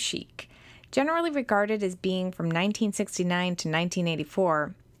porno chic. Generally regarded as being from 1969 to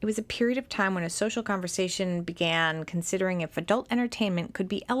 1984, it was a period of time when a social conversation began considering if adult entertainment could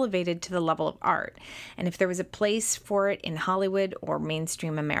be elevated to the level of art, and if there was a place for it in Hollywood or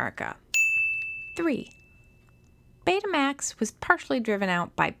mainstream America. 3. Betamax was partially driven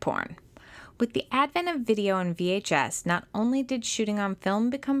out by porn. With the advent of video and VHS, not only did shooting on film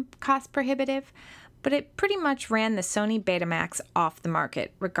become cost prohibitive, but it pretty much ran the Sony Betamax off the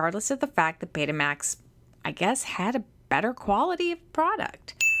market, regardless of the fact that Betamax, I guess, had a better quality of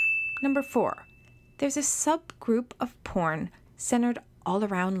product. Number 4, there's a subgroup of porn centered all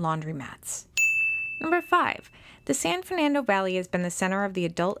around laundromats. Number 5. The San Fernando Valley has been the center of the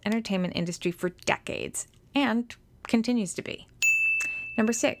adult entertainment industry for decades, and continues to be.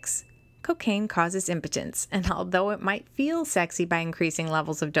 Number 6. Cocaine causes impotence, and although it might feel sexy by increasing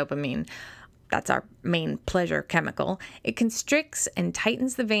levels of dopamine, that's our main pleasure chemical, it constricts and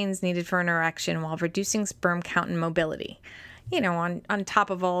tightens the veins needed for an erection while reducing sperm count and mobility. On top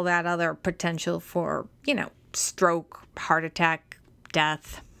of all that other potential for, stroke, heart attack,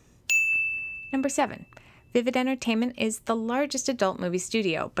 death. Number 7. Vivid Entertainment is the largest adult movie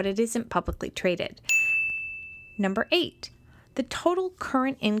studio, but it isn't publicly traded. Number 8. The total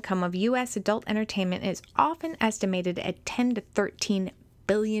current income of U.S. adult entertainment is often estimated at $10 to $13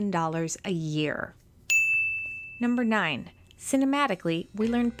 billion a year. Number 9. Cinematically, we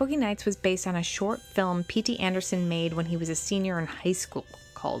learned Boogie Nights was based on a short film P.T. Anderson made when he was a senior in high school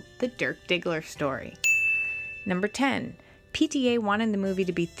called The Dirk Diggler Story. Number 10. PTA wanted the movie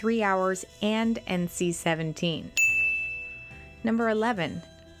to be 3 hours and NC-17. Number 11.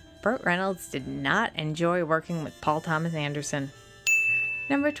 Burt Reynolds did not enjoy working with Paul Thomas Anderson.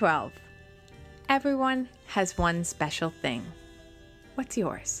 Number 12. Everyone has one special thing. What's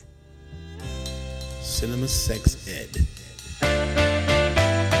yours? Cinema Sex Ed.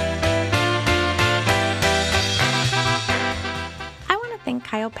 I want to thank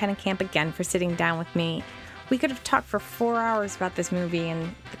Kyle Pennekamp again for sitting down with me. We could have talked for 4 hours about this movie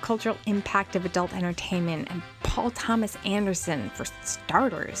and the cultural impact of adult entertainment and Paul Thomas Anderson, for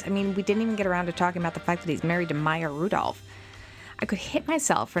starters. I mean, we didn't even get around to talking about the fact that he's married to Maya Rudolph. I could hit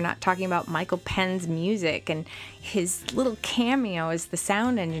myself for not talking about Michael Penn's music and his little cameo as the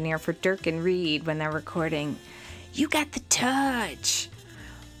sound engineer for Dirk and Reed when they're recording You Got the Touch.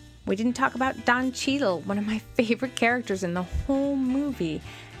 We didn't talk about Don Cheadle, one of my favorite characters in the whole movie.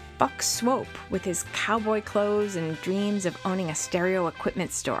 Buck Swope with his cowboy clothes and dreams of owning a stereo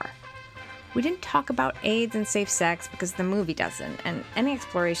equipment store. We didn't talk about AIDS and safe sex because the movie doesn't, and any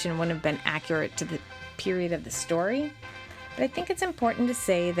exploration wouldn't have been accurate to the period of the story. But I think it's important to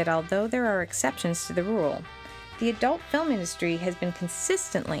say that although there are exceptions to the rule, the adult film industry has been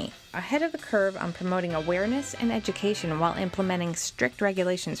consistently ahead of the curve on promoting awareness and education while implementing strict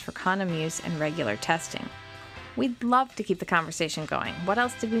regulations for condom use and regular testing. We'd love to keep the conversation going. What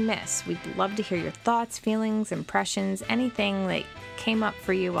else did we miss? We'd love to hear your thoughts, feelings, impressions, anything that came up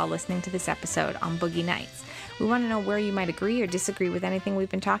for you while listening to this episode on Boogie Nights. We want to know where you might agree or disagree with anything we've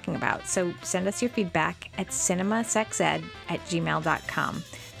been talking about, so send us your feedback at cinemasexed@gmail.com.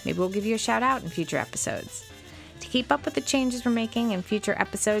 Maybe we'll give you a shout out in future episodes. To keep up with the changes we're making in future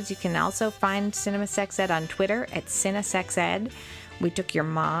episodes, you can also find Cinema Sex Ed on Twitter at CineSexEd. We took your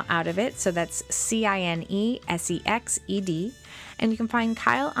ma out of it, so that's CINESEXED. And you can find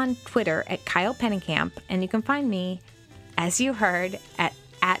Kyle on Twitter at Kyle Pennekamp, and you can find me, as you heard, at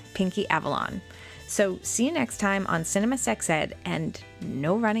Pinky Avalon. So see you next time on Cinema Sex Ed, and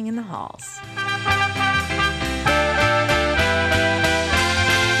no running in the halls.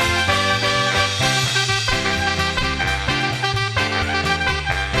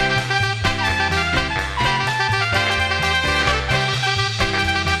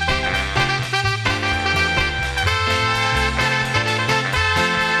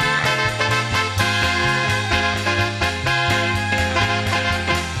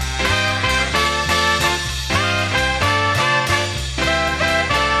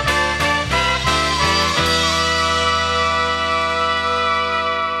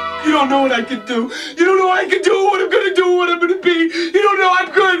 You don't know what I can do. You don't know what I can do, what I'm gonna do, what I'm gonna be. You don't know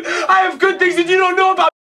I'm good. I have good things that you don't know about.